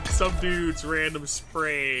like some dude's random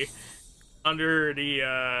spray under the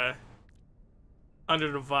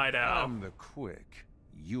Vidow. I'm the quick,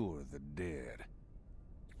 you're the dead.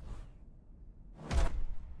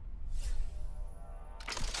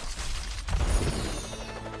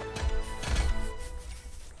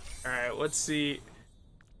 let's see.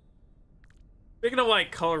 Speaking of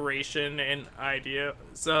like coloration and ideas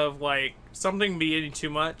of like something being too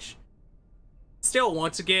much, still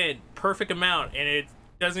once again perfect amount, and it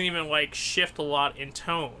doesn't even like shift a lot in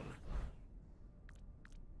tone.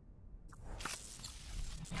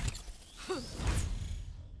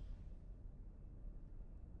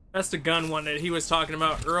 That's the gun one that he was talking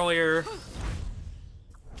about earlier.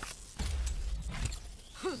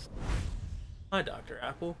 Hi, Dr.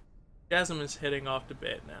 Apple. Jasmine is heading off to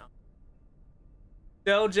bed now.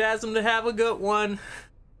 Tell Jasmine to have a good one.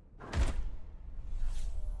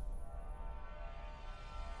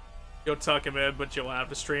 You'll tuck him in, but you'll have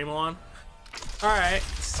the stream on. Alright,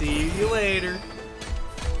 see you later.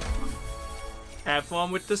 Have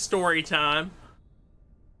fun with the story time.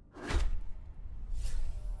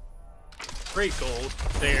 Great gold.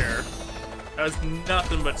 There. That was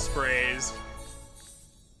nothing but sprays.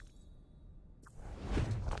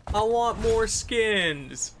 I want more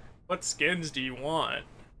skins. What skins do you want?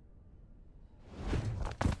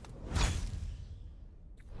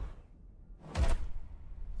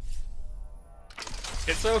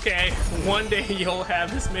 It's okay. One day you'll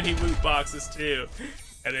have this many loot boxes too.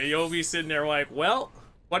 And then you'll be sitting there like, well,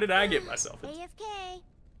 what did I get myself into? AFK.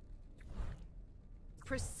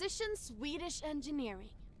 Precision Swedish engineering.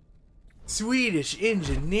 Swedish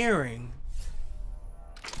engineering?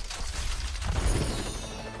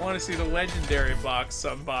 I want to see the legendary box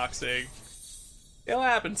unboxing. It'll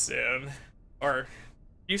happen soon. Or,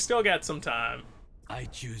 you still got some time. I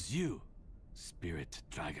choose you, Spirit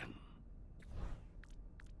Dragon.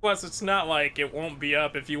 Plus, it's not like it won't be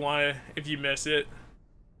up if you miss it.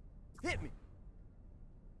 Hit me.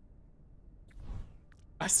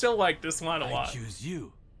 I still like this line a lot. I choose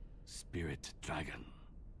you, Spirit Dragon.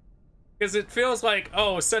 Because it feels like,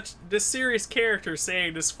 oh, this serious character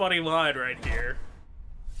saying this funny line right here.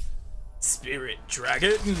 Spirit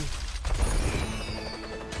Dragon.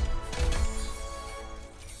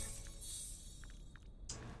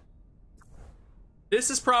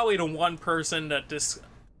 This is probably the one person that this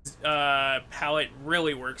palette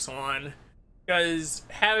really works on. Because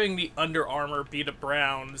having the under armor be the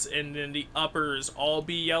browns and then the uppers all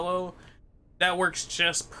be yellow, that works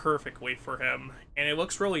just perfectly for him. And it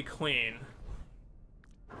looks really clean.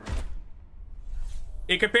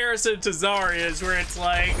 In comparison to Zarya's, where it's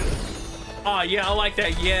like, oh yeah, I like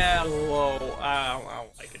that yellow. I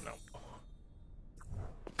don't like it no more.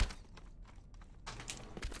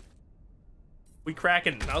 We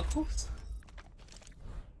cracking knuckles?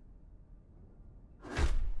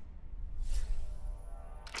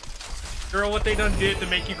 Girl, what they done did to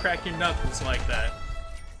make you crack your knuckles like that?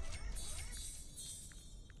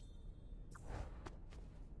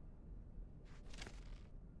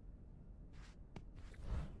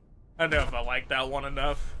 I don't know if I like that one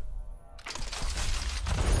enough.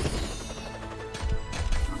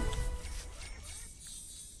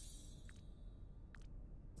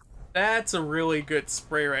 That's a really good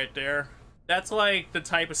spray right there. That's like the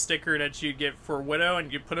type of sticker that you get for Widow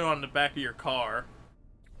and you put it on the back of your car.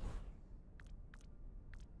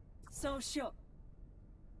 So sure.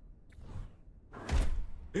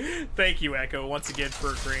 Thank you, Echo, once again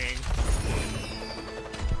for agreeing.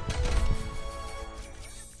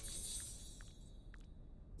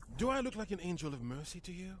 Do I look like an angel of mercy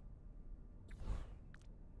to you?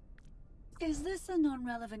 Is this a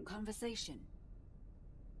non-relevant conversation?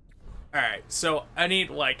 Alright, so I need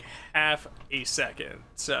like half a second.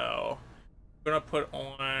 So I'm gonna put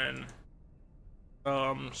on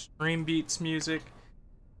Stream Beats music.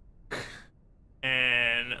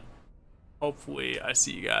 And hopefully I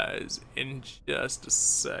see you guys in just a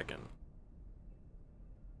second.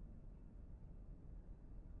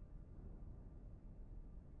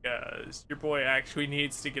 Because your boy actually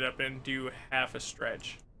needs to get up and do half a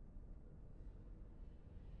stretch.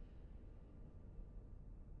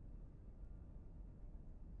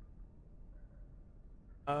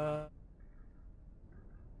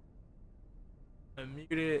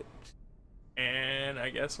 Unmute it. And I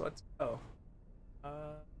guess let's go.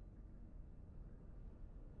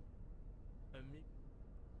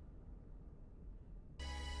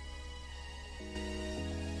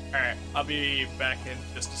 Alright, I'll be back in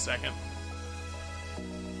just a second.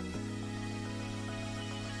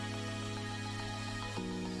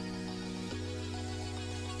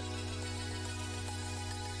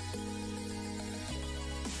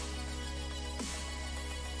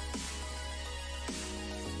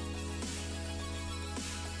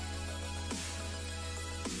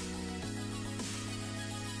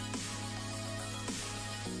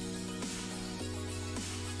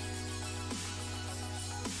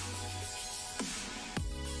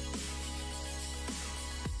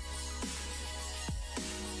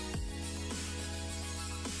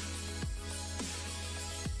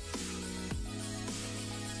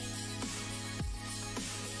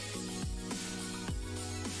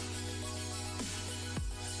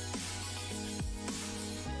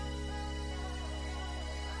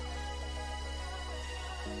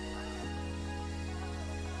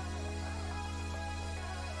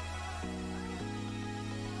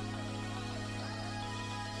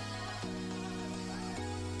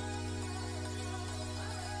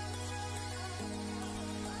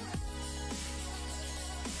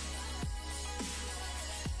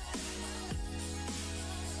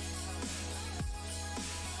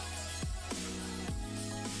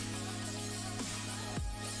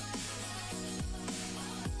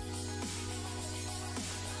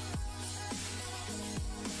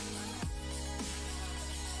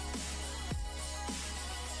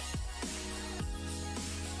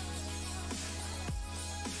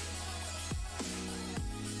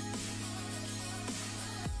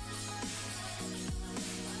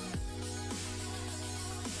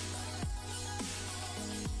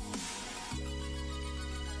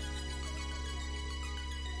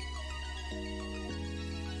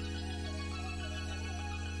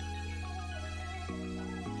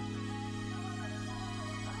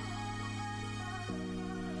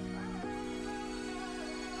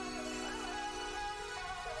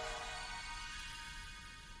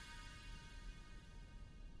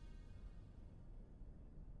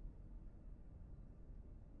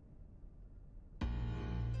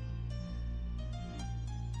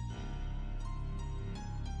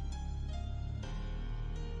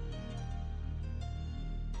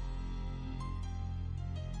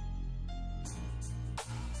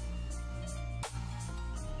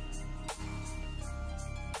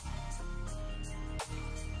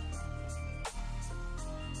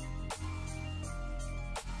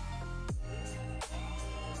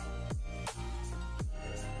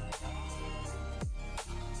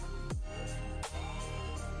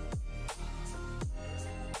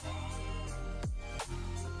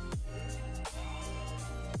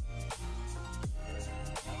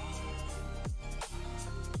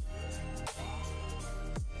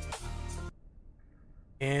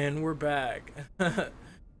 And we're back.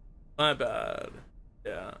 My bad.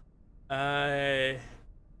 Yeah. I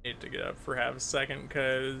need to get up for half a second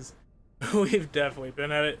because we've definitely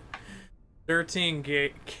been at it.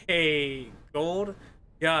 13k gold?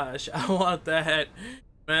 Gosh, I want that.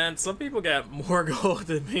 Man, some people got more gold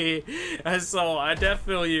than me. And so I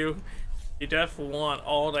definitely you. You definitely want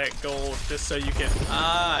all that gold just so you can.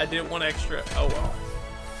 I didn't want extra. Oh well.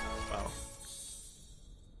 Wow.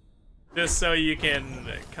 Just so you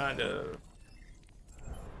can kind of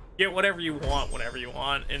get whatever you want whenever you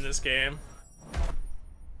want in this game.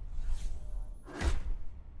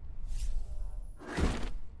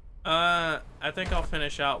 I think I'll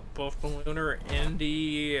finish out both the lunar and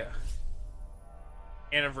the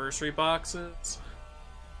anniversary boxes.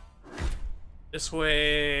 This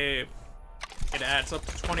way it adds up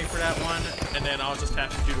to 20 for that one, and then I'll just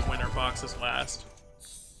have to do the winter boxes last.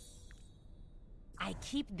 I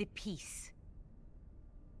keep the peace.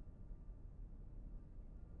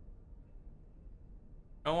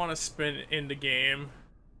 I want to spin in the game.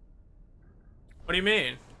 What do you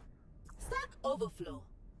mean? Stack overflow.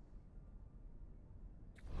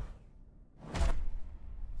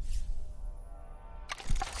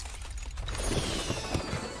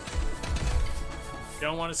 You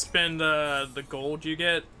don't want to spend the gold you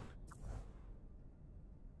get?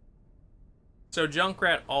 So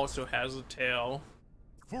Junkrat also has a tail.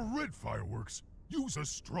 For red fireworks, use a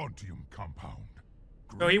strontium compound.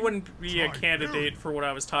 So he wouldn't be a candidate for what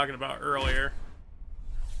I was talking about earlier.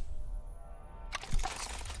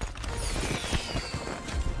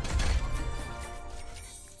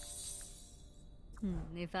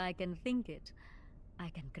 If I can think it, I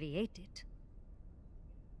can create it.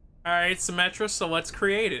 Alright, Symmetra, so let's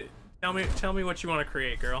create it. Tell me what you want to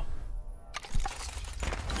create, girl.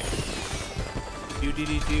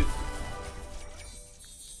 Do.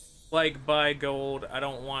 Like, buy gold. I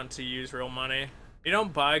don't want to use real money. You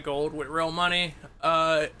don't buy gold with real money.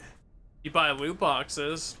 You buy loot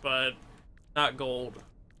boxes, but not gold.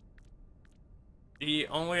 The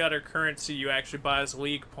only other currency you actually buy is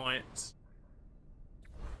league points.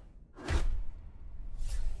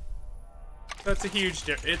 That's a huge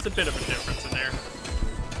it's a bit of a difference in there.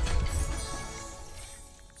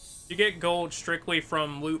 You get gold strictly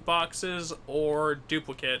from loot boxes or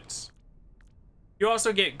duplicates. You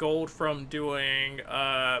also get gold from doing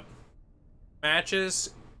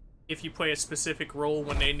matches if you play a specific role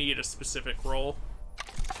when they need a specific role.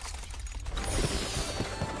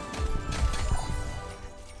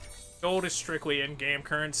 Gold is strictly in-game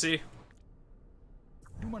currency.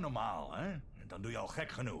 Doe maar normaal, hè? Dan doe je al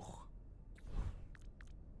gek genoeg.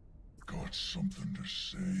 Got something to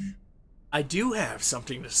say? I do have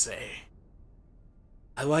something to say.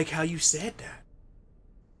 I like how you said that.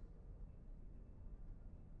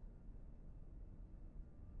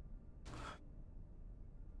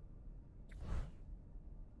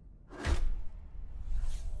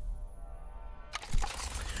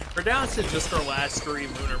 We're down to just our last 3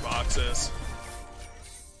 lunar boxes.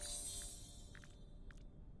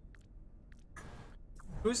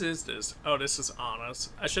 Whose is this? Oh, this is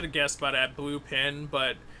Anna's. I should have guessed by that blue pin,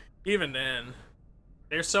 but even then,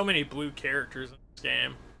 there's so many blue characters in this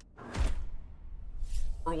game.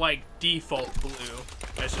 Or like default blue,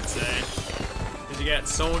 I should say. Because you got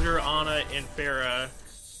Soldier, Anna, and Farah,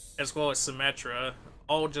 as well as Symmetra,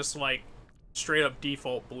 all just like straight up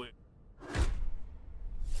default blue.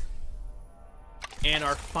 And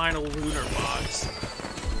our final lunar box.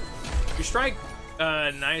 We strike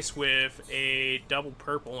nice with a double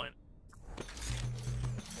purple in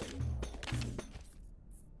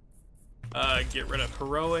it. Get rid of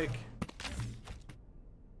heroic.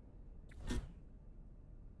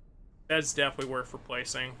 That's definitely worth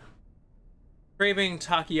replacing. Craving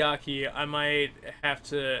takoyaki. I might have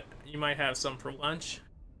to. You might have some for lunch.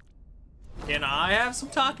 Can I have some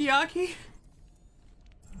takoyaki?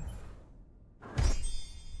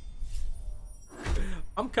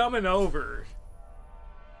 I'm coming over.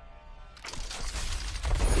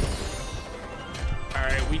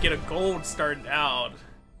 Alright, we get a gold starting out.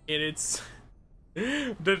 And it's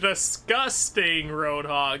the disgusting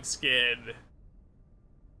Roadhog skin.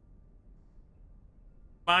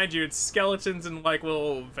 Mind you, it's skeletons in like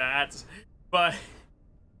little vats. But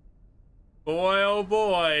boy oh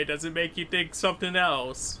boy, does it make you think something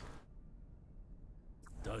else.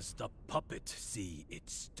 Does the puppet see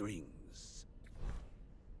its strings?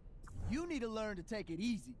 You need to learn to take it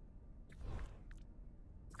easy.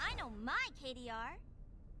 I know my KDR.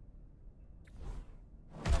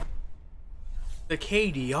 The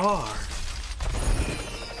KDR.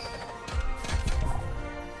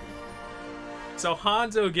 So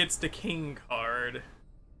Hanzo gets the king card.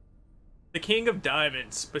 The King of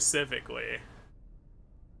Diamonds, specifically.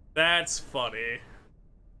 That's funny.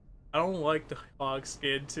 I don't like the hog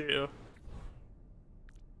skin, too.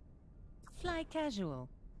 Fly casual.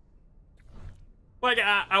 Like,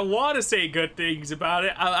 I want to say good things about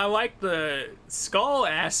it. I like the skull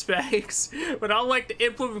aspects, but I don't like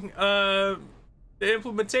the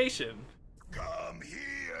implementation. Come here.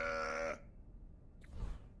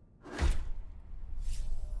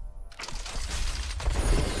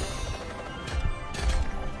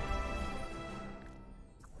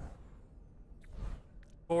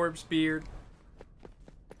 Forbes beard.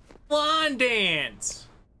 Line dance.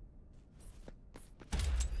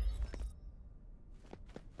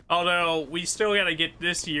 Although we still gotta get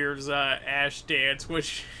this year's Ash dance,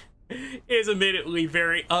 which is admittedly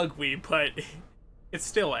very ugly, but it's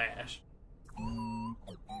still Ash.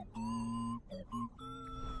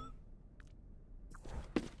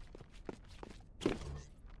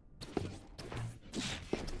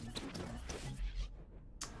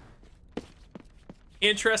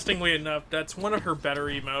 Interestingly enough, that's one of her better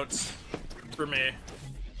emotes for me.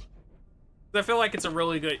 I feel like it's a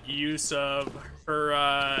really good use of her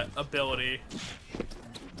ability.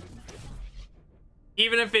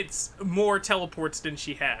 Even if it's more teleports than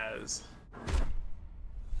she has.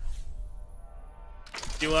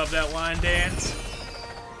 You love that line dance?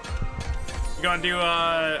 You gonna do you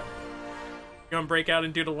gonna break out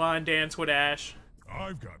and do the line dance with Ash?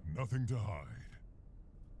 I've got nothing to hide.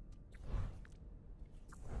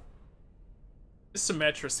 This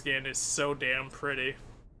Symmetra skin is so damn pretty.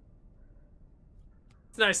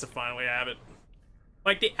 It's nice to finally have it.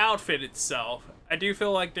 Like, the outfit itself, I do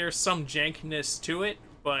feel like there's some jankiness to it,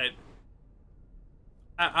 but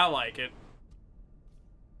I like it.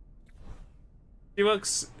 She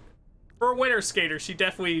looks, for a winter skater, she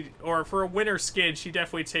definitely, or for a winter skin, she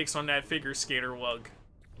definitely takes on that figure skater look.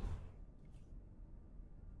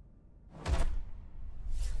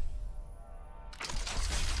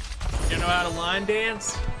 You know how to line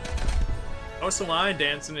dance? Most of line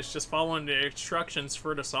dancing is just following the instructions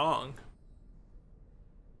for the song.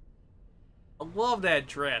 I love that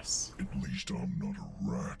dress. At least I'm not a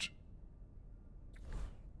rat.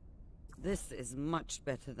 This is much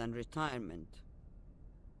better than retirement.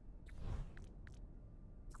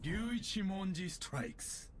 Ryuichimonji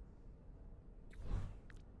strikes.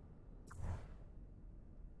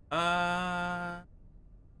 I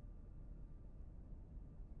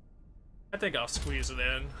think I'll squeeze it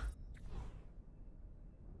in.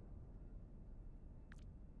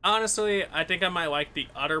 Honestly, I think I might like the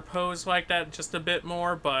udder pose like that just a bit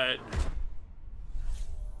more, but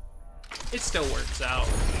it still works out.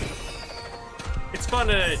 It's fun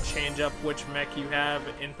to change up which mech you have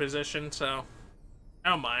in position, so I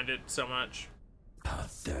don't mind it so much.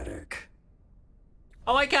 Pathetic.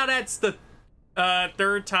 I like how that's the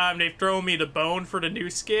third time they've thrown me the bone for the new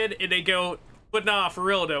skin, and they go, but nah, for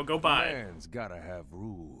real though, go buy it. Man's gotta have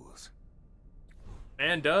rules.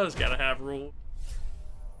 Man does gotta have rules.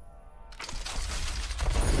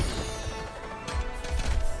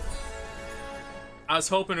 I was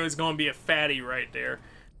hoping it was going to be a fatty right there.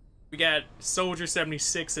 We got Soldier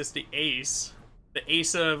 76 as the ace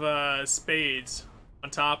of spades on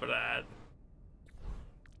top of that.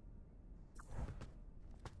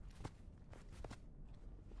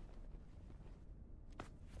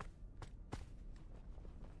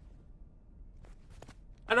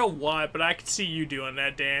 I don't know why, but I could see you doing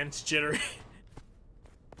that dance, Jittery.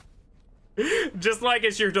 Just like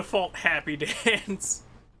it's your default happy dance.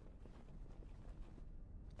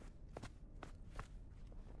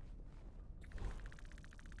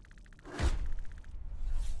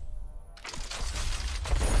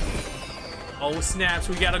 Oh snaps,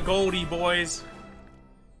 we got a Goldie, boys.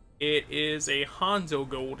 It is a Hanzo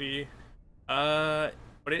Goldie. But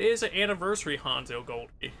it is an anniversary Hanzo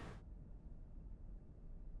Goldie.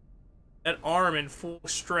 That arm in full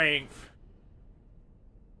strength.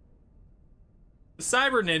 The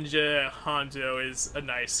Cyber Ninja Hanzo is a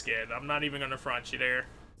nice skin. I'm not even gonna front you there.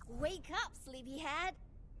 Wake up, sleepyhead.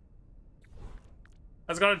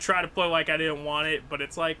 I was gonna try to play like I didn't want it, but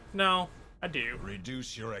it's like, no, I do.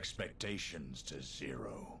 Reduce your expectations to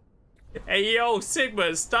 0. Hey, yo,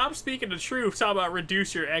 Sigma, stop speaking the truth. Talk about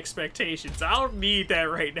reduce your expectations. I don't need that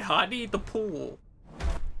right now. I need the pool.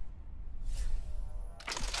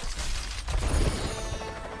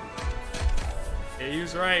 Yeah, he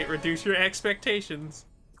was right. Reduce your expectations.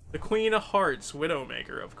 The Queen of Hearts,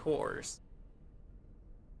 Widowmaker, of course.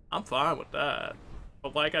 I'm fine with that.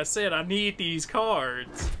 But like I said, I need these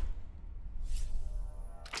cards.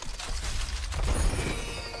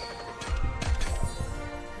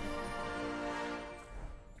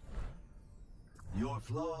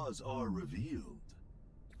 flaws are revealed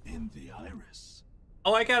in the iris. I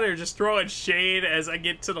like how they're just throwing shade as I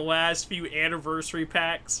get to the last few anniversary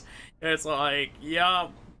packs. It's like,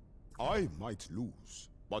 yup. I might lose,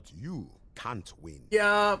 but you can't win.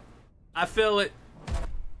 Yup. I feel it.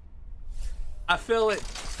 I feel it.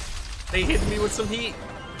 They hit me with some heat.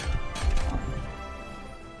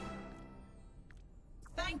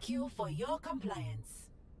 Thank you for your compliance.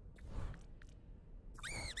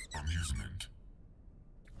 Amusement.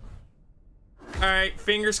 Alright,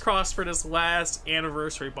 fingers crossed for this last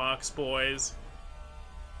anniversary box, boys.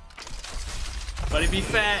 Let it be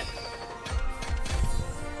fat.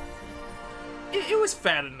 It was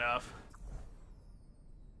fat enough.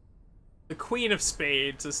 The Queen of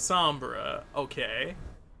Spades is Sombra. Okay.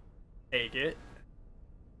 Take it.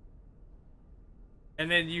 And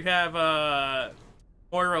then you have,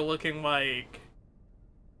 Moira looking like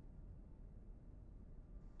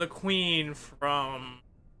the Queen from...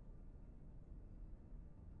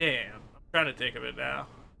 Damn, I'm trying to think of it now.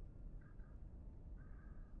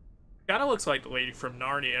 Kinda looks like the lady from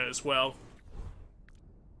Narnia as well.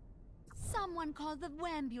 Someone call the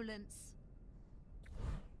ambulance.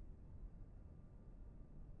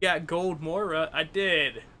 Yeah, gold Moira. I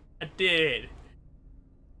did.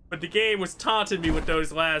 But the game was taunting me with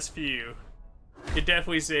those last few. It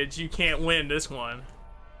definitely said you can't win this one.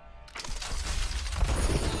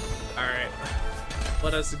 Alright.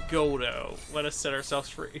 Let us go though. Let us set ourselves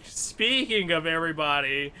free. Speaking of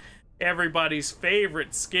everybody's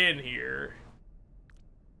favorite skin here.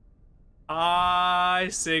 Hi,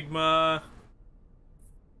 Sigma.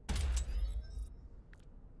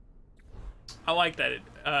 I like that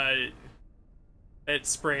that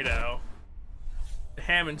spray though. The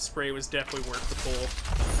Hammond spray was definitely worth the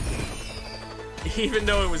pull. Even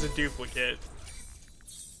though it was a duplicate.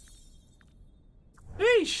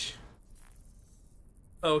 Eesh.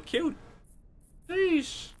 Oh, cute.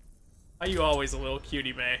 Eesh. Are you always a little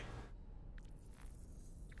cutie, May?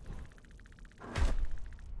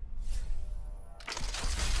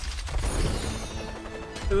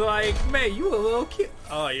 Like, May, you a little cute.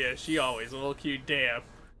 Oh yeah, she always a little cute, damn.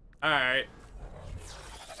 Alright.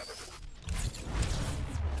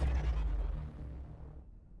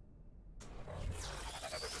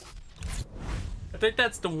 I think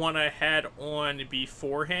that's the one I had on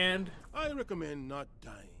beforehand. I recommend not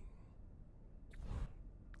dying.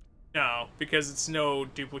 No, because it's no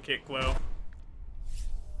duplicate glow.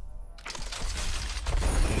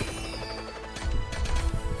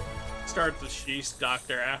 Start the Sheesh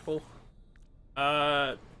Dr. Apple.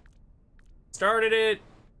 Started it,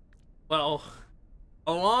 well,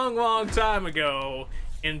 a long time ago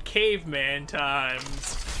in caveman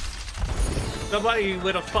times. Somebody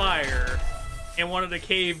lit a fire and one of the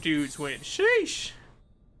cave dudes went, sheesh.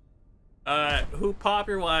 Who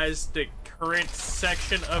popularized the current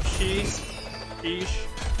section of Sheesh?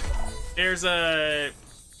 There's a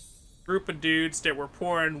group of dudes that were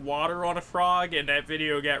pouring water on a frog, and that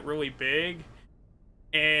video got really big.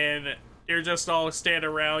 And they're just all standing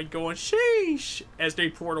around going, sheesh, as they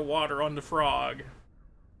pour the water on the frog.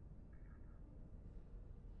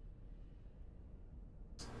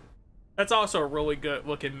 That's also a really good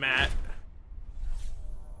looking mat.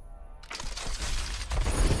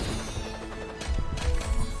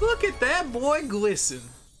 Look at that boy glisten.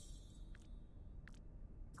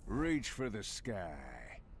 Reach for the sky.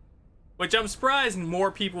 Which I'm surprised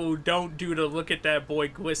more people don't do the look at that boy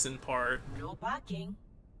glisten part. No barking.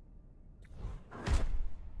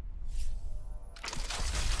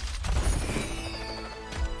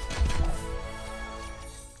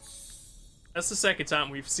 That's the second time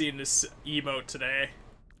we've seen this emote today.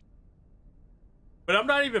 But I'm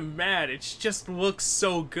not even mad, it just looks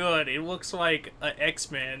so good. It looks like an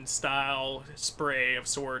X-Men style spray of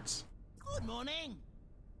sorts. Good morning.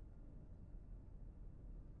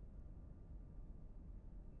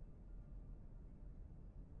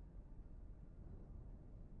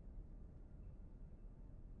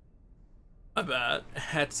 My bad. I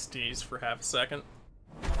had to sneeze for half a second.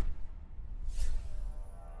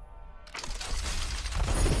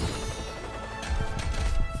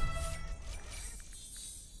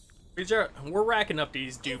 We're racking up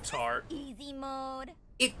these dupes hard. Easy mode.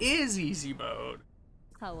 It is easy mode.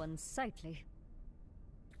 How unsightly.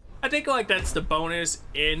 I think like that's the bonus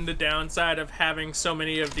in the downside of having so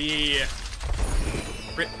many of the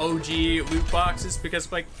OG loot boxes,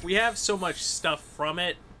 because like we have so much stuff from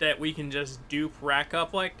it that we can just dupe rack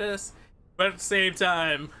up like this. But at the same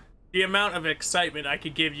time, the amount of excitement I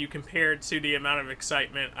could give you compared to the amount of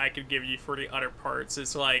excitement I could give you for the other parts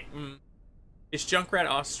is like, is Junkrat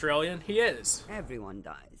Australian? He is. Everyone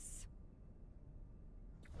dies.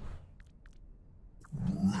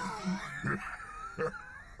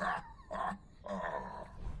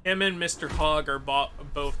 Him and Mr. Hogg are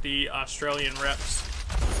both the Australian reps.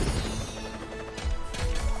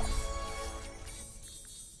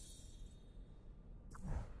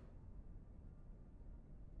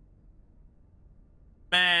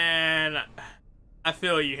 Man, I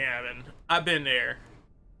feel you, Hammond. I've been there.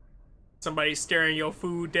 Somebody staring your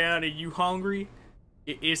food down and you hungry?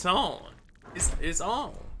 It's on. It's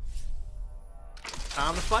on.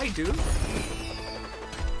 Time to fight, dude.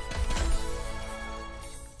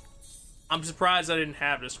 I'm surprised I didn't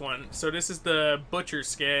have this one. So this is the Butcher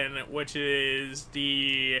skin, which is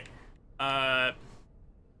the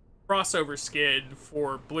crossover skin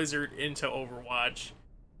for Blizzard into Overwatch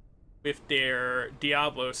with their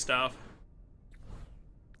Diablo stuff.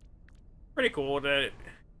 Pretty cool that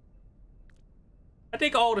I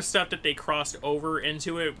think all the stuff that they crossed over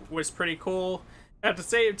into it was pretty cool. At the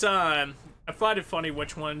same time, I find it funny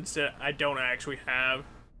which ones that I don't actually have.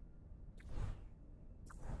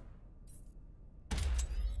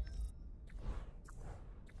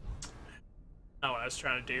 Not what I was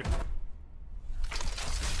trying to do.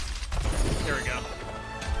 There we go.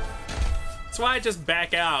 That's why I just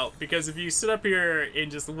back out, because if you sit up here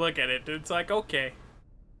and just look at it, it's like, okay.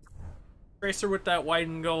 Tracer with that white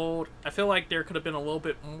and gold. I feel like there could have been a little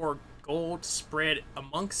bit more gold spread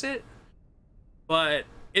amongst it, but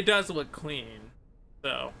it does look clean,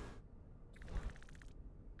 so.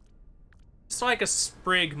 It's like a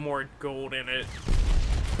sprig more gold in it.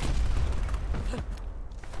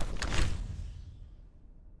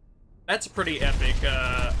 That's a pretty epic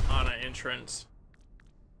Ana entrance.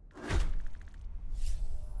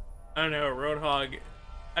 I don't know, Roadhog.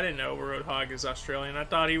 I didn't know Roadhog is Australian. I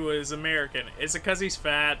thought he was American. Is it because he's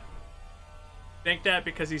fat? Think that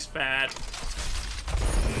because he's fat.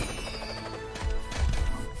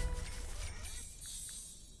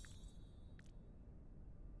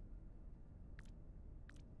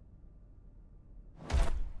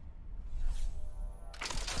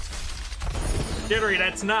 Jittery,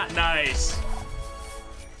 that's not nice.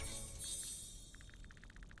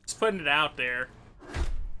 Just putting it out there.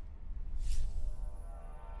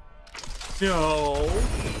 No.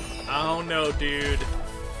 I don't know, dude.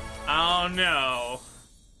 I don't know.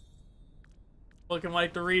 Looking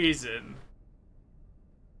like the reason.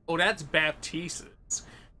 Oh, that's Baptiste's.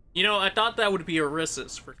 You know, I thought that would be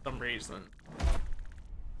Orissa's for some reason.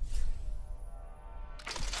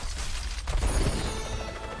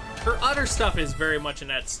 Her other stuff is very much in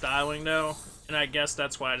that styling, though, and I guess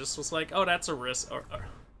that's why I just was like, oh, that's Orisa.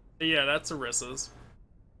 Yeah, that's Orissa's.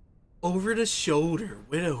 Over the shoulder,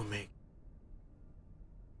 Widowmaker.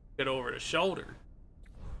 Good over the shoulder.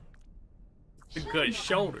 A good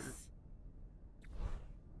shoulder.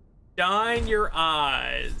 Shine your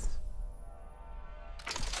eyes.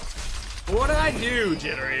 What did I do,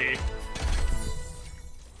 Jittery?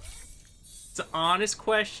 It's an honest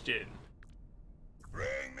question.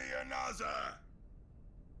 Bring me another.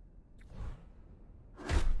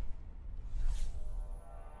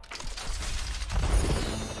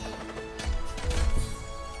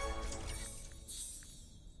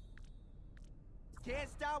 Can't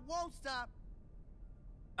stop, won't stop.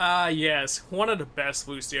 Yes, one of the best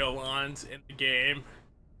Lucio lines in the game.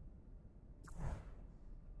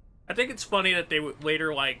 I think it's funny that they would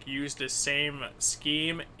later, like, use the same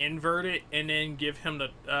scheme, invert it, and then give him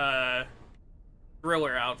the,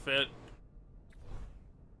 Thriller outfit.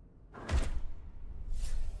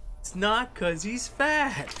 It's not 'cause he's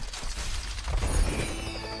fat.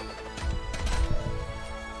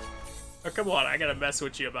 Oh, come on, I gotta mess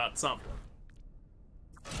with you about something.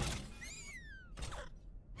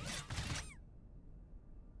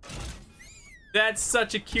 That's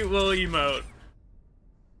such a cute little emote.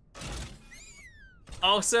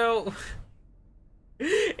 Also,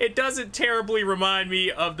 it doesn't terribly remind me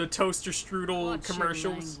of the toaster strudel Watch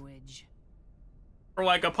commercials. your language. Or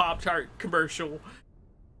like a Pop-Tart commercial.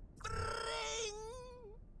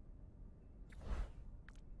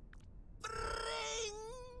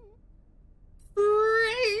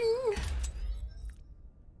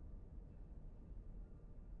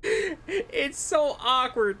 It's so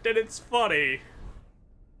awkward that it's funny.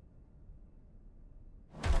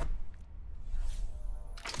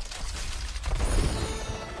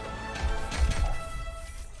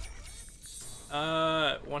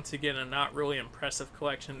 Once again, a not really impressive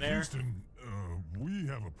collection there. Houston, we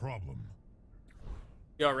have a problem.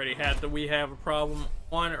 You already had the "we have a problem"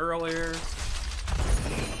 one earlier.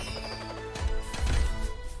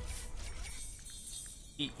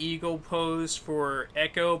 The Eagle pose for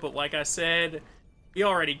Echo, but like I said, we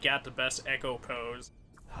already got the best Echo pose.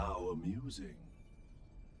 How amusing.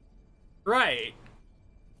 Right.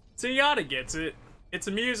 Zenyatta gets it. It's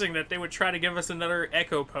amusing that they would try to give us another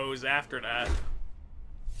Echo pose after that.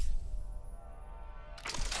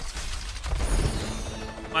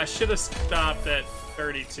 I should have stopped at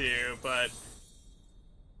 32, but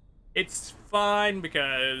it's fine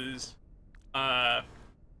because after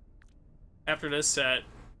this set,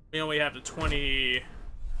 we only have the 20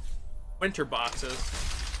 winter boxes.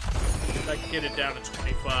 I can get it down to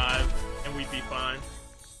 25, and we'd be fine.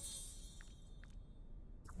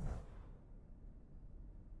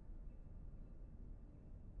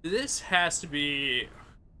 This has to be...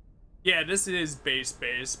 Yeah, this is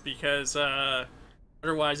base because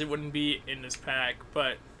otherwise it wouldn't be in this pack,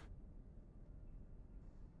 but...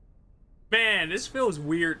 Man, this feels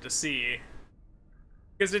weird to see.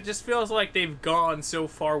 Because it just feels like they've gone so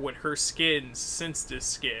far with her skins since this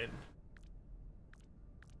skin.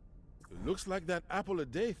 It looks like that apple a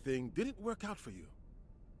day thing didn't work out for you.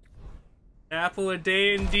 Apple a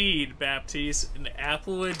day indeed, Baptiste. An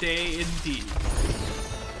apple a day indeed.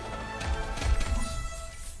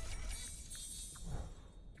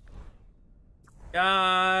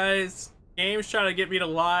 Guys, game's trying to get me to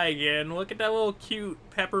lie again. Look at that little cute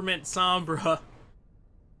peppermint Sombra.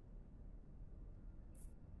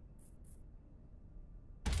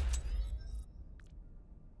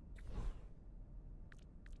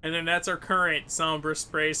 And then that's our current Sombra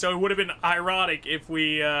spray, so it would have been ironic if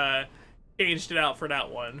we changed it out for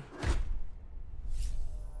that one.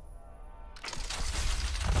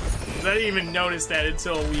 I didn't even notice that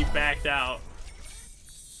until we backed out.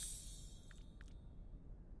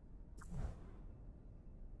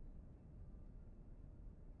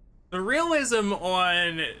 The realism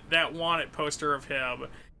on that wanted poster of him,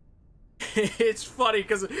 it's funny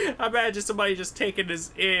because I imagine somebody just taking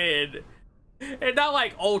this in, and not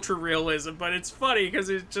like ultra realism, but it's funny because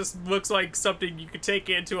it just looks like something you could take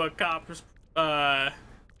into a cop's, the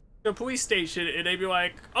police station, and they'd be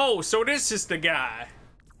like, oh, so this is the guy.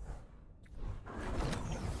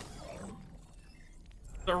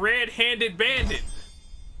 The red-handed bandit.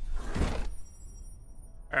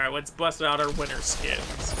 Alright, let's bust out our winter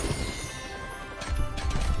skins.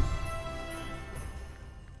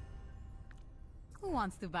 Who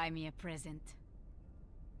wants to buy me a present?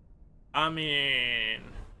 I mean,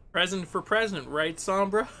 present for present, right,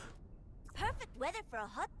 Sombra? Perfect weather for a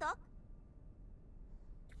hot dog.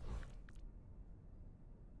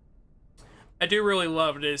 I do really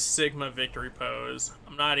love this Sigma victory pose.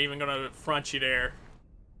 I'm not even gonna front you there.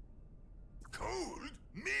 Cold?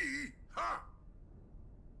 Me? Ha!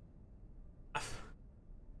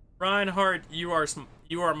 Reinhardt, you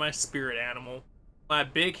are my spirit animal. My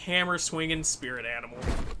big hammer swinging spirit animal.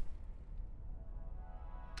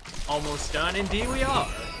 Almost done, indeed we are.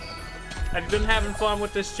 Have you been having fun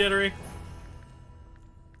with this, Jittery?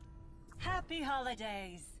 Happy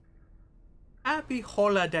holidays. Happy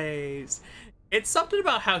holidays. It's something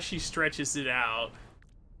about how she stretches it out.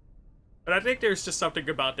 But I think there's just something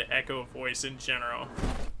about the Echo voice in general.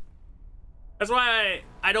 That's why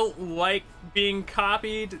I don't like being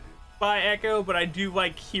copied by Echo, but I do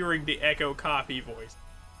like hearing the Echo copy voice.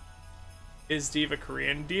 Is Diva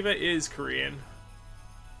Korean? Diva is Korean.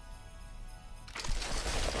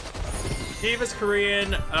 Diva's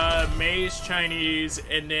Korean, Mei's Chinese,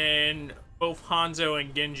 and then both Hanzo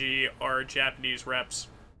and Genji are Japanese reps.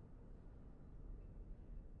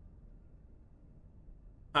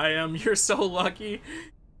 You're so lucky.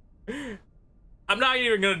 I'm not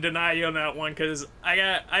even gonna deny you on that one because I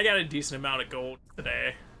got a decent amount of gold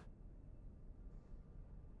today.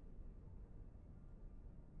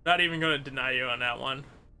 Not even gonna deny you on that one.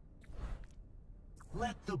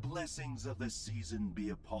 Let the blessings of the season be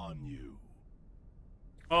upon you.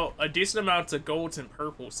 Oh, a decent amount of golds and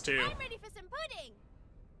purples too. I'm ready for some pudding.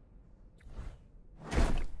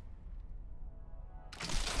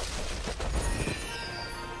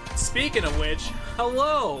 Speaking of which,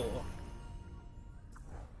 hello!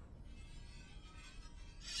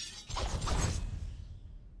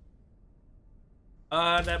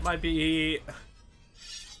 That might be...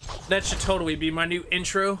 That should totally be my new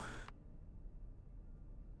intro.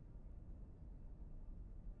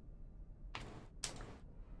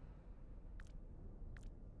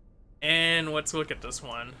 And let's look at this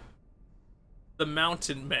one. The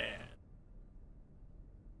Mountain Man.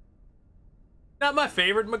 Not my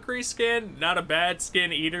favorite McCree skin. Not a bad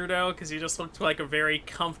skin either, though, because he just looked like a very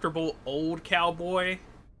comfortable old cowboy.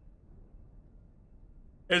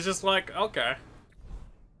 It's just like, okay.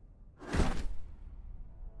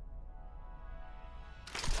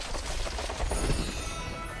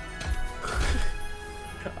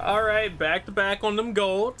 Alright, back to back on them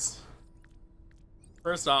golds.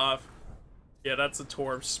 First off, Yeah, that's a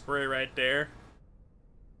Torb spray right there.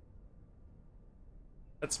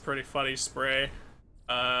 That's a pretty funny spray.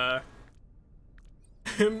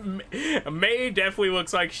 May definitely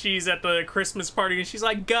looks like she's at the Christmas party and she's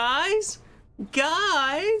like, guys!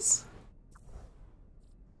 Guys!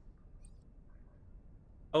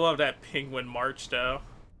 I love that penguin march though.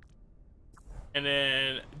 And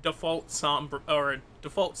then default Sombra, or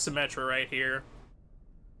default Symmetra right here.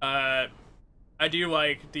 I do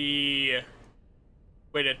like the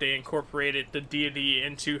way that they incorporated the deity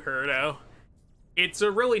into her though. It's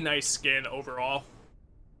a really nice skin overall.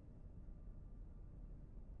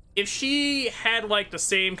 If she had like the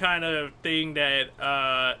same kind of thing that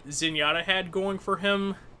Zenyatta had going for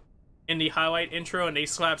him in the highlight intro and they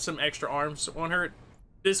slapped some extra arms on her,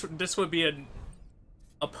 this would be a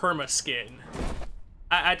perma skin.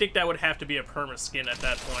 I think that would have to be a perma skin at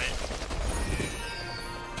that point.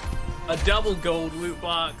 A double gold loot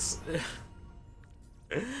box.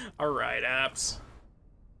 Alright, apps.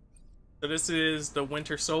 So this is the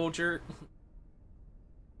Winter Soldier.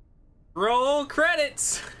 Roll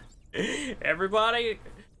credits! Everybody,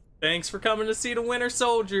 thanks for coming to see the Winter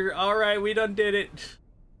Soldier. Alright, we done did it.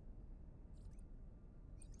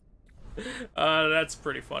 That's a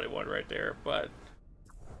pretty funny one right there, but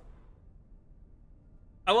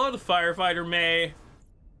I love the Firefighter May.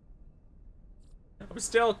 I'm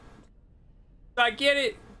still, I get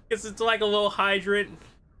it, because it's like a little hydrant,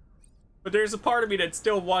 but there's a part of me that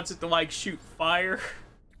still wants it to like shoot fire,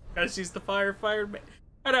 because she's the Firefighter May.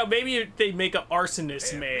 I don't know, maybe they make an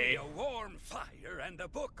arsonist May. A warm fire and a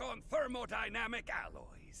book on thermodynamic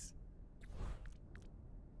alloys.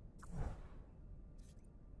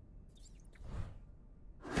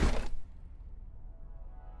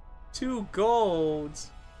 Two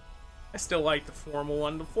golds. I still like the formal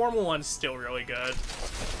one. The formal one's still really good.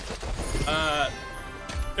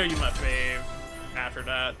 Show you my fave after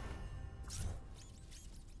that.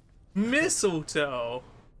 Mistletoe.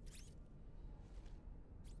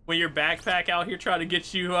 When your backpack out here trying to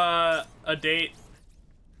get you a date.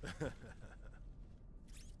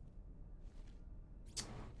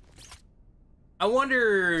 I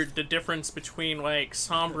wonder the difference between like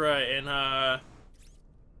Sombra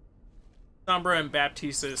and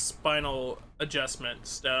Baptiste's spinal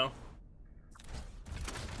adjustments though.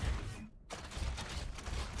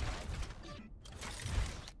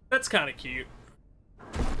 That's kind of cute.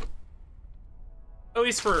 At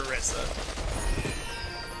least for Orisa.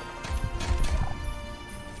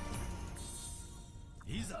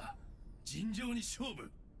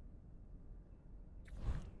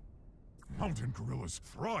 Mountain gorillas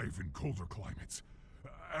thrive in colder climates.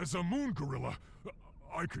 As a moon gorilla,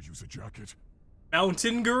 I could use a jacket.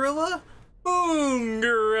 Mountain gorilla? Moon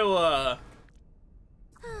gorilla!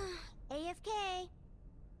 AFK.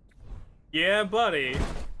 Yeah, buddy.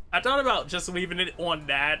 I thought about just leaving it on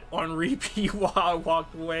that, on repeat while I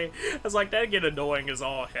walked away. I was like, that'd get annoying as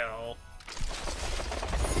all hell.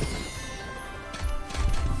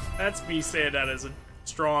 That's me saying that as a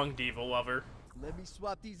strong diva lover. Let me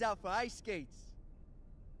swap these out for ice skates.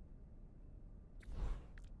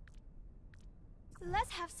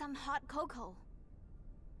 Let's have some hot cocoa.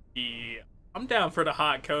 Yeah, I'm down for the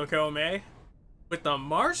hot cocoa, May. With the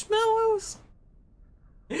marshmallows?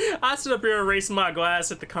 I stood up here and raised my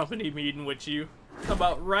glass at the company meeting with you. How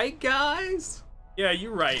about right, guys? Yeah,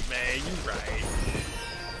 you right, May. You right.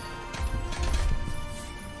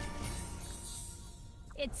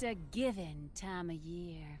 It's a given time of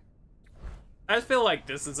year. I feel like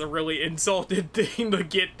this is a really insulted thing to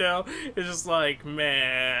get, though. It's just like,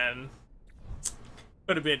 man.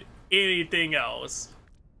 Could have been anything else.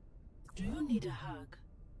 Do you need a hug?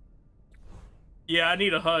 Yeah, I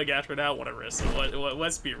need a hug after that one, Orisa.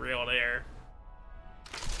 Let's be real there.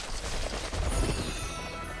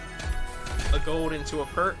 A gold into a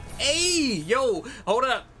perk. Hey, yo, hold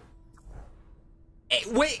up. Hey,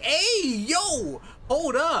 wait, hey, yo,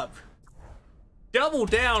 hold up. Double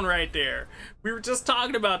down right there. We were just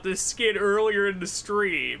talking about this skin earlier in the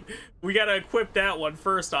stream. We gotta equip that one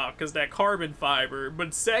first off, because that carbon fiber.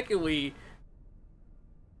 But secondly,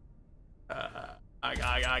 I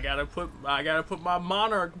gotta put my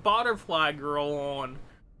Monarch Butterfly Girl on.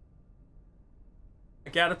 I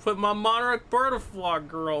gotta put my Monarch Butterfly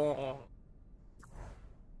Girl on.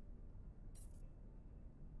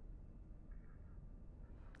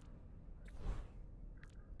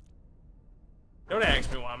 Don't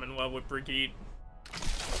ask me why I'm in love with Brigitte.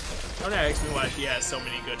 Don't ask me why she has so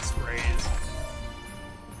many good sprays.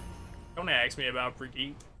 Don't ask me about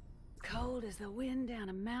Brigitte. Cold as the wind down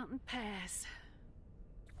a mountain pass.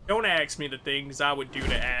 Don't ask me the things I would do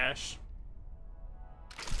to Ash.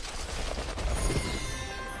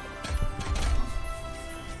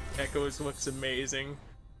 Echoes looks amazing.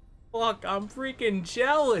 Fuck, I'm freaking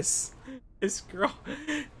jealous. This girl.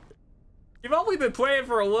 You've only been playing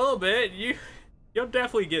for a little bit. You'll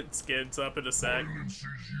definitely get skins up in a sec. Violence is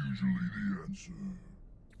usually the answer.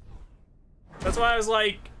 That's why I was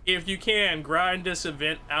like, if you can, grind this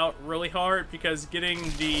event out really hard, because getting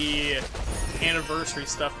the anniversary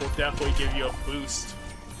stuff will definitely give you a boost.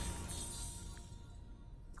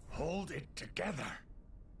 Hold it together.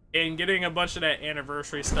 And getting a bunch of that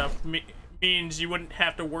anniversary stuff means you wouldn't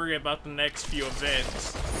have to worry about the next few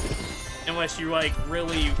events. Unless you, like,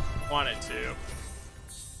 really wanted to.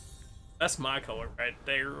 That's my color right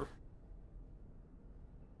there.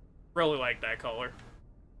 Really like that color.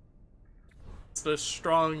 It's the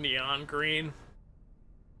strong neon green.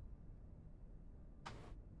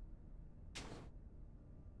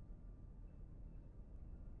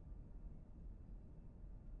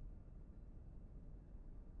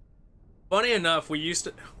 Funny enough, we used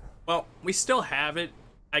to, well, we still have it.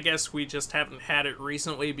 I guess we just haven't had it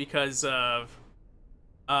recently because of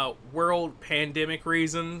world pandemic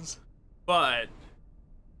reasons. But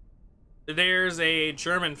there's a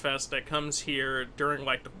German fest that comes here during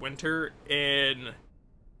like the winter, and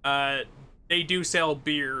they do sell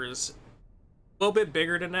beers a little bit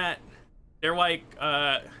bigger than that. They're like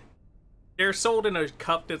they're sold in a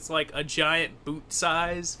cup that's like a giant boot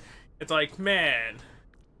size. It's like, man,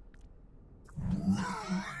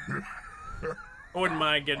 I wouldn't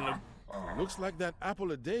mind getting a... Looks like that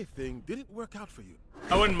apple a day thing didn't work out for you.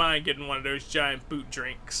 I wouldn't mind getting one of those giant boot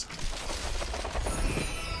drinks.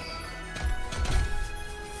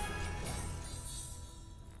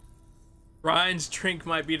 Ryan's drink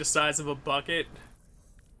might be the size of a bucket.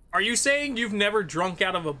 Are you saying you've never drunk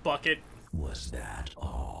out of a bucket? Was that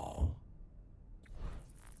all?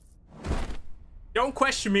 Don't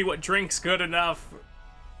question me what drink's good enough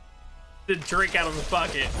to drink out of a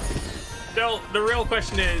bucket. No, the real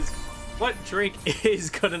question is, what drink is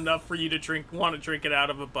good enough for you to want to drink it out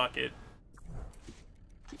of a bucket?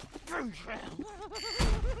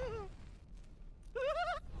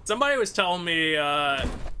 Somebody was telling me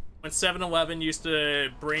when 7-Eleven used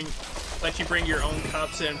to let you bring your own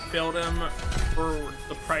cups and fill them for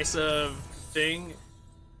the price of thing.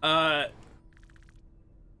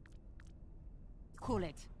 Cool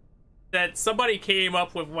it. That somebody came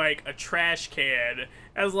up with like a trash can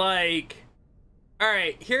as like, all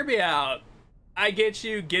right, hear me out. I get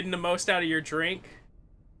you getting the most out of your drink,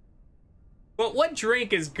 but what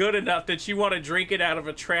drink is good enough that you want to drink it out of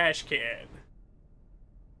a trash can?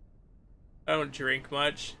 I don't drink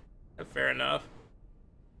much. Fair enough.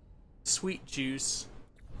 Sweet juice.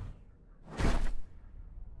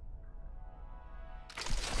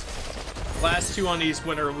 Last two on these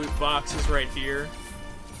winter loot boxes right here.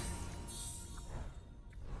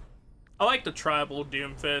 I like the tribal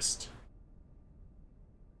Doomfist.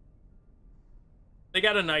 They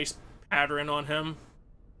got a nice pattern on him.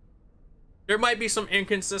 There might be some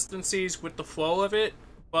inconsistencies with the flow of it,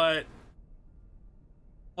 but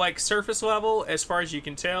like surface level, as far as you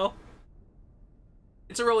can tell,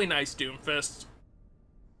 it's a really nice Doomfist.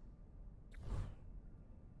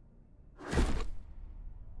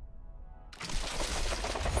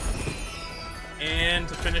 And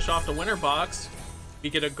to finish off the winter box, we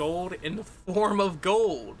get a gold in the form of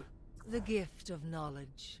gold. The gift of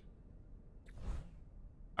knowledge.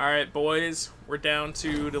 Alright, boys, we're down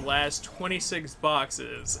to the last 26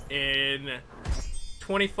 boxes, and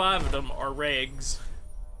 25 of them are regs.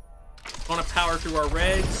 Want to power through our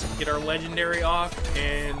regs, get our legendary off,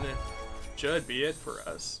 and should be it for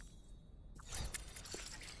us.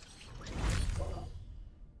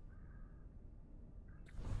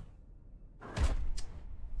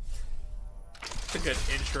 It's a good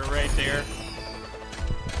intro right there.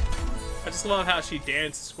 I just love how she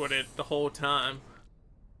dances with it the whole time.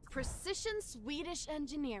 Precision Swedish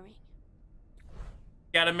engineering.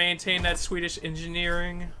 Gotta maintain that Swedish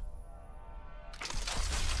engineering.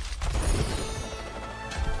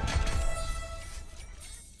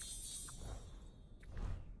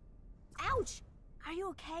 Ouch! Are you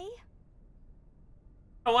okay?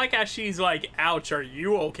 I like how she's like, ouch, are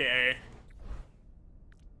you okay?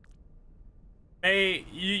 Hey,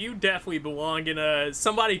 you definitely belong in a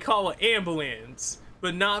somebody call an ambulance,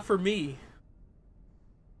 but not for me.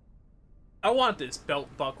 I want this belt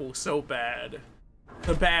buckle so bad.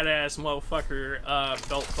 The badass motherfucker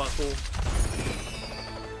belt buckle.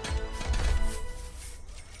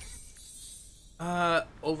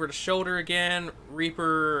 Over the shoulder again,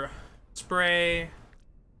 Reaper spray.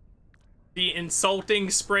 The insulting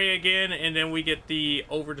spray again, and then we get the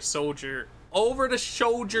over the soldier. Over the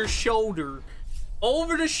shoulder shoulder.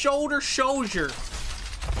 Over the shoulder shoulder.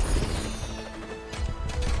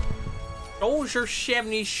 Those are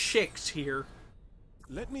 76 here.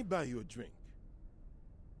 Let me buy you a drink.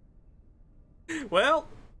 Well,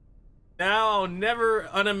 now I'll never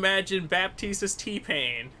unimagine Baptista's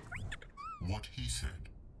T-Pain. What he said.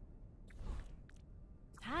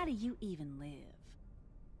 How do you even live?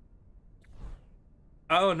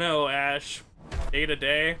 Oh no, Ash. Day to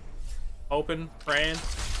day. Hoping, praying.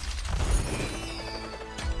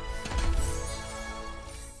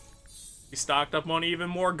 We stocked up on even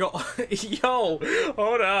more gold. Yo,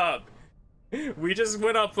 hold up. We just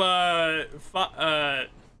went up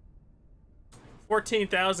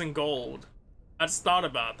 14,000 gold. I just thought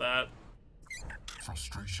about that.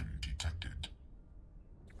 Frustration detected.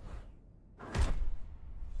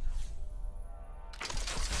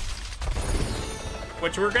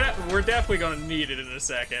 Which we're definitely gonna need it in a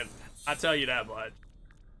second. I'll tell you that much.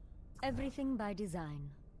 Everything by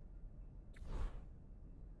design.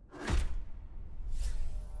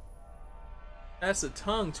 That's a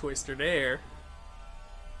tongue twister there.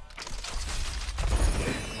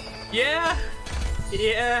 Yeah!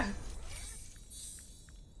 Yeah!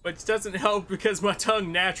 Which doesn't help because my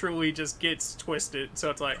tongue naturally just gets twisted, so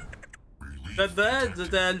it's like...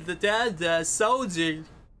 The soldier.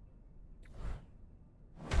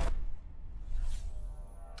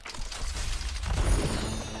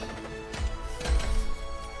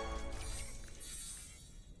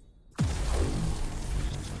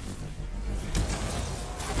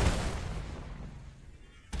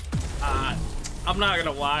 I'm not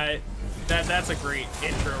gonna lie, that's a great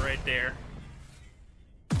intro right there.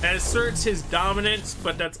 That asserts his dominance,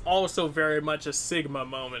 but that's also very much a Sigma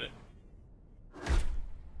moment.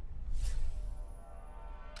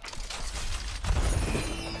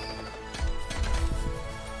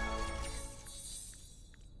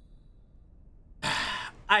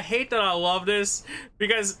 I hate that I love this,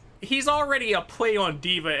 because he's already a play on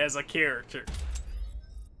Diva as a character.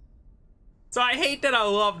 So I hate that I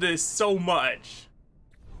love this so much.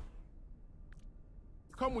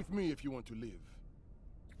 Come with me if you want to live.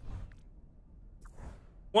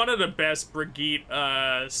 One of the best Brigitte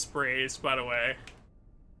sprays, by the way.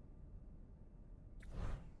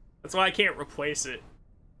 That's why I can't replace it.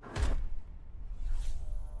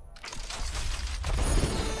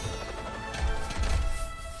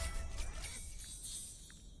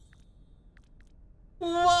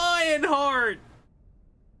 Lionheart!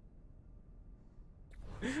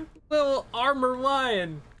 Little armor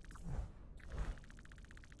lion.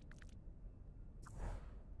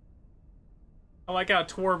 I like how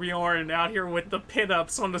Torbjorn out here with the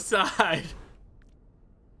pinups on the side.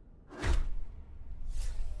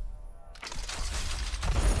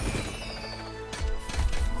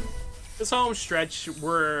 This home stretch,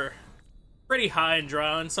 we're pretty high and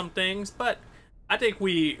dry on some things, but I think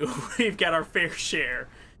we've got our fair share.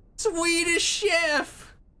 Swedish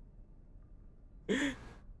Chef!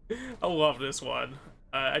 I love this one.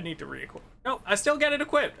 I need to re-equip. No, I still get it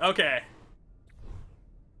equipped. Okay.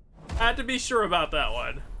 I had to be sure about that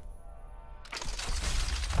one.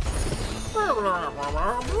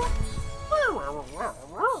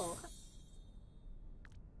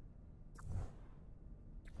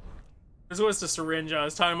 This was the syringe I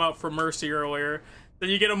was talking about for Mercy earlier. Then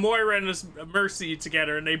you get a Moira and a Mercy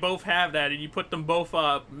together, and they both have that, and you put them both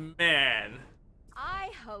up. Man.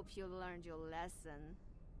 I hope you learned your lesson.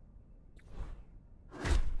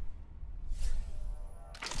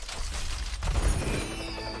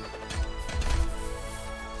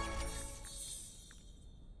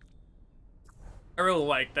 I really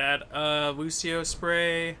like that. Lucio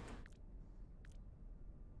spray.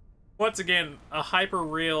 Once again, a hyper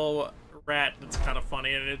real rat that's kind of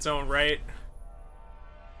funny in its own right.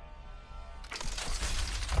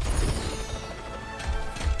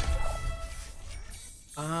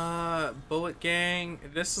 Bullet Gang.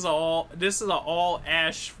 This is an all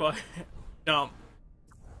Ash dump.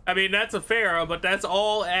 I mean, that's a Pharah, but that's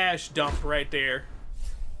all Ash dump right there.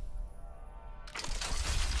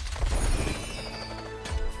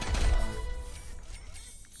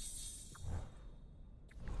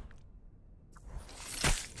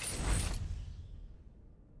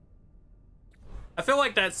 I feel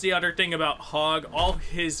like that's the other thing about Hog. All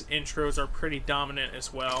his intros are pretty dominant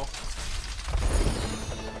as well.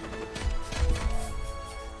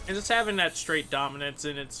 And just having that straight dominance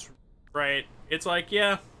and it's right. It's like,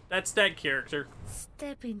 yeah, that's that character.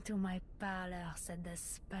 Step into my parlor, said the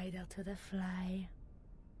spider to the fly.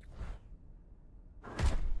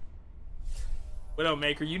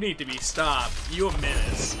 Widowmaker, you need to be stopped. You a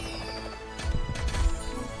menace.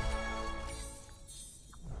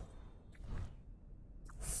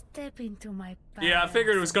 Step into my parlor. Yeah, I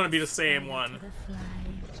figured it was gonna be the same one.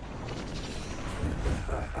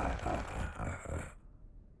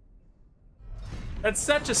 That's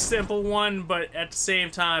such a simple one, but at the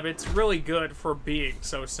same time, it's really good for being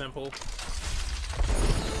so simple.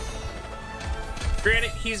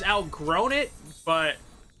 Granted, he's outgrown it, but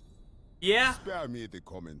yeah. Spare me the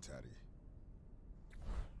commentary.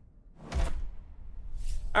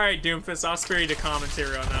 Alright, Doomfist, I'll spare you the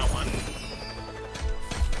commentary on that one.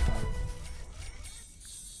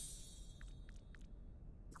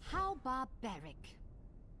 How barbaric.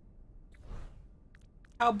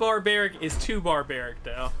 How barbaric is too barbaric,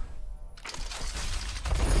 though?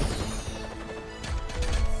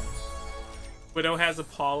 Widow has a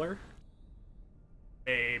Pauler.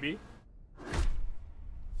 Maybe.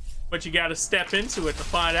 But you gotta step into it to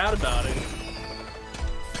find out about it.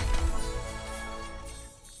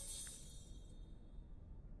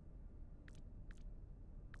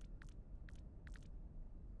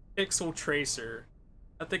 Pixel Tracer.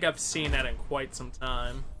 I think I've seen that in quite some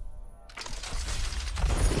time.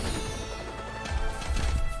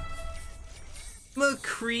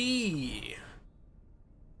 McCree.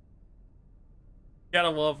 Gotta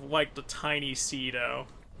love, like, the tiny C, though.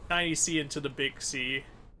 Tiny C into the big C.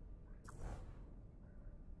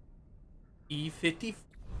 E50.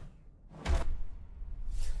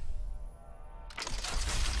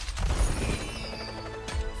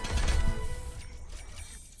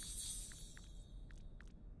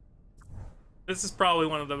 This is probably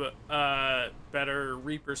one of the better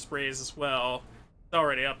Reaper sprays as well. It's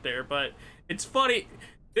already up there, but it's funny.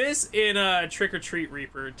 This in Trick or Treat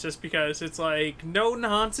Reaper, just because it's like, no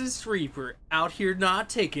nonsense Reaper, out here not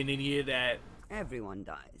taking any of that. Everyone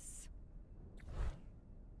dies.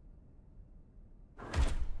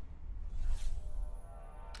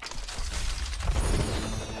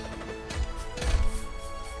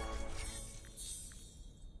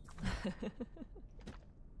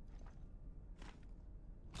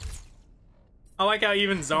 I like how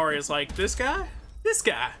even Zarya is like, this guy? This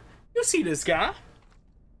guy? You see this guy?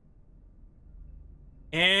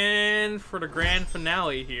 And for the grand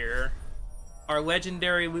finale here, our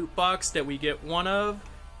legendary loot box that we get one of.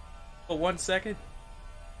 For 1 second.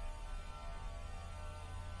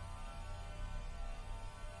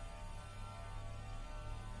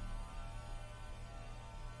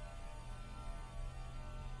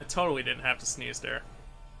 I totally didn't have to sneeze there.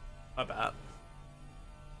 My bad.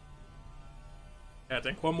 Yeah, I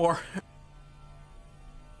think one more.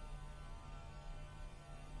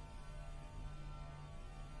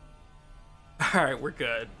 Alright, we're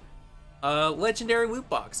good. Legendary loot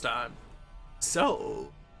box time.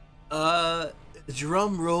 So,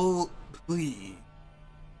 drum roll, please.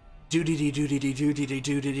 Doodity doodity doodity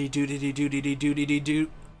doodity doodity doodity doodity doo.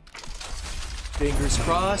 Fingers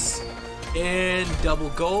crossed. And double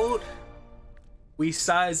gold. We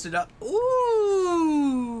sized it up.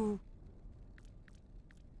 Ooh!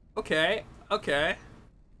 Okay, okay.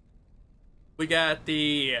 We got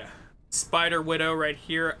the Spider Widow right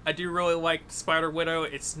here. I do really like the Spider Widow.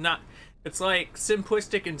 It's like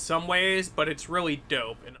simplistic in some ways, but it's really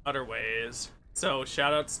dope in other ways. So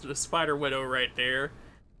shout outs to the Spider Widow right there.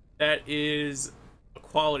 That is a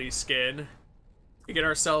quality skin. We get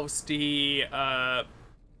ourselves the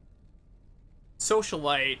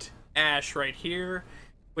Socialite Ash right here,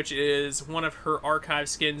 which is one of her archive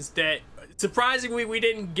skins that surprisingly we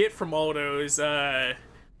didn't get from all those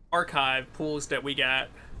archive pools that we got.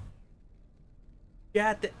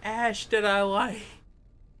 Got the Ash that I like.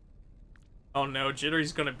 Oh no,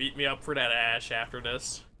 Jittery's gonna beat me up for that Ash after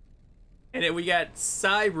this. And then we got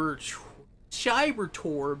Cybertorbs.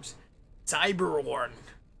 Cyberorn.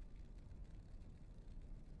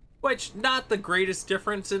 Which, not the greatest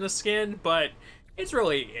difference in a skin, but it's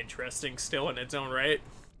really interesting still in its own right.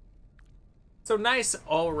 So nice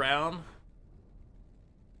all around.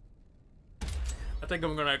 I think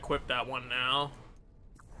I'm gonna equip that one now.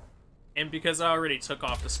 And because I already took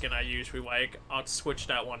off the skin I usually like, I'll switch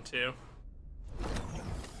that one too.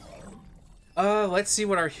 Let's see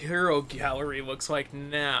what our hero gallery looks like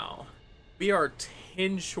now. We are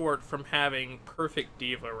 10 short from having perfect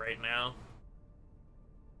diva right now.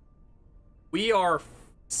 We are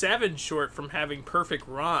 7 short from having perfect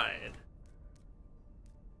Rhine.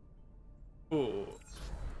 Ooh.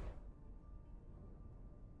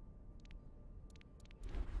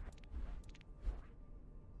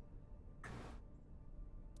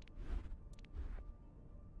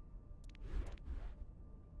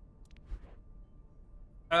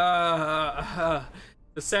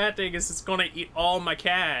 The sad thing is it's gonna eat all my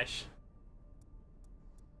cash.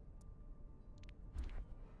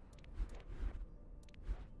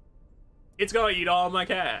 It's gonna eat all my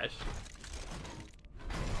cash.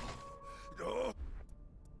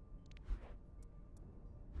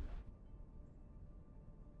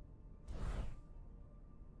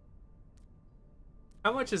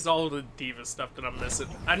 How much is all the Diva stuff that I'm missing?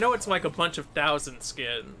 I know it's like a bunch of 1,000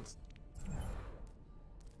 skins.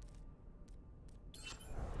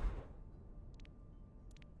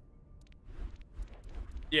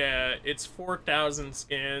 Yeah, it's 4,000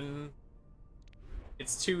 skin.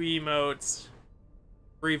 It's 2 emotes,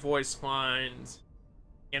 3 voice lines,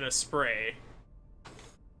 and a spray.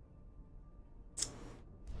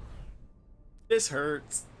 This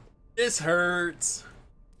hurts. This hurts.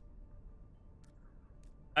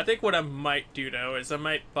 I think what I might do though is I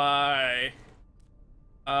might buy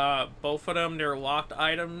both of them, they're locked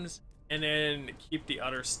items, and then keep the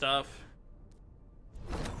other stuff.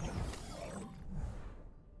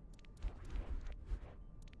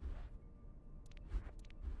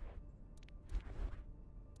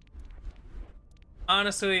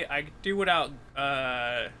 Honestly, I could do without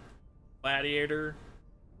Gladiator.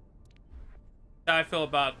 How I feel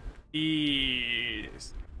about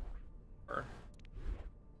these.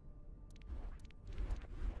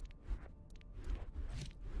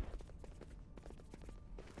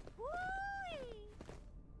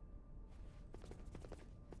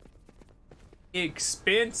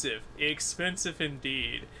 Expensive. Expensive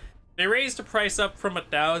indeed. They raised the price up from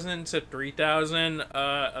 1,000 to 3,000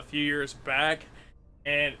 a few years back,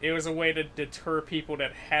 and it was a way to deter people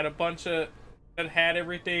that had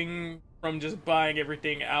everything from just buying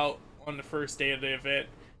everything out on the first day of the event.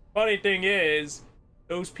 Funny thing is,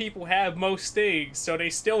 those people have most things, so they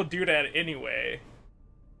still do that anyway.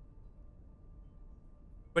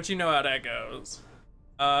 But you know how that goes.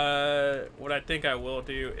 What I think I will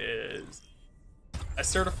do is a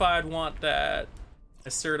certified want that.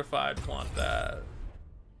 A certified want that.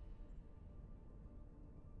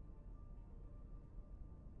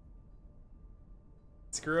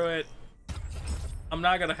 Screw it. I'm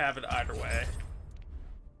not gonna have it either way.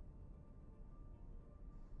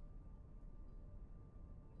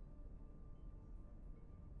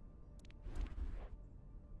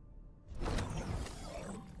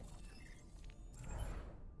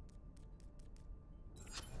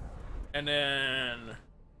 And then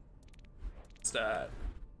what's that?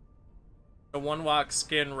 The one walk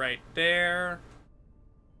skin right there.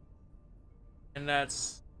 And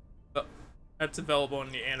that's available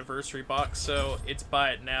in the anniversary box, so it's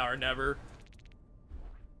buy it now or never.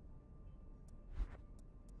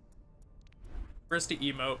 Where's the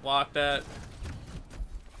emote? Lock that.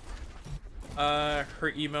 Her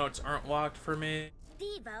emotes aren't locked for me.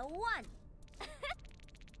 Diva 1.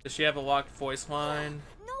 Does she have a locked voice line?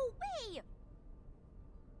 No way.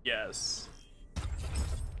 Yes.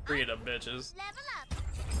 3 of them bitches. Level up.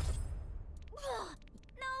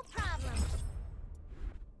 No problem.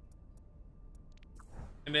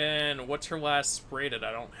 And then what's her last spray that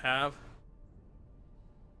I don't have?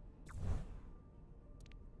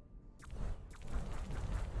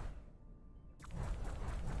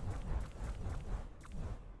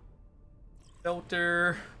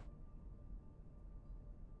 Filter.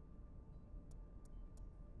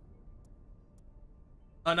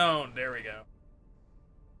 Unknown, there we go.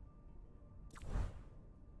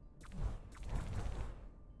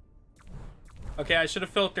 Okay, I should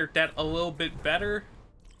have filtered that a little bit better.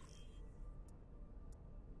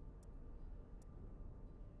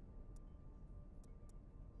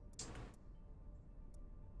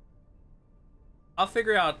 I'll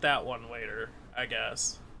figure out that one later, I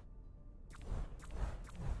guess.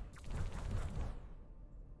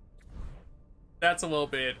 That's a little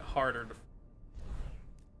bit harder to...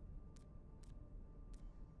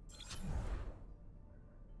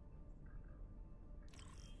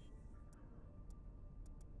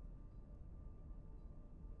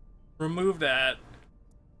 Remove that.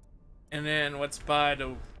 And then let's buy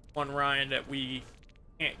the one Ryan that we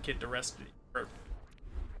can't get the rest of the...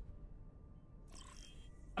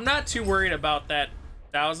 I'm not too worried about that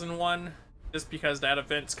 1,000 one, just because that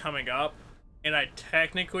event's coming up, and I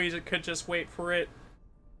technically could just wait for it.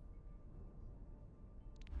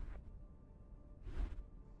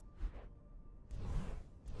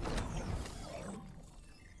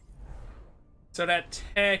 So that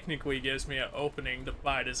technically gives me an opening to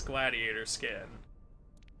buy this Gladiator skin.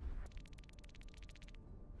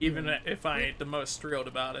 Even if I ain't the most thrilled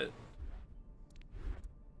about it.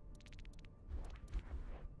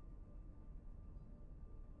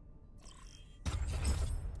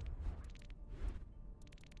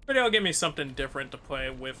 But it'll give me something different to play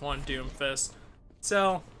with on Doomfist.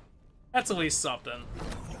 So, that's at least something.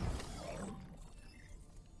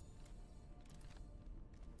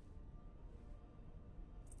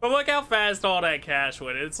 But look how fast all that cash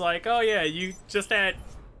went. It's like, oh yeah, you just had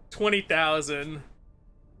 20,000.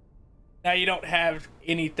 Now you don't have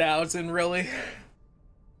any thousand, really.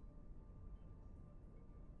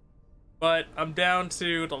 But I'm down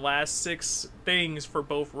to the last 6 things for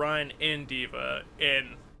both Ryan and Diva,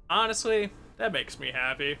 and honestly, that makes me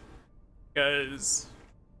happy, because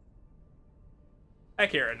I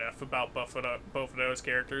care enough about both of those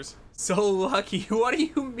characters. So lucky, what do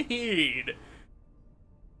you mean?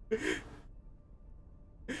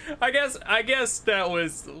 I guess that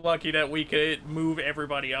was lucky that we could move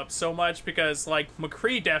everybody up so much, because like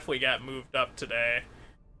McCree definitely got moved up today.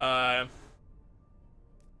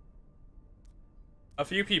 A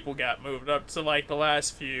few people got moved up to like the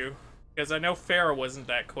last few, because I know Farrah wasn't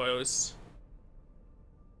that close.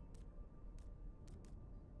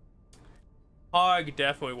 Hog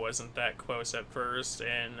definitely wasn't that close at first,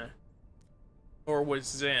 and or was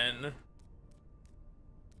Zen.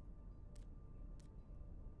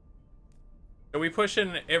 So we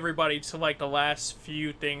pushing everybody to like the last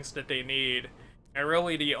few things that they need, and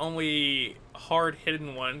really the only hard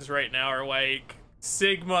hidden ones right now are like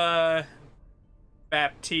Sigma,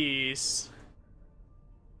 Baptiste,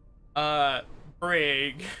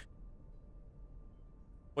 Brig,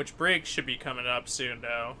 which Brig should be coming up soon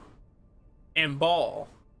though, and Ball.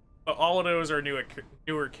 But all of those are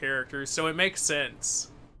newer characters, so it makes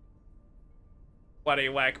sense why they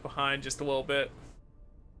lag behind just a little bit.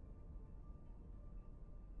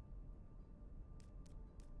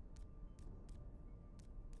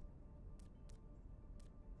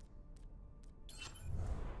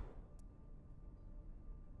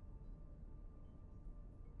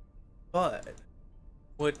 But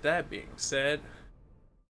with that being said,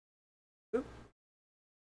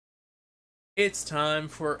 it's time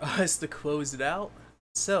for us to close it out.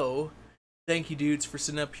 So, thank you dudes for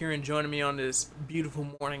sitting up here and joining me on this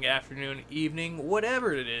beautiful morning, afternoon, evening,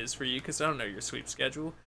 whatever it is for you, because I don't know your sleep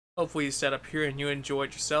schedule. Hopefully you sat up here and you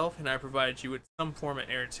enjoyed yourself, and I provided you with some form of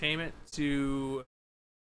entertainment to...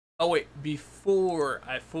 Oh wait, before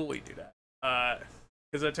I fully do that,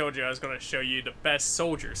 because I told you I was going to show you the best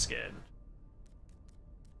soldier skin.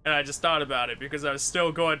 And I just thought about it because I was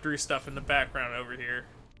still going through stuff in the background over here.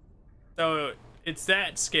 So, it's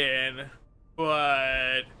that skin,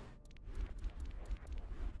 but...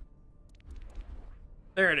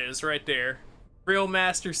 There it is, right there. Real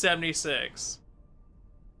Master 76.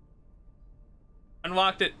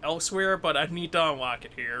 Unlocked it elsewhere, but I need to unlock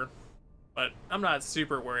it here. But I'm not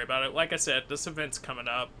super worried about it. Like I said, this event's coming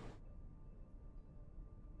up.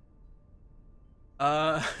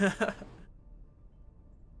 But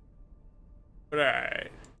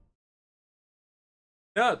alright.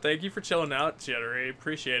 No, thank you for chilling out, Jittery.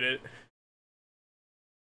 Appreciate it.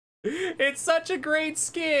 It's such a great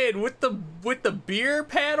skin with the beer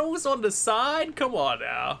panels on the side. Come on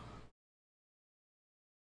now.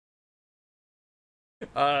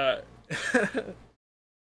 But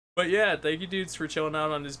yeah, thank you dudes for chilling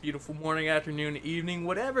out on this beautiful morning, afternoon, evening,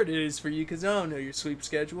 whatever it is for you, because I don't know your sleep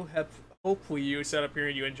schedule. Hopefully you sat up here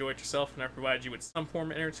and you enjoyed yourself and I provided you with some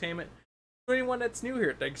form of entertainment. For anyone that's new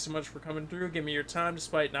here, thank you so much for coming through, give me your time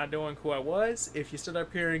despite not knowing who I was. If you stood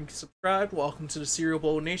up here and subscribed, welcome to the Cereal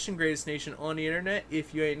Bowl Nation, greatest nation on the internet.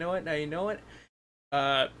 If you ain't know it, now you know it.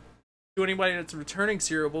 To anybody that's returning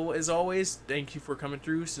Cereal Bowl, as always, thank you for coming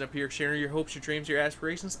through, sitting up here, sharing your hopes, your dreams, your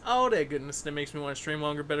aspirations, all that goodness that makes me want to stream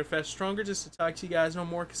longer, better, faster, stronger, just to talk to you guys on a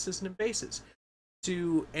more consistent basis.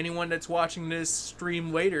 To anyone that's watching this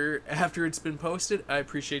stream later after it's been posted, I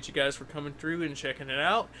appreciate you guys for coming through and checking it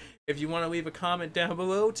out. If you want to leave a comment down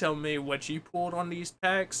below, tell me what you pulled on these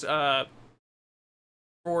packs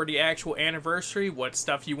for the actual anniversary, what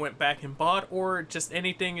stuff you went back and bought, or just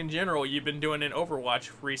anything in general you've been doing in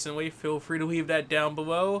Overwatch recently. Feel free to leave that down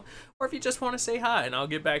below, or if you just want to say hi, and I'll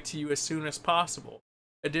get back to you as soon as possible.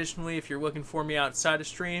 Additionally, if you're looking for me outside of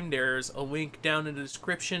stream, there's a link down in the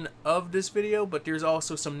description of this video, but there's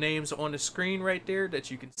also some names on the screen right there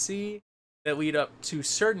that you can see that lead up to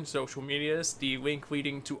certain social medias, the link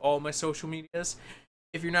leading to all my social medias.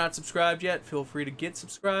 If you're not subscribed yet, feel free to get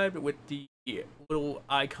subscribed with the little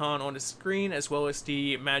icon on the screen, as well as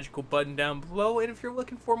the magical button down below. And if you're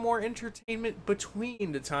looking for more entertainment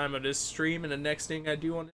between the time of this stream and the next thing I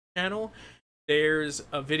do on the channel, there's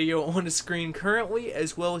a video on the screen currently,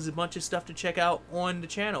 as well as a bunch of stuff to check out on the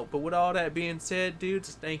channel. But with all that being said,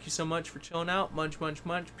 dudes, thank you so much for chilling out. Munch, munch,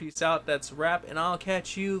 munch. Peace out. That's a wrap, and I'll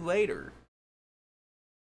catch you later.